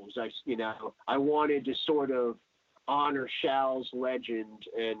Souls. I wanted to sort of honor Shal's legend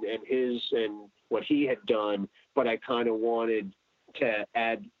and what he had done, but I kind of wanted to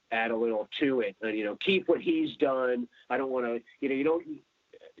add a little to it, and keep what he's done. I don't want to,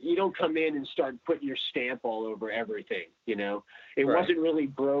 you don't come in and start putting your stamp all over everything. It Right. wasn't really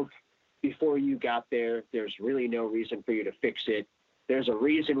broke before you got there. There's really no reason for you to fix it. There's a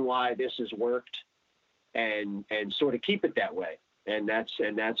reason why this has worked, and sort of keep it that way. And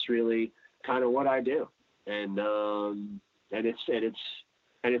that's really kind of what I do. And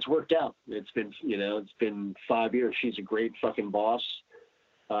it's worked out. It's been 5 years. She's a great fucking boss.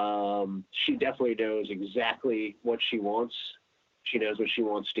 She definitely knows exactly what she wants. She knows what she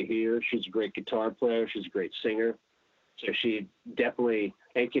wants to hear. She's a great guitar player. She's a great singer. So she definitely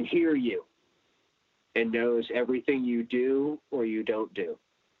and can hear you and knows everything you do or you don't do.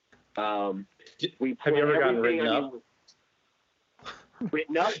 We Have you ever gotten everything, written I up? mean,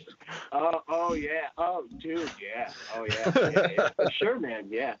 written up? Oh yeah. Oh dude, yeah. Oh yeah. For sure, man.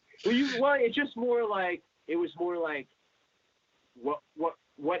 Yeah. Well, it's just more like it was more like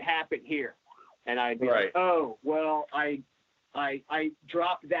what happened here, and I'd be Right. like, oh well, I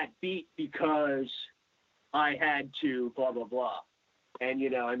dropped that beat because I had to blah blah blah,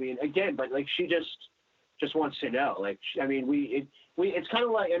 and I mean again, but like she just wants to know, like I mean it's kind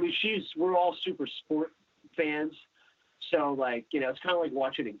of like I mean we're all super sport fans. So like, it's kind of like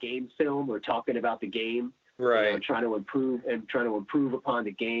watching a game film or talking about the game, Right. trying to improve upon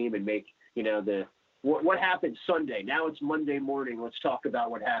the game and make, what happened Sunday. Now it's Monday morning. Let's talk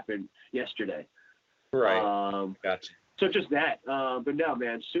about what happened yesterday. Right. Gotcha. So just that. But no,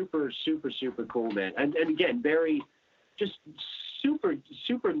 man, super, super, super cool, man. And again, very just super,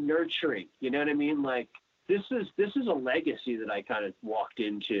 super nurturing. You know what I mean? Like this is a legacy that I kind of walked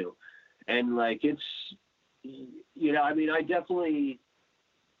into. And like, it's, I mean, I definitely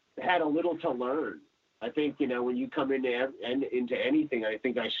had a little to learn. I think, when you come into anything, I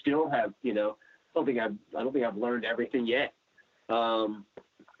think I still have, I don't think I've learned everything yet. But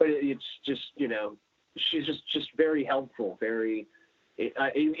it's just, she's just very helpful, very,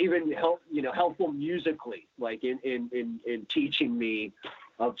 even helpful musically, like in teaching me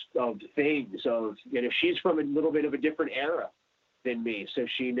of things. So, she's from a little bit of a different era than me. So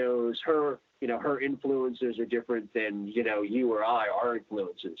she knows her influences are different than, you or our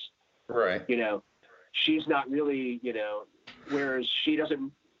influences. Right. She's not really, whereas she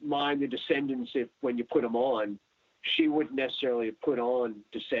doesn't mind the Descendants when you put them on, she wouldn't necessarily put on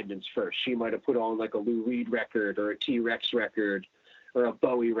Descendants first. She might have put on like a Lou Reed record or a T-Rex record or a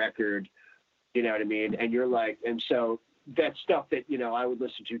Bowie record, you know what I mean? And you're like, and so that's stuff that, I would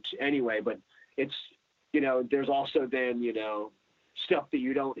listen to anyway, but it's, there's also then, stuff that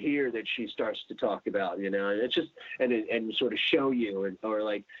you don't hear that she starts to talk about, and it's just, and sort of show you, or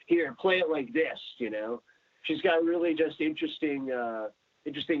like, here, play it like this, she's got really just interesting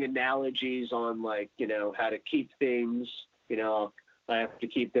analogies on like, how to keep things, I have to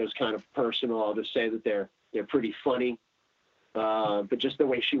keep those kind of personal. I'll just say that they're pretty funny, but just the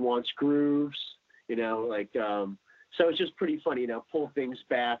way she wants grooves, like, so it's just pretty funny, pull things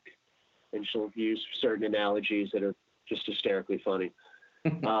back, and she'll use certain analogies that are just hysterically funny.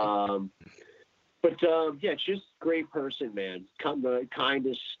 But yeah, she's a great person, man. The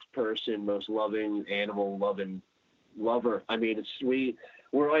kindest person, most loving, animal loving lover. I mean,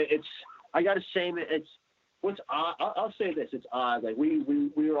 I gotta say, man, what's odd. I'll say this, it's odd. Like we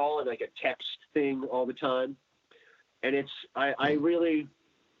were all in like a text thing all the time, and I really,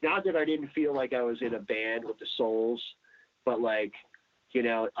 not that I didn't feel like I was in a band with the Souls, but like,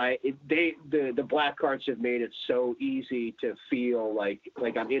 the Black Hearts have made it so easy to feel like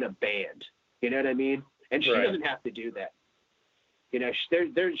I'm in a band. You know what I mean? And she doesn't have to do that.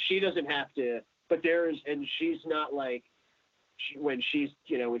 She doesn't have to. But and she's not like, when she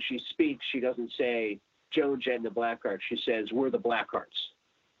speaks, she doesn't say Joan Jett and the Black Hearts. She says, we're the Black Hearts.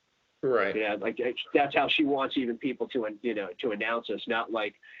 Right. Yeah, like that's how she wants even people to announce us. Not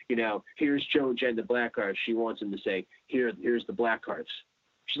like, here's Joan Jett and the Black Hearts. She wants them to say, here's the Black Hearts.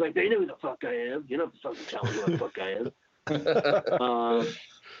 She's like, they know who the fuck I am. You don't have to fucking tell me who the fuck I am.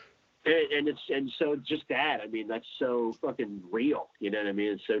 And so just that. I mean, that's so fucking real. You know what I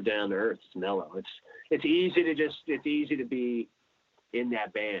mean? It's so down to earth. It's mellow. It's easy to be in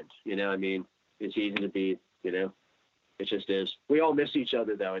that band. You know what I mean? It's easy to be. It just is. We all miss each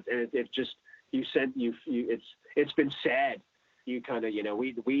other though. It just, it's been sad. You kind of,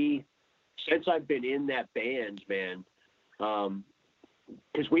 we since I've been in that band, man,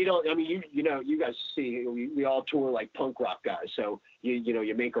 because we don't, I mean, you guys see, we all tour like punk rock guys. So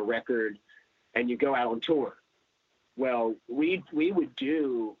you make a record and you go out on tour. Well, we would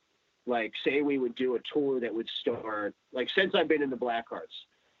do, like, say we would do a tour that would start, like, since I've been in the Black Hearts.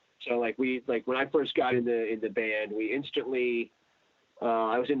 So like when I first got in the band, we instantly,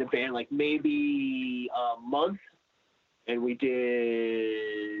 I was in the band like maybe a month, and we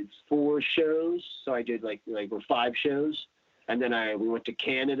did 4 shows. So I did like 5 shows, and then we went to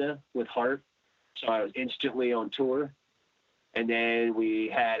Canada with Heart. So I was instantly on tour, and then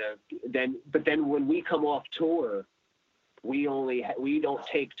but then when we come off tour, we don't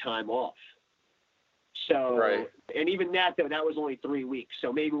take time off. So, right. And even that, though, that was only 3 weeks.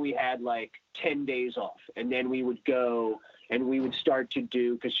 So maybe we had like 10 days off, and then we would go and we would start to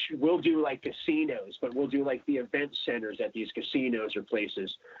do, because we'll do like casinos, but we'll do like the event centers at these casinos or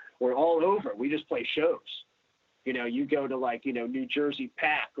places. We're all over. We just play shows. You go to like, New Jersey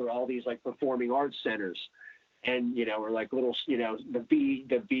PAC or all these like performing arts centers and, or like little, the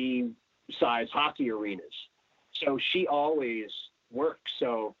B size hockey arenas. So she always works.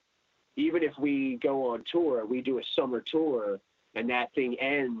 So even if we go on tour, we do a summer tour and that thing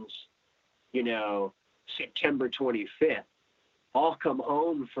ends, September 25th. I'll come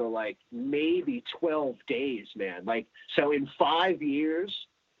home for like maybe 12 days, man. Like, so in 5 years,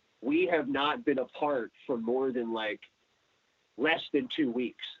 we have not been apart for more than like less than 2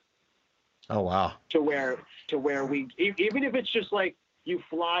 weeks. Oh, wow. To where we, even if it's just like you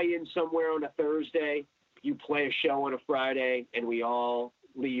fly in somewhere on a Thursday, you play a show on a Friday, and we all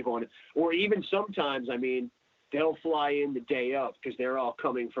leave on it. Or even sometimes, I mean, they'll fly in the day of because they're all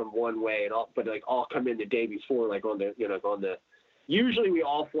coming from one way, but like all come in the day before, like on the, usually we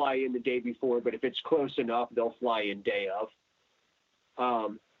all fly in the day before, but if it's close enough, they'll fly in day of.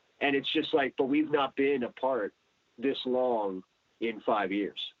 And it's just like, but we've not been apart this long in 5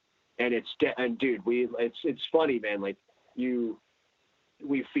 years. And dude, it's funny, man. Like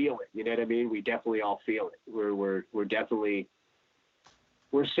we feel it, you know what I mean? We definitely all feel it. We're definitely,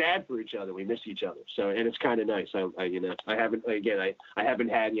 we're sad for each other. We miss each other. So, and it's kind of nice. I haven't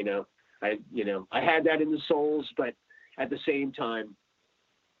had, I had that in the Souls, but at the same time,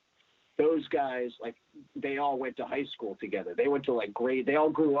 those guys, like, they all went to high school together. They went to like grade, they all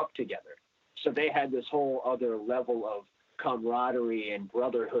grew up together. So they had this whole other level of camaraderie and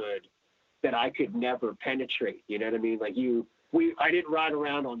brotherhood that I could never penetrate. You know what I mean? Like I didn't ride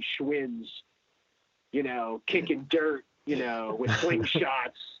around on Schwinn's, kicking dirt, with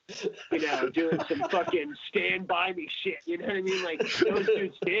slingshots, doing some fucking Stand By Me shit. You know what I mean? Like those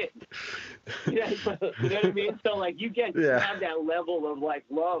dudes did. You know what I mean? So like you have that level of like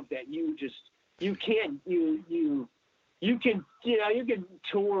love that you can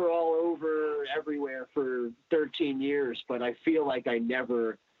tour all over everywhere for 13 years, but I feel like I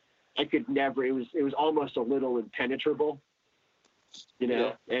could never, it was almost a little impenetrable,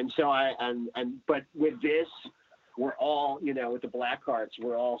 Yeah. And so but with this, we're all, with the Blackhearts,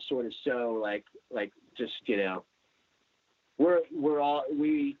 we're all sort of so like just, we're all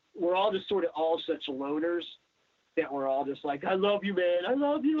just sort of all such loners that we're all just like, I love you, man. I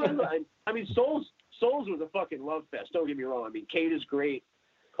love you. I mean, Souls was a fucking love fest. Don't get me wrong. I mean, Kate is great,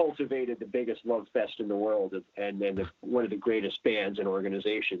 cultivated the biggest love fest in the world, and then one of the greatest bands and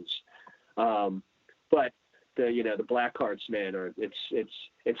organizations. But the Blackhearts, man,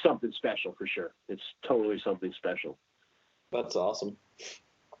 it's something special for sure. It's totally something special. That's awesome.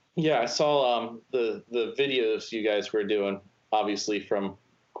 Yeah, I saw the videos you guys were doing, obviously from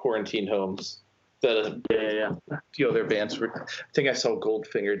quarantine homes. That Yeah. a few other bands were. I think I saw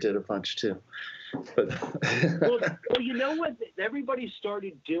Goldfinger did a bunch too. But well, you know what? Everybody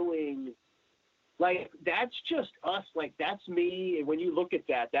started doing, like, that's just us. Like, that's me. And when you look at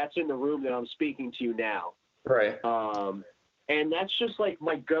that, that's in the room that I'm speaking to you now. right. And that's just like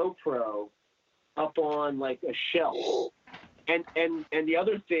my GoPro up on like a shelf. And the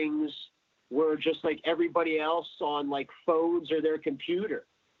other things were just like everybody else on like phones or their computer.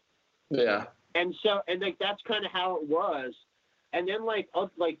 Yeah. And so, and like, that's kind of how it was. And then then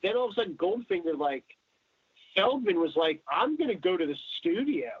all of a sudden Goldfinger, like Feldman was like, I'm going to go to the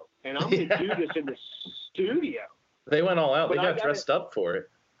studio and I'm going to do this in the studio. They went all out. But They got dressed up for it.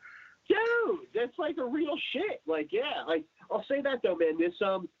 Dude, that's like a real shit. Like, yeah, like I'll say that though, man, this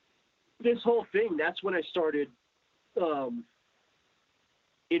whole thing, that's when I started,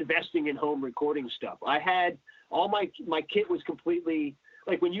 investing in home recording stuff. I had all my kit was completely,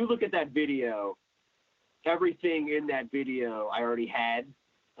 like when you look at that video, everything in that video I already had,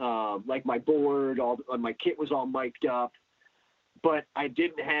 like my board, my kit was all mic'd up, but I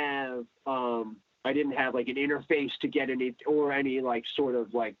didn't have like an interface to get any like sort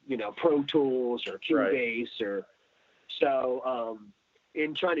of like, Pro Tools or Cubase or so,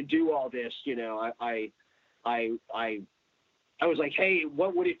 in trying to do all this, I was like, hey,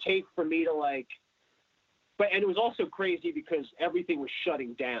 what would it take for me to like, and it was also crazy because everything was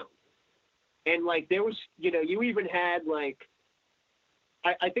shutting down. And like, there was, you even had like,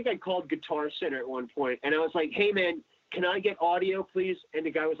 I think I called Guitar Center at one point and I was like, hey man, can I get audio please? And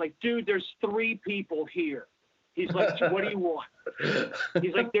the guy was like, dude, there's 3 people here. He's like, what do you want?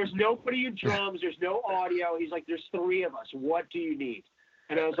 He's like, there's nobody in drums. There's no audio. He's like, there's 3 of us. What do you need?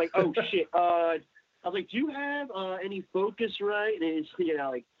 And I was like, oh shit. I was like, do you have any Focusrite? And it's,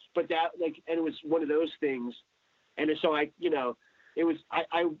 but that like, and it was one of those things. And so I, it was,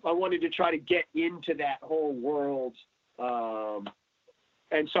 I wanted to try to get into that whole world.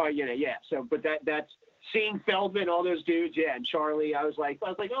 And so, so, but seeing Feldman, all those dudes, yeah, and Charlie, I was like,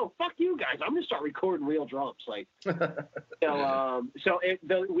 oh, fuck you guys, I'm gonna start recording real drums, like.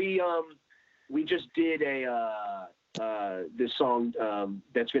 We just did this song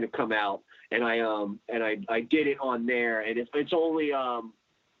that's gonna come out, and I did it on there, and it's only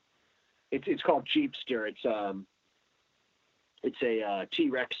it's called Jeepster. It's a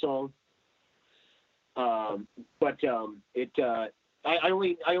T-Rex song, but I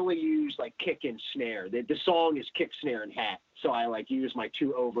only use like kick and snare. The song is kick, snare, and hat. So I like use my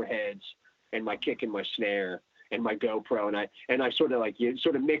 2 overheads and my kick and my snare and my GoPro, and I sort of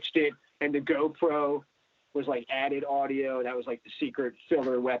mixed it, and the GoPro was like added audio. That was like the secret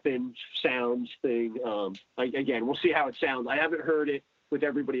filler weapon sounds thing. Again, we'll see how it sounds. I haven't heard it with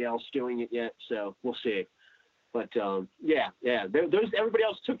everybody else doing it yet, so we'll see. But yeah, everybody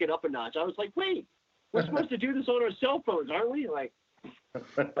else took it up a notch. I was like, wait, we're supposed to do this on our cell phones, aren't we? Like.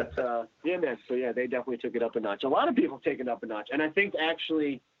 But yeah, man. So yeah, they definitely took it up a notch. A lot of people take it up a notch, and I think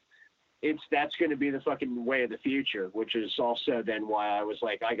actually, that's going to be the fucking way of the future. Which is also then why I was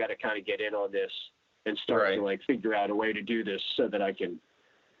like, I got to kind of get in on this and start to like figure out a way to do this so that I can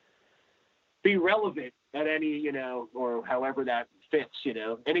be relevant at any, or however that fits,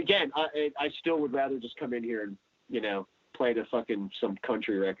 And again, I still would rather just come in here and play the fucking some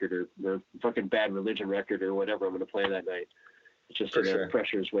country record or fucking Bad Religion record or whatever I'm going to play that night. It's just the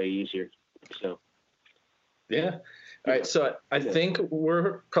pressure is way easier. So yeah. All right. So I think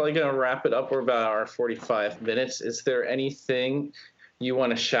we're probably going to wrap it up. We're about 1:45 minutes. Is there anything you want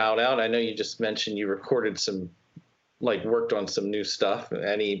to shout out? I know you just mentioned you recorded worked on some new stuff.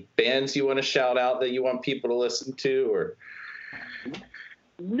 Any bands you want to shout out that you want people to listen to, or?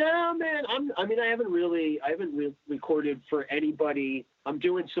 No, man. I haven't really recorded for anybody. I'm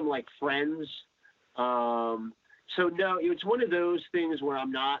doing some like friends. So no, it's one of those things where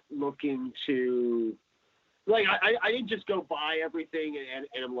I'm not looking to, like, I didn't just go buy everything and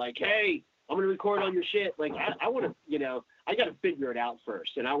I'm like, hey, I'm going to record on your shit. Like, I want to, I got to figure it out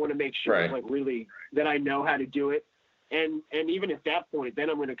first. And I want to make sure like really that I know how to do it. And even at that point, then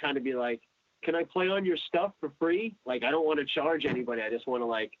I'm going to kind of be like, can I play on your stuff for free? Like, I don't want to charge anybody. I just want to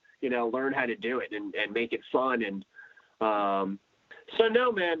like, learn how to do it and make it fun. And, so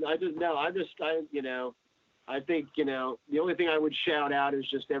no, man, I think, the only thing I would shout out is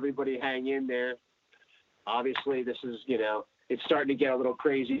just everybody hang in there. Obviously, this is, it's starting to get a little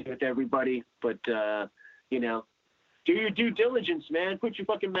crazy with everybody, but, do your due diligence, man. Put your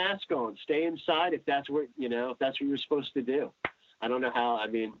fucking mask on. Stay inside if that's what, if that's what you're supposed to do. I don't know how,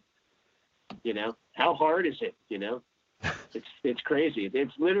 how hard is it, It's crazy.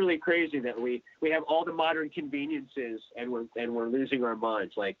 It's literally crazy that we have all the modern conveniences and we're losing our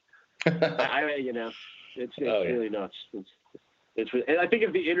minds. Like, it's really nuts. And I think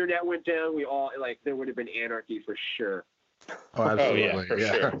if the internet went down, we all there would have been anarchy for sure. Oh, absolutely. Oh, yeah, for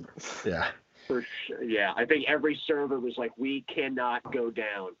sure. Yeah. For sure. Yeah, I think every server was like, we cannot go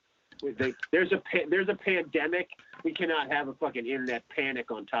down. There's a pandemic. We cannot have a fucking internet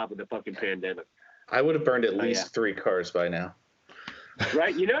panic on top of the fucking pandemic. I would have burned at least 3 cars by now.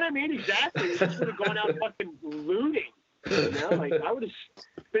 Right? You know what I mean? Exactly. We just would have gone out fucking looting. Like I would have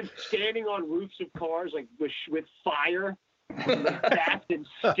been standing on roofs of cars like with fire, like bats and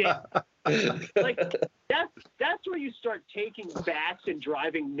sticks. Like that's where you start taking bats and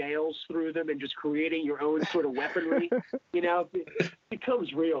driving nails through them and just creating your own sort of weaponry. It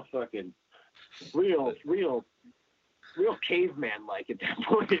becomes real caveman like at that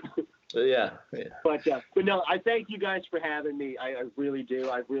point. Yeah. But no, I thank you guys for having me. I really do.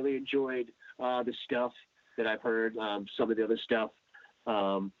 I've really enjoyed the stuff that I've heard, some of the other stuff.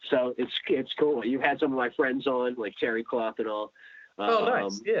 So it's cool. You've had some of my friends on, like Terry Clough and all. Oh,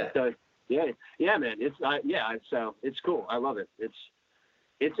 nice. Yeah. So, yeah, man. So it's cool. I love it. It's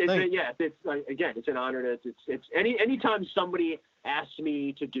an honor. It's anytime somebody asks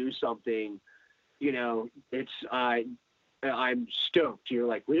me to do something, I'm stoked. You're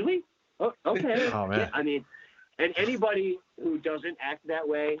like, really? Oh, okay. Oh, man. Yeah, and anybody who doesn't act that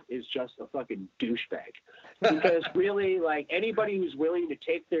way is just a fucking douchebag. Because really, like, anybody who's willing to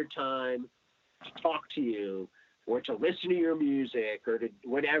take their time to talk to you or to listen to your music or to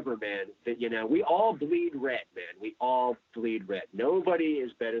whatever, man, that, we all bleed red, man. We all bleed red. Nobody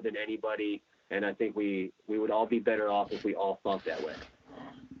is better than anybody. And I think we would all be better off if we all thought that way.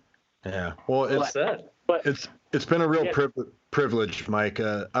 Yeah. Well, But it's been a real privilege, Mike.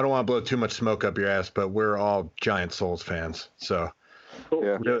 I don't want to blow too much smoke up your ass, but we're all giant Souls fans. So cool.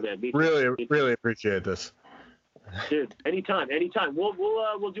 Yeah. Really appreciate this. Dude, anytime.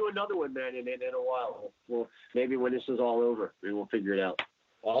 We'll do another one, man, in a while. We'll maybe when this is all over, we'll figure it out.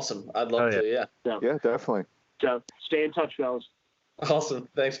 Awesome. I'd love Oh, to. Yeah. So, Yeah, definitely. so stay in touch, fellas. Awesome.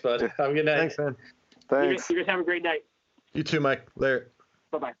 Thanks, bud. Have a good night. Thanks, man. Thanks. You guys have a great night. You too, Mike. Later.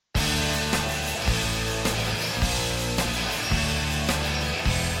 Bye-bye.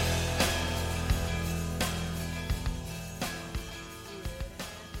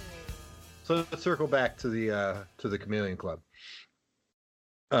 So let's circle back to the Chameleon Club.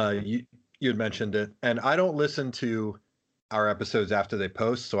 You had mentioned it, and I don't listen to our episodes after they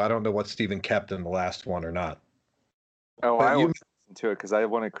post, so I don't know what Steven kept in the last one or not. Oh, But I you- always listen to it because I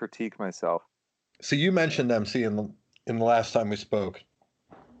want to critique myself. So you mentioned them, in the last time we spoke,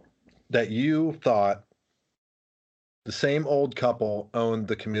 that you thought the same old couple owned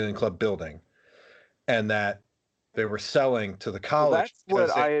the Chameleon Club building, and that they were selling to the Well, college. that's what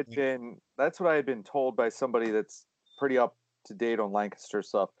because they- I had been. That's what I had been told by somebody that's pretty up to date on Lancaster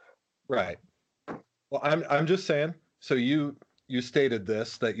stuff. Right. Well, I'm just saying. So you stated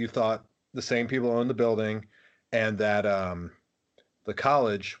this, that you thought the same people owned the building, and that the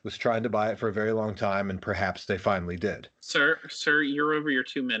college was trying to buy it for a very long time, and perhaps they finally did. Sir, you're over your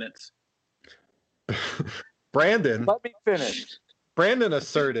 2 minutes. Brandon Let me finish.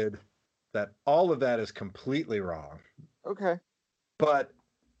 asserted that all of that is completely wrong, Okay. but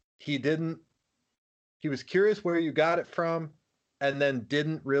he was curious where you got it from, and then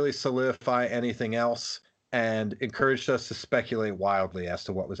didn't really solidify anything else, and encouraged us to speculate wildly as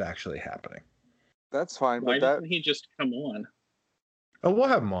to what was actually happening. That's fine, Why but that didn't he just come on? Oh, we'll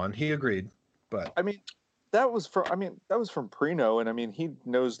have him on. He agreed, but I mean, that was from Prino, and I mean he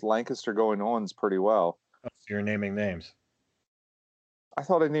knows Lancaster going ons pretty well. you're naming names. I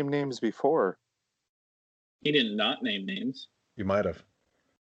thought I named names before. He did not name names. You might have.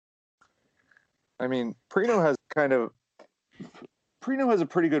 I mean, Prino has a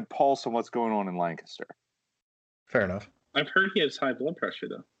pretty good pulse on what's going on in Lancaster. Fair enough. I've heard he has high blood pressure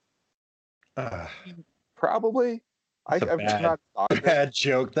though. Probably. That's a I'm bad- not a doctor. Bad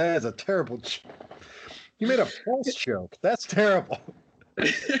joke. That is a terrible joke. You made a pulse joke. That's terrible. made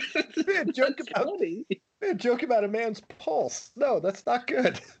a joke That's about funny. made a joke about a man's pulse. No, that's not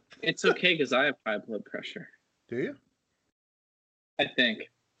good. It's okay because I have high blood pressure. Do you? I think.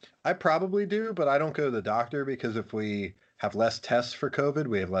 I probably do, but I don't go to the doctor because if we have less tests for COVID,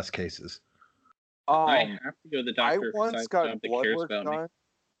 we have less cases. I have to go to the I doctor. 'cause once have got someone that blood cares work about me. done.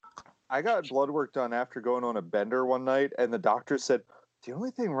 I got blood work done after going on a bender one night, and the doctor said, "The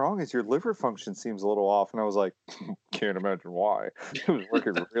only thing wrong is your liver function seems a little off." And I was like, "Can't imagine why." It was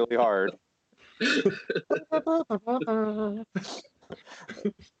working really hard.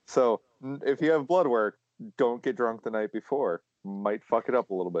 So if you have blood work, don't get drunk the night before. Might fuck it up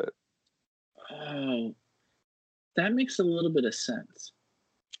a little bit. Oh, that makes a little bit of sense.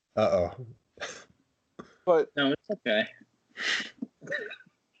 Uh-oh. But No, it's okay.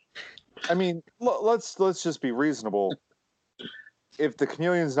 I mean, let's just be reasonable. If the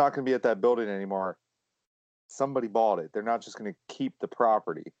Chameleon's not going to be at that building anymore, somebody bought it. They're not just going to keep the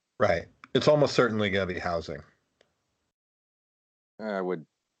property. Right. It's almost certainly going to be housing.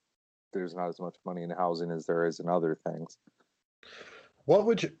 There's not as much money in housing as there is in other things.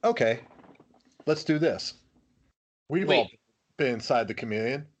 Okay, let's do this. We've all Wait. been inside the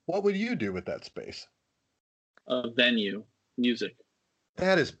Chameleon. What would you do with that space? A venue, music.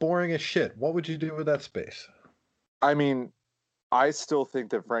 That is boring as shit. What would you do with that space? I mean, I still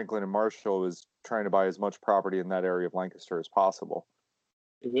think that Franklin and Marshall is trying to buy as much property in that area of Lancaster as possible,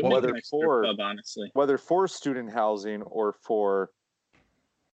 It would Whether make a nice strip for- club, honestly. whether for student housing or for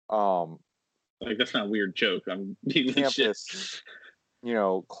Like that's not a weird joke. I'm being legit. campus,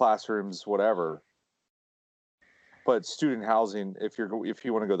 classrooms, whatever. But student housing, if you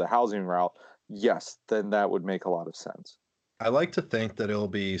want to go the housing route, yes, then that would make a lot of sense. I like to think that it'll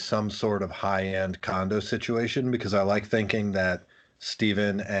be some sort of high-end condo situation because I like thinking that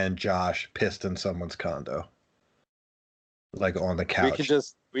Steven and Josh pissed in someone's condo. Like on the couch.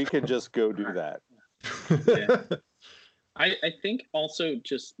 We can just go do that. Yeah. I think also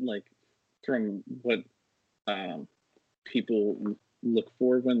just like from what people look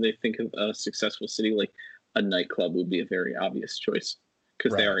for when they think of a successful city, like a nightclub would be a very obvious choice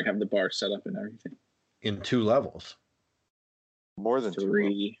because they Right. already have the bar set up and everything. In 2 levels. More than 2.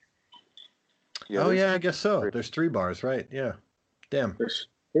 3. Oh there's- yeah, I guess so. 3. There's 3 bars, right? Yeah. Damn. There's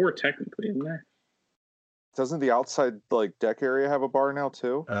 4 technically, isn't there? Doesn't the outside deck area have a bar now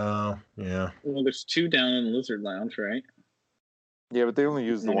too? Oh, yeah. Well, there's 2 down in Lizard Lounge, right? Yeah, but they only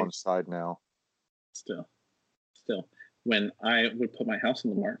use the Yeah. one side now. Still. When I would put my house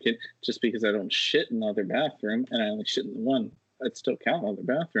on the market, just because I don't shit in the other bathroom and I only shit in the one, I'd still count the other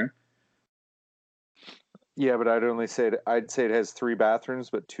bathroom. Yeah, but I'd say it has 3 bathrooms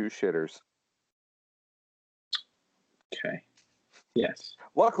but 2 shitters. Okay. Yes.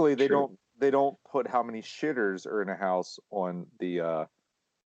 Luckily, they True. don't put how many shitters are in a house on the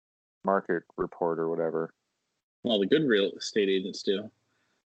market report or whatever. Well, the good real estate agents do.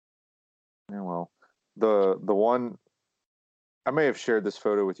 Yeah, well, the one I may have shared this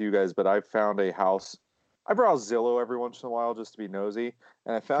photo with you guys, but I found a house. I browse Zillow every once in a while just to be nosy,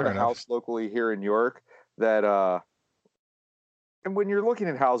 and I found Fair a enough. house locally here in York that and when you're looking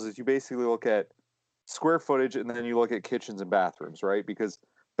at houses, you basically look at square footage and then you look at kitchens and bathrooms, right? Because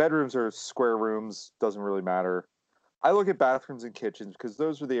bedrooms are square rooms, doesn't really matter. I look at bathrooms and kitchens because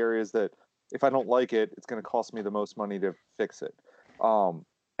those are the areas that if I don't like it, it's going to cost me the most money to fix it.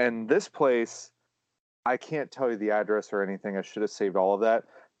 And this place, I can't tell you the address or anything. I should have saved all of that,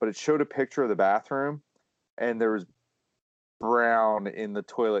 but it showed a picture of the bathroom and there was brown in the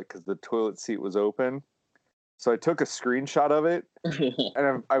toilet because the toilet seat was open. So I took a screenshot of it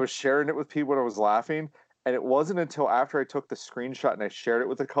and I was sharing it with people and I was laughing. And it wasn't until after I took the screenshot and I shared it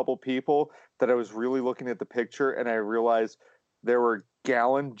with a couple people that I was really looking at the picture and I realized there were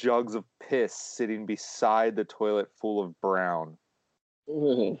gallon jugs of piss sitting beside the toilet full of brown.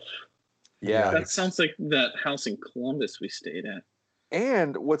 Oh, Yeah. that sounds like that house in Columbus we stayed at.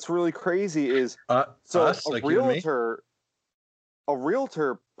 And what's really crazy is so Us, like you and me? a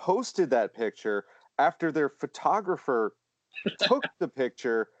realtor posted that picture after their photographer took the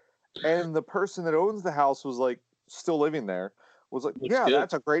picture, and the person that owns the house was like still living there, was like, Looks yeah, good.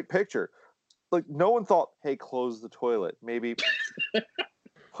 that's a great picture. Like no one thought, hey, close the toilet. Maybe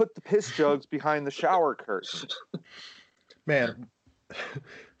put the piss jugs behind the shower curtain. Man,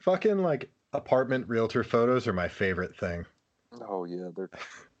 fucking like apartment realtor photos are my favorite thing. Oh yeah, they're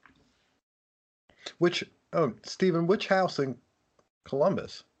Steven, which house in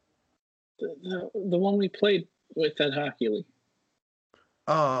Columbus? The one we played with at Hockey League.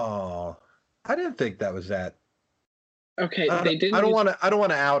 Oh, I didn't think that was that. Okay, they didn't. I don't want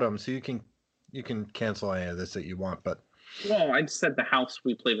to out them, so you can cancel any of this that you want, but Well, I just said the house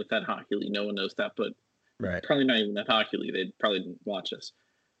we played with at Hockey League. No one knows that, but right. probably not even at Hockey League. They probably didn't watch us.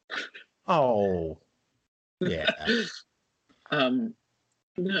 Oh, yeah.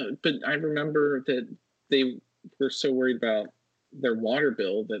 No, but I remember that they were so worried about their water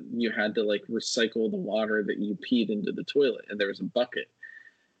bill that you had to like recycle the water that you peed into the toilet, and there was a bucket.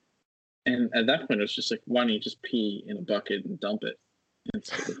 And at that point, it was just like, why don't you just pee in a bucket and dump it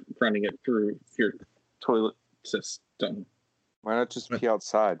instead of running it through your toilet system? why not just pee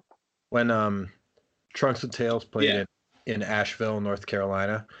outside? When Trunks and Tails played Yeah. in Asheville, North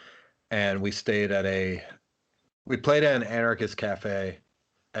Carolina, and we played at an anarchist cafe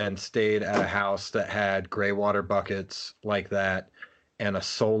and stayed at a house that had gray water buckets like that and a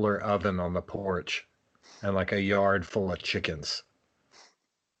solar oven on the porch and like a yard full of chickens.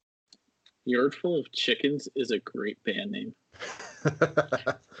 Yard Full of Chickens is a great band name.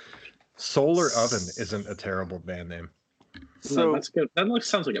 Solar Oven isn't a terrible band name. So No, that's good. That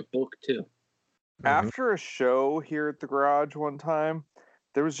sounds like a book too. after a show here at the garage one time,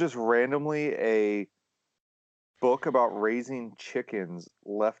 there was just randomly a book about raising chickens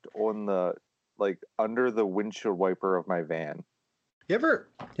left on the under the windshield wiper of my van. You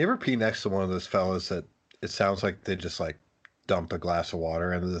ever pee next to one of those fellas that it sounds like they just like dumped a glass of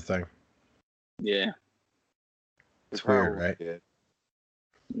water into the thing? Yeah, It's weird, Probably right? did.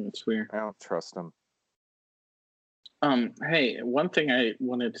 it's weird. I don't trust them. Hey, one thing I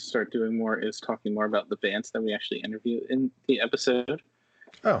wanted to start doing more is talking more about the bands that we actually interview in the episode.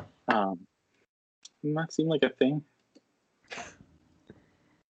 Oh, Doesn't that seem like a thing?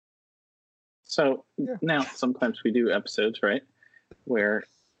 So now sometimes we do episodes, right, where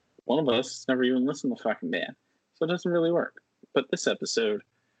one of us never even listened to fucking band, so it doesn't really work. But this episode,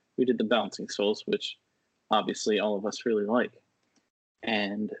 we did the Bouncing Souls, which obviously all of us really like,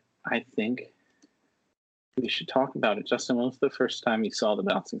 and I think we should talk about it. Justin, when was the first time you saw the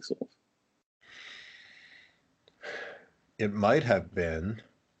Bouncing Souls? it might have been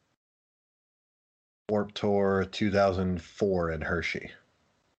Warped Tour 2004 in Hershey,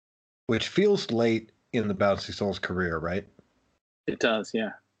 which feels late in the Bouncy Souls career, right? It does, yeah.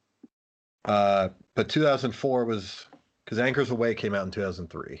 But 2004 was because Anchors Away came out in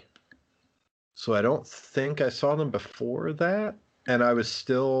 2003. So I don't think I saw them before that. And I was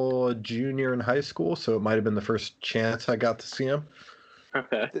still a junior in high school, so it might have been the first chance I got to see them.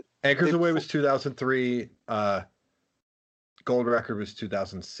 Okay. Anchors Away was 2003. Gold Record was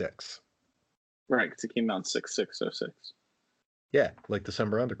 2006. Right, because it came out in 6606. Yeah, like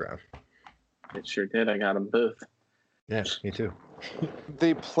December Underground. It sure did. I got them both. Yeah, me too.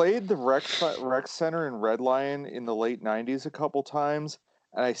 They played the rec center in Red Lion in the late '90s a couple times,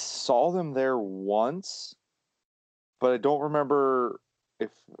 and I saw them there once, but I don't remember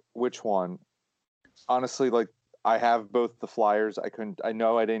which one. Honestly, like I have both the flyers. I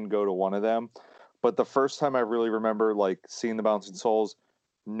know I didn't go to one of them, but the first time I really remember like seeing the Bouncing Souls,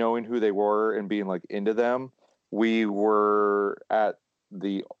 knowing who they were and being like into them, we were at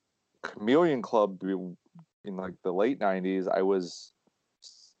the Chameleon Club in like the late '90s. I was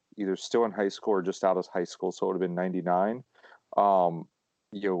either still in high school or just out of high school, so it would have been '99.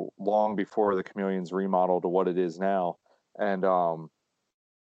 Long before the Chameleons remodeled to what it is now, and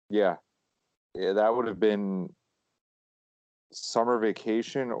yeah, that would have been Summer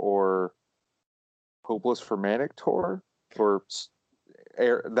Vacation or Hopeless Romantic tour or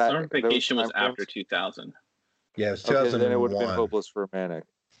Summer Vacation was after 2000. Yeah, it was Okay, 2001. then it would have been Hopeless Romantic.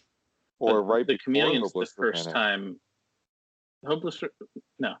 Or right the before Chameleons Hopeless the first Romantic.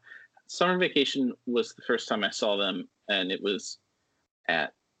 time. Summer Vacation was the first time I saw them, and it was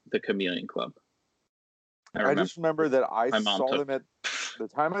at the Chameleon Club. I just remember that I my mom saw took- them at the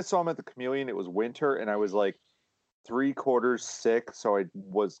time I saw them at the Chameleon. It was winter, and I was like 3/4 sick, so I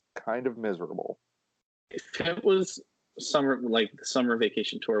was kind of miserable. If it was summer, like the Summer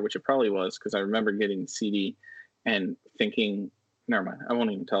Vacation tour, which it probably was, because I remember getting the CD and thinking, never mind, I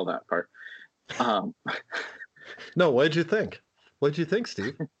won't even tell that part. No, what did you think? What did you think,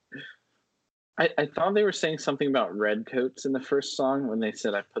 Steve? I thought they were saying something about red coats in the first song when they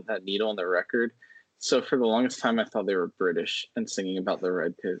said I put that needle on the record. So for the longest time, I thought they were British and singing about the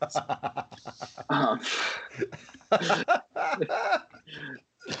red coats.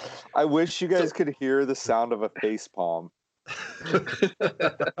 I wish you guys could hear the sound of a face palm.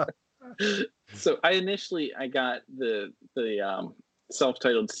 So I got the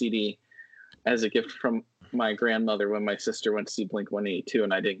self-titled CD as a gift from my grandmother when my sister went to see Blink-182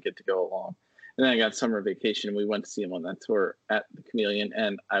 and I didn't get to go along. And then I got Summer Vacation. We went to see him on that tour at the Chameleon,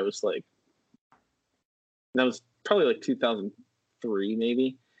 and I was like, that was probably like 2003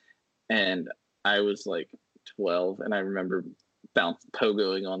 maybe, and I was like 12, and I remember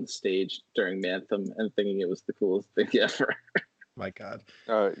pogoing on the stage during Manthem and thinking it was the coolest thing ever. My God.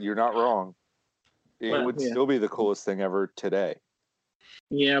 You're not wrong. It Well, would yeah. still be the coolest thing ever today.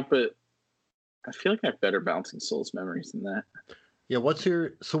 Yeah, but I feel like I have better Bouncing Souls memories than that. Yeah, what's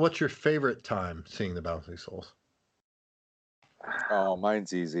your favorite time seeing the Bouncing Souls? Oh,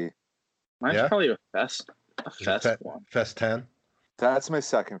 mine's easy. Mine's Yeah? probably a fest Is it one. Fest 10? That's my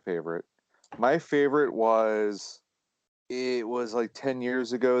second favorite. My favorite it was like 10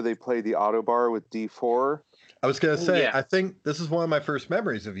 years ago. They played the Auto Bar with D4. I was gonna say, Yeah. I think this is one of my first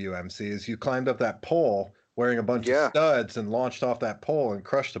memories of you, MC, is you climbed up that pole wearing a bunch Yeah. of studs and launched off that pole and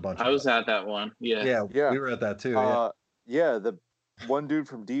crushed a bunch I of was us. at that one. Yeah. Yeah. We were at that too. Yeah, the one dude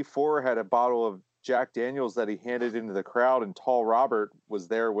from D4 had a bottle of Jack Daniels that he handed into the crowd, and Tall Robert was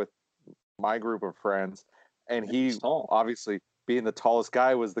there with my group of friends, and he he's tall. obviously being the tallest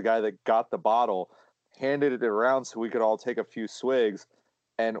guy was the guy that got the bottle, handed it around so we could all take a few swigs,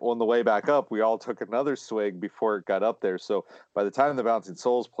 and on the way back up we all took another swig before it got up there. So by the time the Bouncing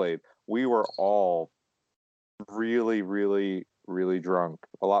Souls played, we were all really, really, really drunk,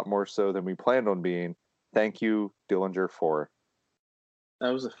 a lot more so than we planned on being. Thank you, Dillinger 4. That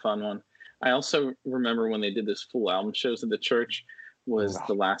was a fun one. I also remember when they did this full album shows at the church was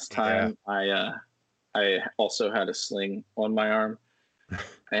the last time I also had a sling on my arm,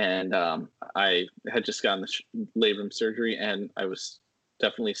 and I had just gotten the labrum surgery, and I was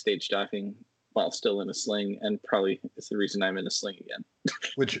definitely stage diving while still in a sling, and probably it's the reason I'm in a sling again.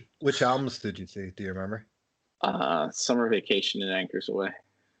 Which albums did you see? Do you remember? Summer Vacation and Anchors Away.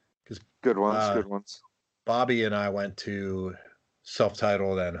 Good ones. Bobby and I went to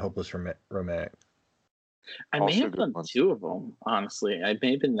self-titled and Hopeless Romantic. I Also may have good done ones. 2 of them, honestly. I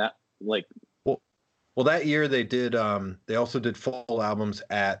may have been that, like, Well, that year they did. They also did full albums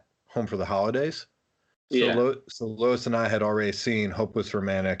at Home for the Holidays. So, Yeah. So Lois and I had already seen not Hopeless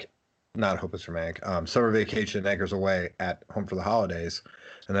Romantic, Summer Vacation and Anchors Away at Home for the Holidays,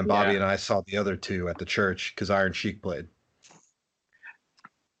 and then Bobby Yeah. and I saw the other two at the church because Iron Sheik played.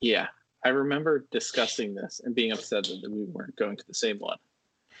 yeah. I remember discussing this and being upset that we weren't going to the same one.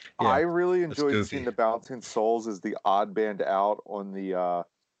 Yeah, I really that's enjoyed goofy. seeing the Bouncing Souls as the odd band out on the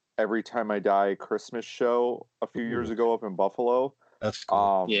Every Time I Die Christmas show a few years ago up in Buffalo. That's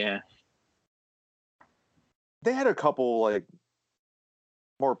cool. Yeah. They had a couple like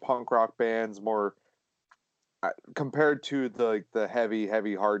more punk rock bands, more compared to the heavy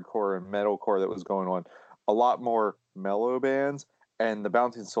hardcore and metalcore that was going on. A lot more mellow bands, and the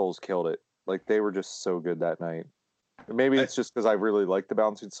Bouncing Souls killed it. Like they were just so good that night. Maybe it's just because I really like the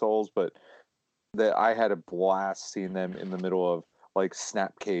Bouncing Souls, but that I had a blast seeing them in the middle of like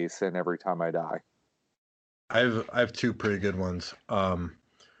Snapcase and Every Time I Die. I have two pretty good ones.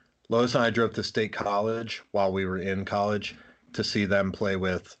 Lois and I drove to State College while we were in college to see them play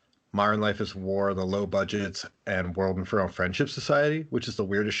with Modern Life is War, The Low Budgets, and World Inferno Friendship Society, which is the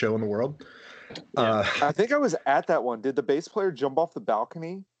weirdest show in the world. I think I was at that one. Did the bass player jump off the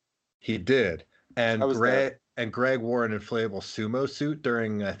balcony? He did, and I was Greg wore an inflatable sumo suit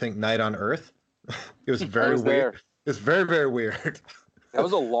during, I think, Night on Earth. It was very was weird. there. It's very, very weird. That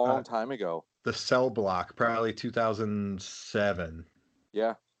was a long time ago. The Cell Block, probably 2007.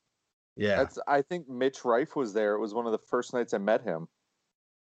 Yeah. Yeah. I think Mitch Rife was there. It was one of the first nights I met him.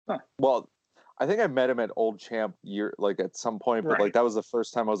 Huh. Well, I think I met him at Old Champ at some point, but like that was the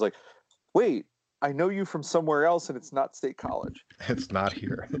first time I was like, wait, I know you from somewhere else and it's not State College. It's not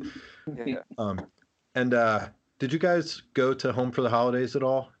here. Yeah. And did you guys go to Home for the Holidays at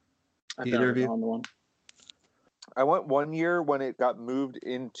all? I've Either never of you? gone to one. I went one year when it got moved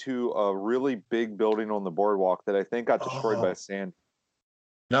into a really big building on the boardwalk that I think got destroyed by sand.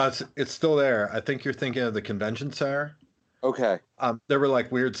 No, it's still there. I think you're thinking of the convention center. Okay. There were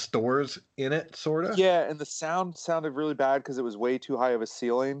like weird stores in it, sort of. Yeah, and the sound sounded really bad because it was way too high of a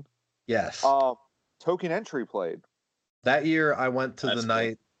ceiling. Yes. Token Entry played. That year, I went to That's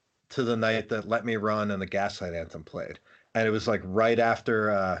the night that Let Me Run and the Gaslight Anthem played, and it was like right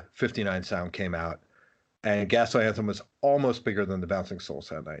after 59 Sound came out, and Gaslight Anthem was almost bigger than the Bouncing Souls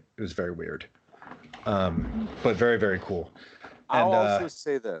that night. It was very weird, but very, very cool. I'll And, also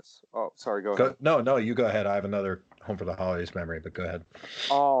say this. Oh, sorry. Go ahead. No, you go ahead. I have another Home for the Holidays memory, but go ahead.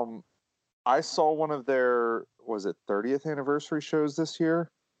 I saw one of their 30th anniversary shows this year,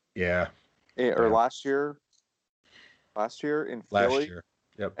 Yeah, or Yeah. last year. Last year in Philly. last year.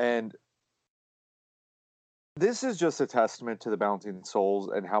 Yep. And this is just a testament to the Bouncing Souls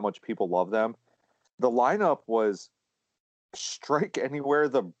and how much people love them. The lineup was Strike Anywhere,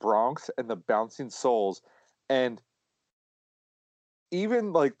 the Bronx, and the Bouncing Souls, and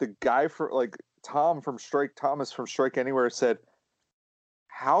even like the guy for like Thomas from Strike Anywhere said,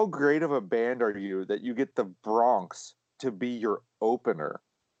 "How great of a band are you that you get the Bronx to be your opener?"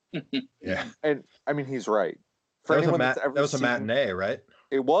 Yeah. And I mean, he's right. For That was, anyone that's ever that was a seen- matinee, right?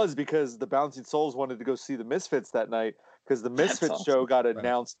 It was because the Bouncing Souls wanted to go see the Misfits that night because the Misfits awesome. show got Right.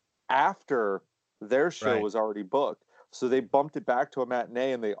 announced after their show Right. was already booked. So they bumped it back to a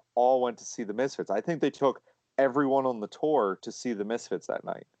matinee and they all went to see the Misfits. I think they took everyone on the tour to see the Misfits that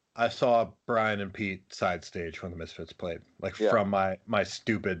night. I saw Brian and Pete side stage when the Misfits played, like Yeah. from my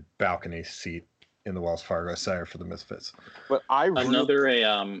stupid balcony seat in the Wells Fargo Center for the Misfits. But I really,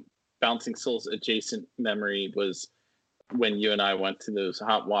 Another Bouncing Souls adjacent memory was when you and I went to those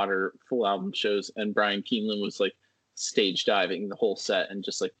Hot Water full album shows, and Brian Keeneland was like stage diving the whole set and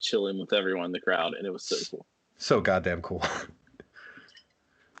just like chilling with everyone in the crowd, and it was so cool. So goddamn cool.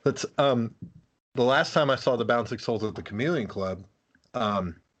 That's the last time I saw the Bouncing Souls at the Chameleon Club.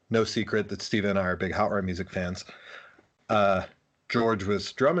 No secret that Steve and I are big Hot Rod music fans. George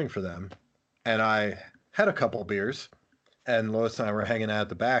was drumming for them, and I had a couple beers, and Lois and I were hanging out at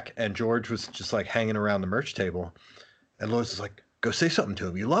the back, and George was just like hanging around the merch table, and Lois was like, "Go say something to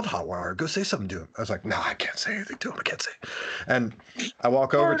him. You love Hot Wire. Go say something to him." I was like, "No, I can't say anything to him. I can't say." And I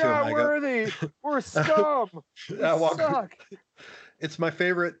walk over we're to him. not And I go, worthy. We're scum. We I walk- suck. It's my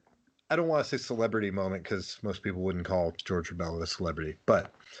favorite. I don't want to say celebrity moment because most people wouldn't call George Rebello a celebrity.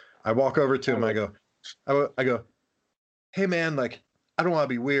 But I walk over to him. I go, "Hey man, like I don't want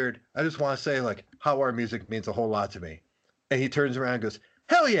to be weird. I just want to say like Hot Wire music means a whole lot to me." And he turns around and goes,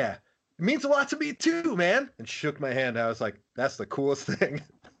 "Hell yeah, it means a lot to me too, man." And shook my hand. I was like, "That's the coolest thing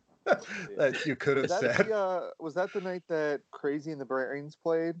that you could have said." Was that the night that Crazy and the Brains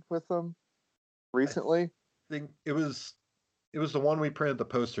played with them recently? I think it was the one we printed the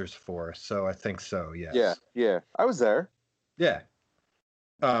posters for. So I think so. Yes. Yeah. I was there. Yeah.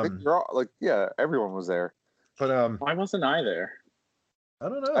 I think you're all, everyone was there. But Why wasn't I there? I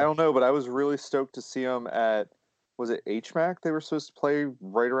don't know. I don't know, but I was really stoked to see them at, was it HMAC? They were supposed to play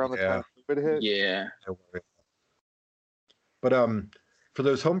right around the time COVID hit. Yeah. But for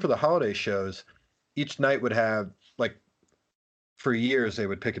those Home for the Holiday shows, each night would have like, for years they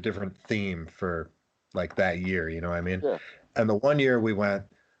would pick a different theme for like that year. You know what I mean? Yeah. And the one year we went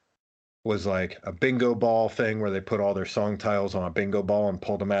was like a bingo ball thing where they put all their song titles on a bingo ball and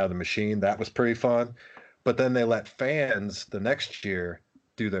pulled them out of the machine. That was pretty fun. But then they let fans the next year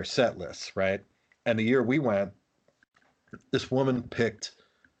do their set lists, right? And the year we went, this woman picked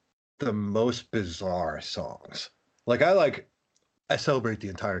the most bizarre songs. Like I I celebrate the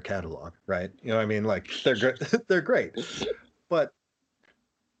entire catalog, right? You know what I mean? Like they're great. They're great. But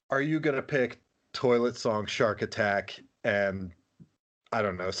are you gonna pick Toilet Song, Shark Attack, and I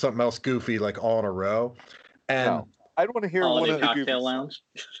don't know, something else goofy like all in a row? And No. I'd want to hear one Holiday of the goofy Cocktail songs.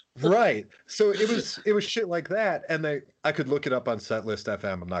 Lounge. right. So it was shit like that. And I could look it up on Setlist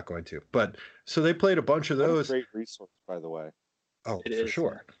FM. I'm not going to. But so they played a bunch of What a those. great resource, by the way. Oh, It for is,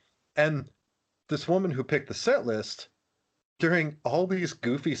 sure. And this woman who picked the set list during all these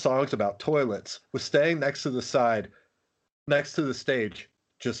goofy songs about toilets was staying next to the stage,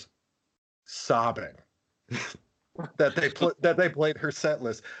 just sobbing that they played her set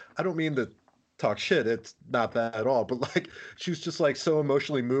list. I don't mean to talk shit. It's not that at all. But like, she was just like so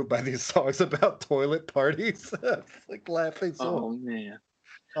emotionally moved by these songs about toilet parties. Like laughing so. Oh man.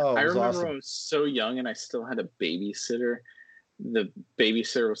 Oh, I it was remember awesome. I was so young and I still had a babysitter. The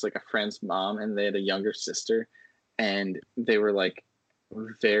babysitter was like a friend's mom, and they had a younger sister, and they were like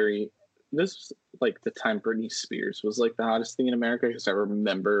this was like the time Britney Spears was like the hottest thing in America, because I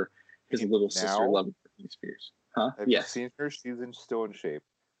remember his little sister Now? loved Britney Spears. Huh? Have you Yes. seen her? She's still in shape.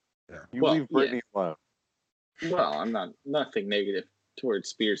 Yeah. You Well, leave Britney alone. Well, I'm not nothing negative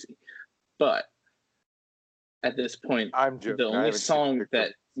towards Spearsy, but at this point, I'm joking. the I only haven't seen song her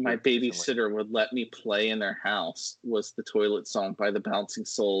that my recently. babysitter would let me play in their house was the Toilet Song by the Bouncing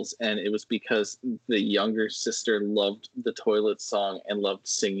Souls, and it was because the younger sister loved the Toilet Song and loved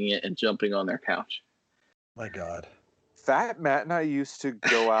singing it and jumping on their couch. My God. Fat Matt and I used to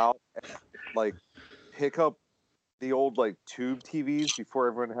go out and like pick up the old like tube TVs before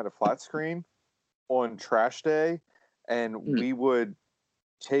everyone had a flat screen on trash day, and we would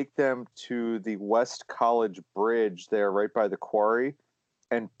take them to the West College Bridge there right by the quarry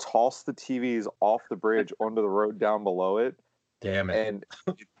and toss the TVs off the bridge onto the road down below it. Damn it.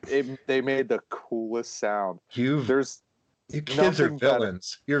 And they made the coolest sound. You There's kids are nothing better.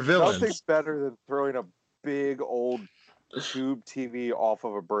 villains. You're villains. nothing better than throwing a big old tube TV off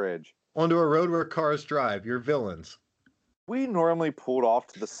of a bridge. Onto a road where cars drive. You're villains. We normally pulled off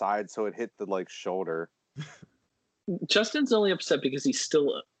to the side so it hit the like shoulder. Justin's only upset because he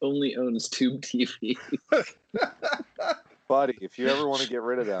still only owns Tube TV. Buddy, if you ever want to get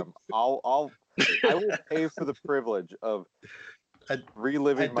rid of them, I will pay for the privilege of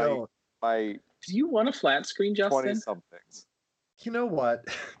reliving my Do you want a flat screen, Justin? 20 somethings. You know what?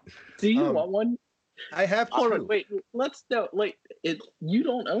 Do you want one? I have two. Hold on, wait. You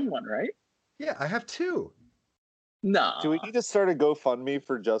don't own one, right? Yeah, I have two. No. Do we need to start a GoFundMe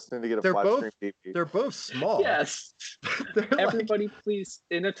for Justin to get a They're flat both- screen TV? They're both small. Yes. They're like Everybody, please,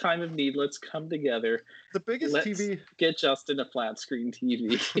 in a time of need, let's come together. the biggest Let's TV. get Justin a flat screen TV.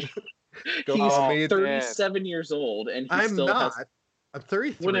 Go He's follow me. 37 years old, and he I'm still not. has. I'm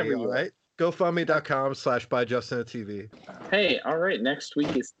 33. Whatever you all are. right. GoFundMe.com/buy Justin a TV. Hey, all right. Next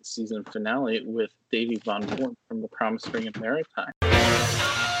week is the season finale with Davey Von Born from The Promise Ring of Maritime.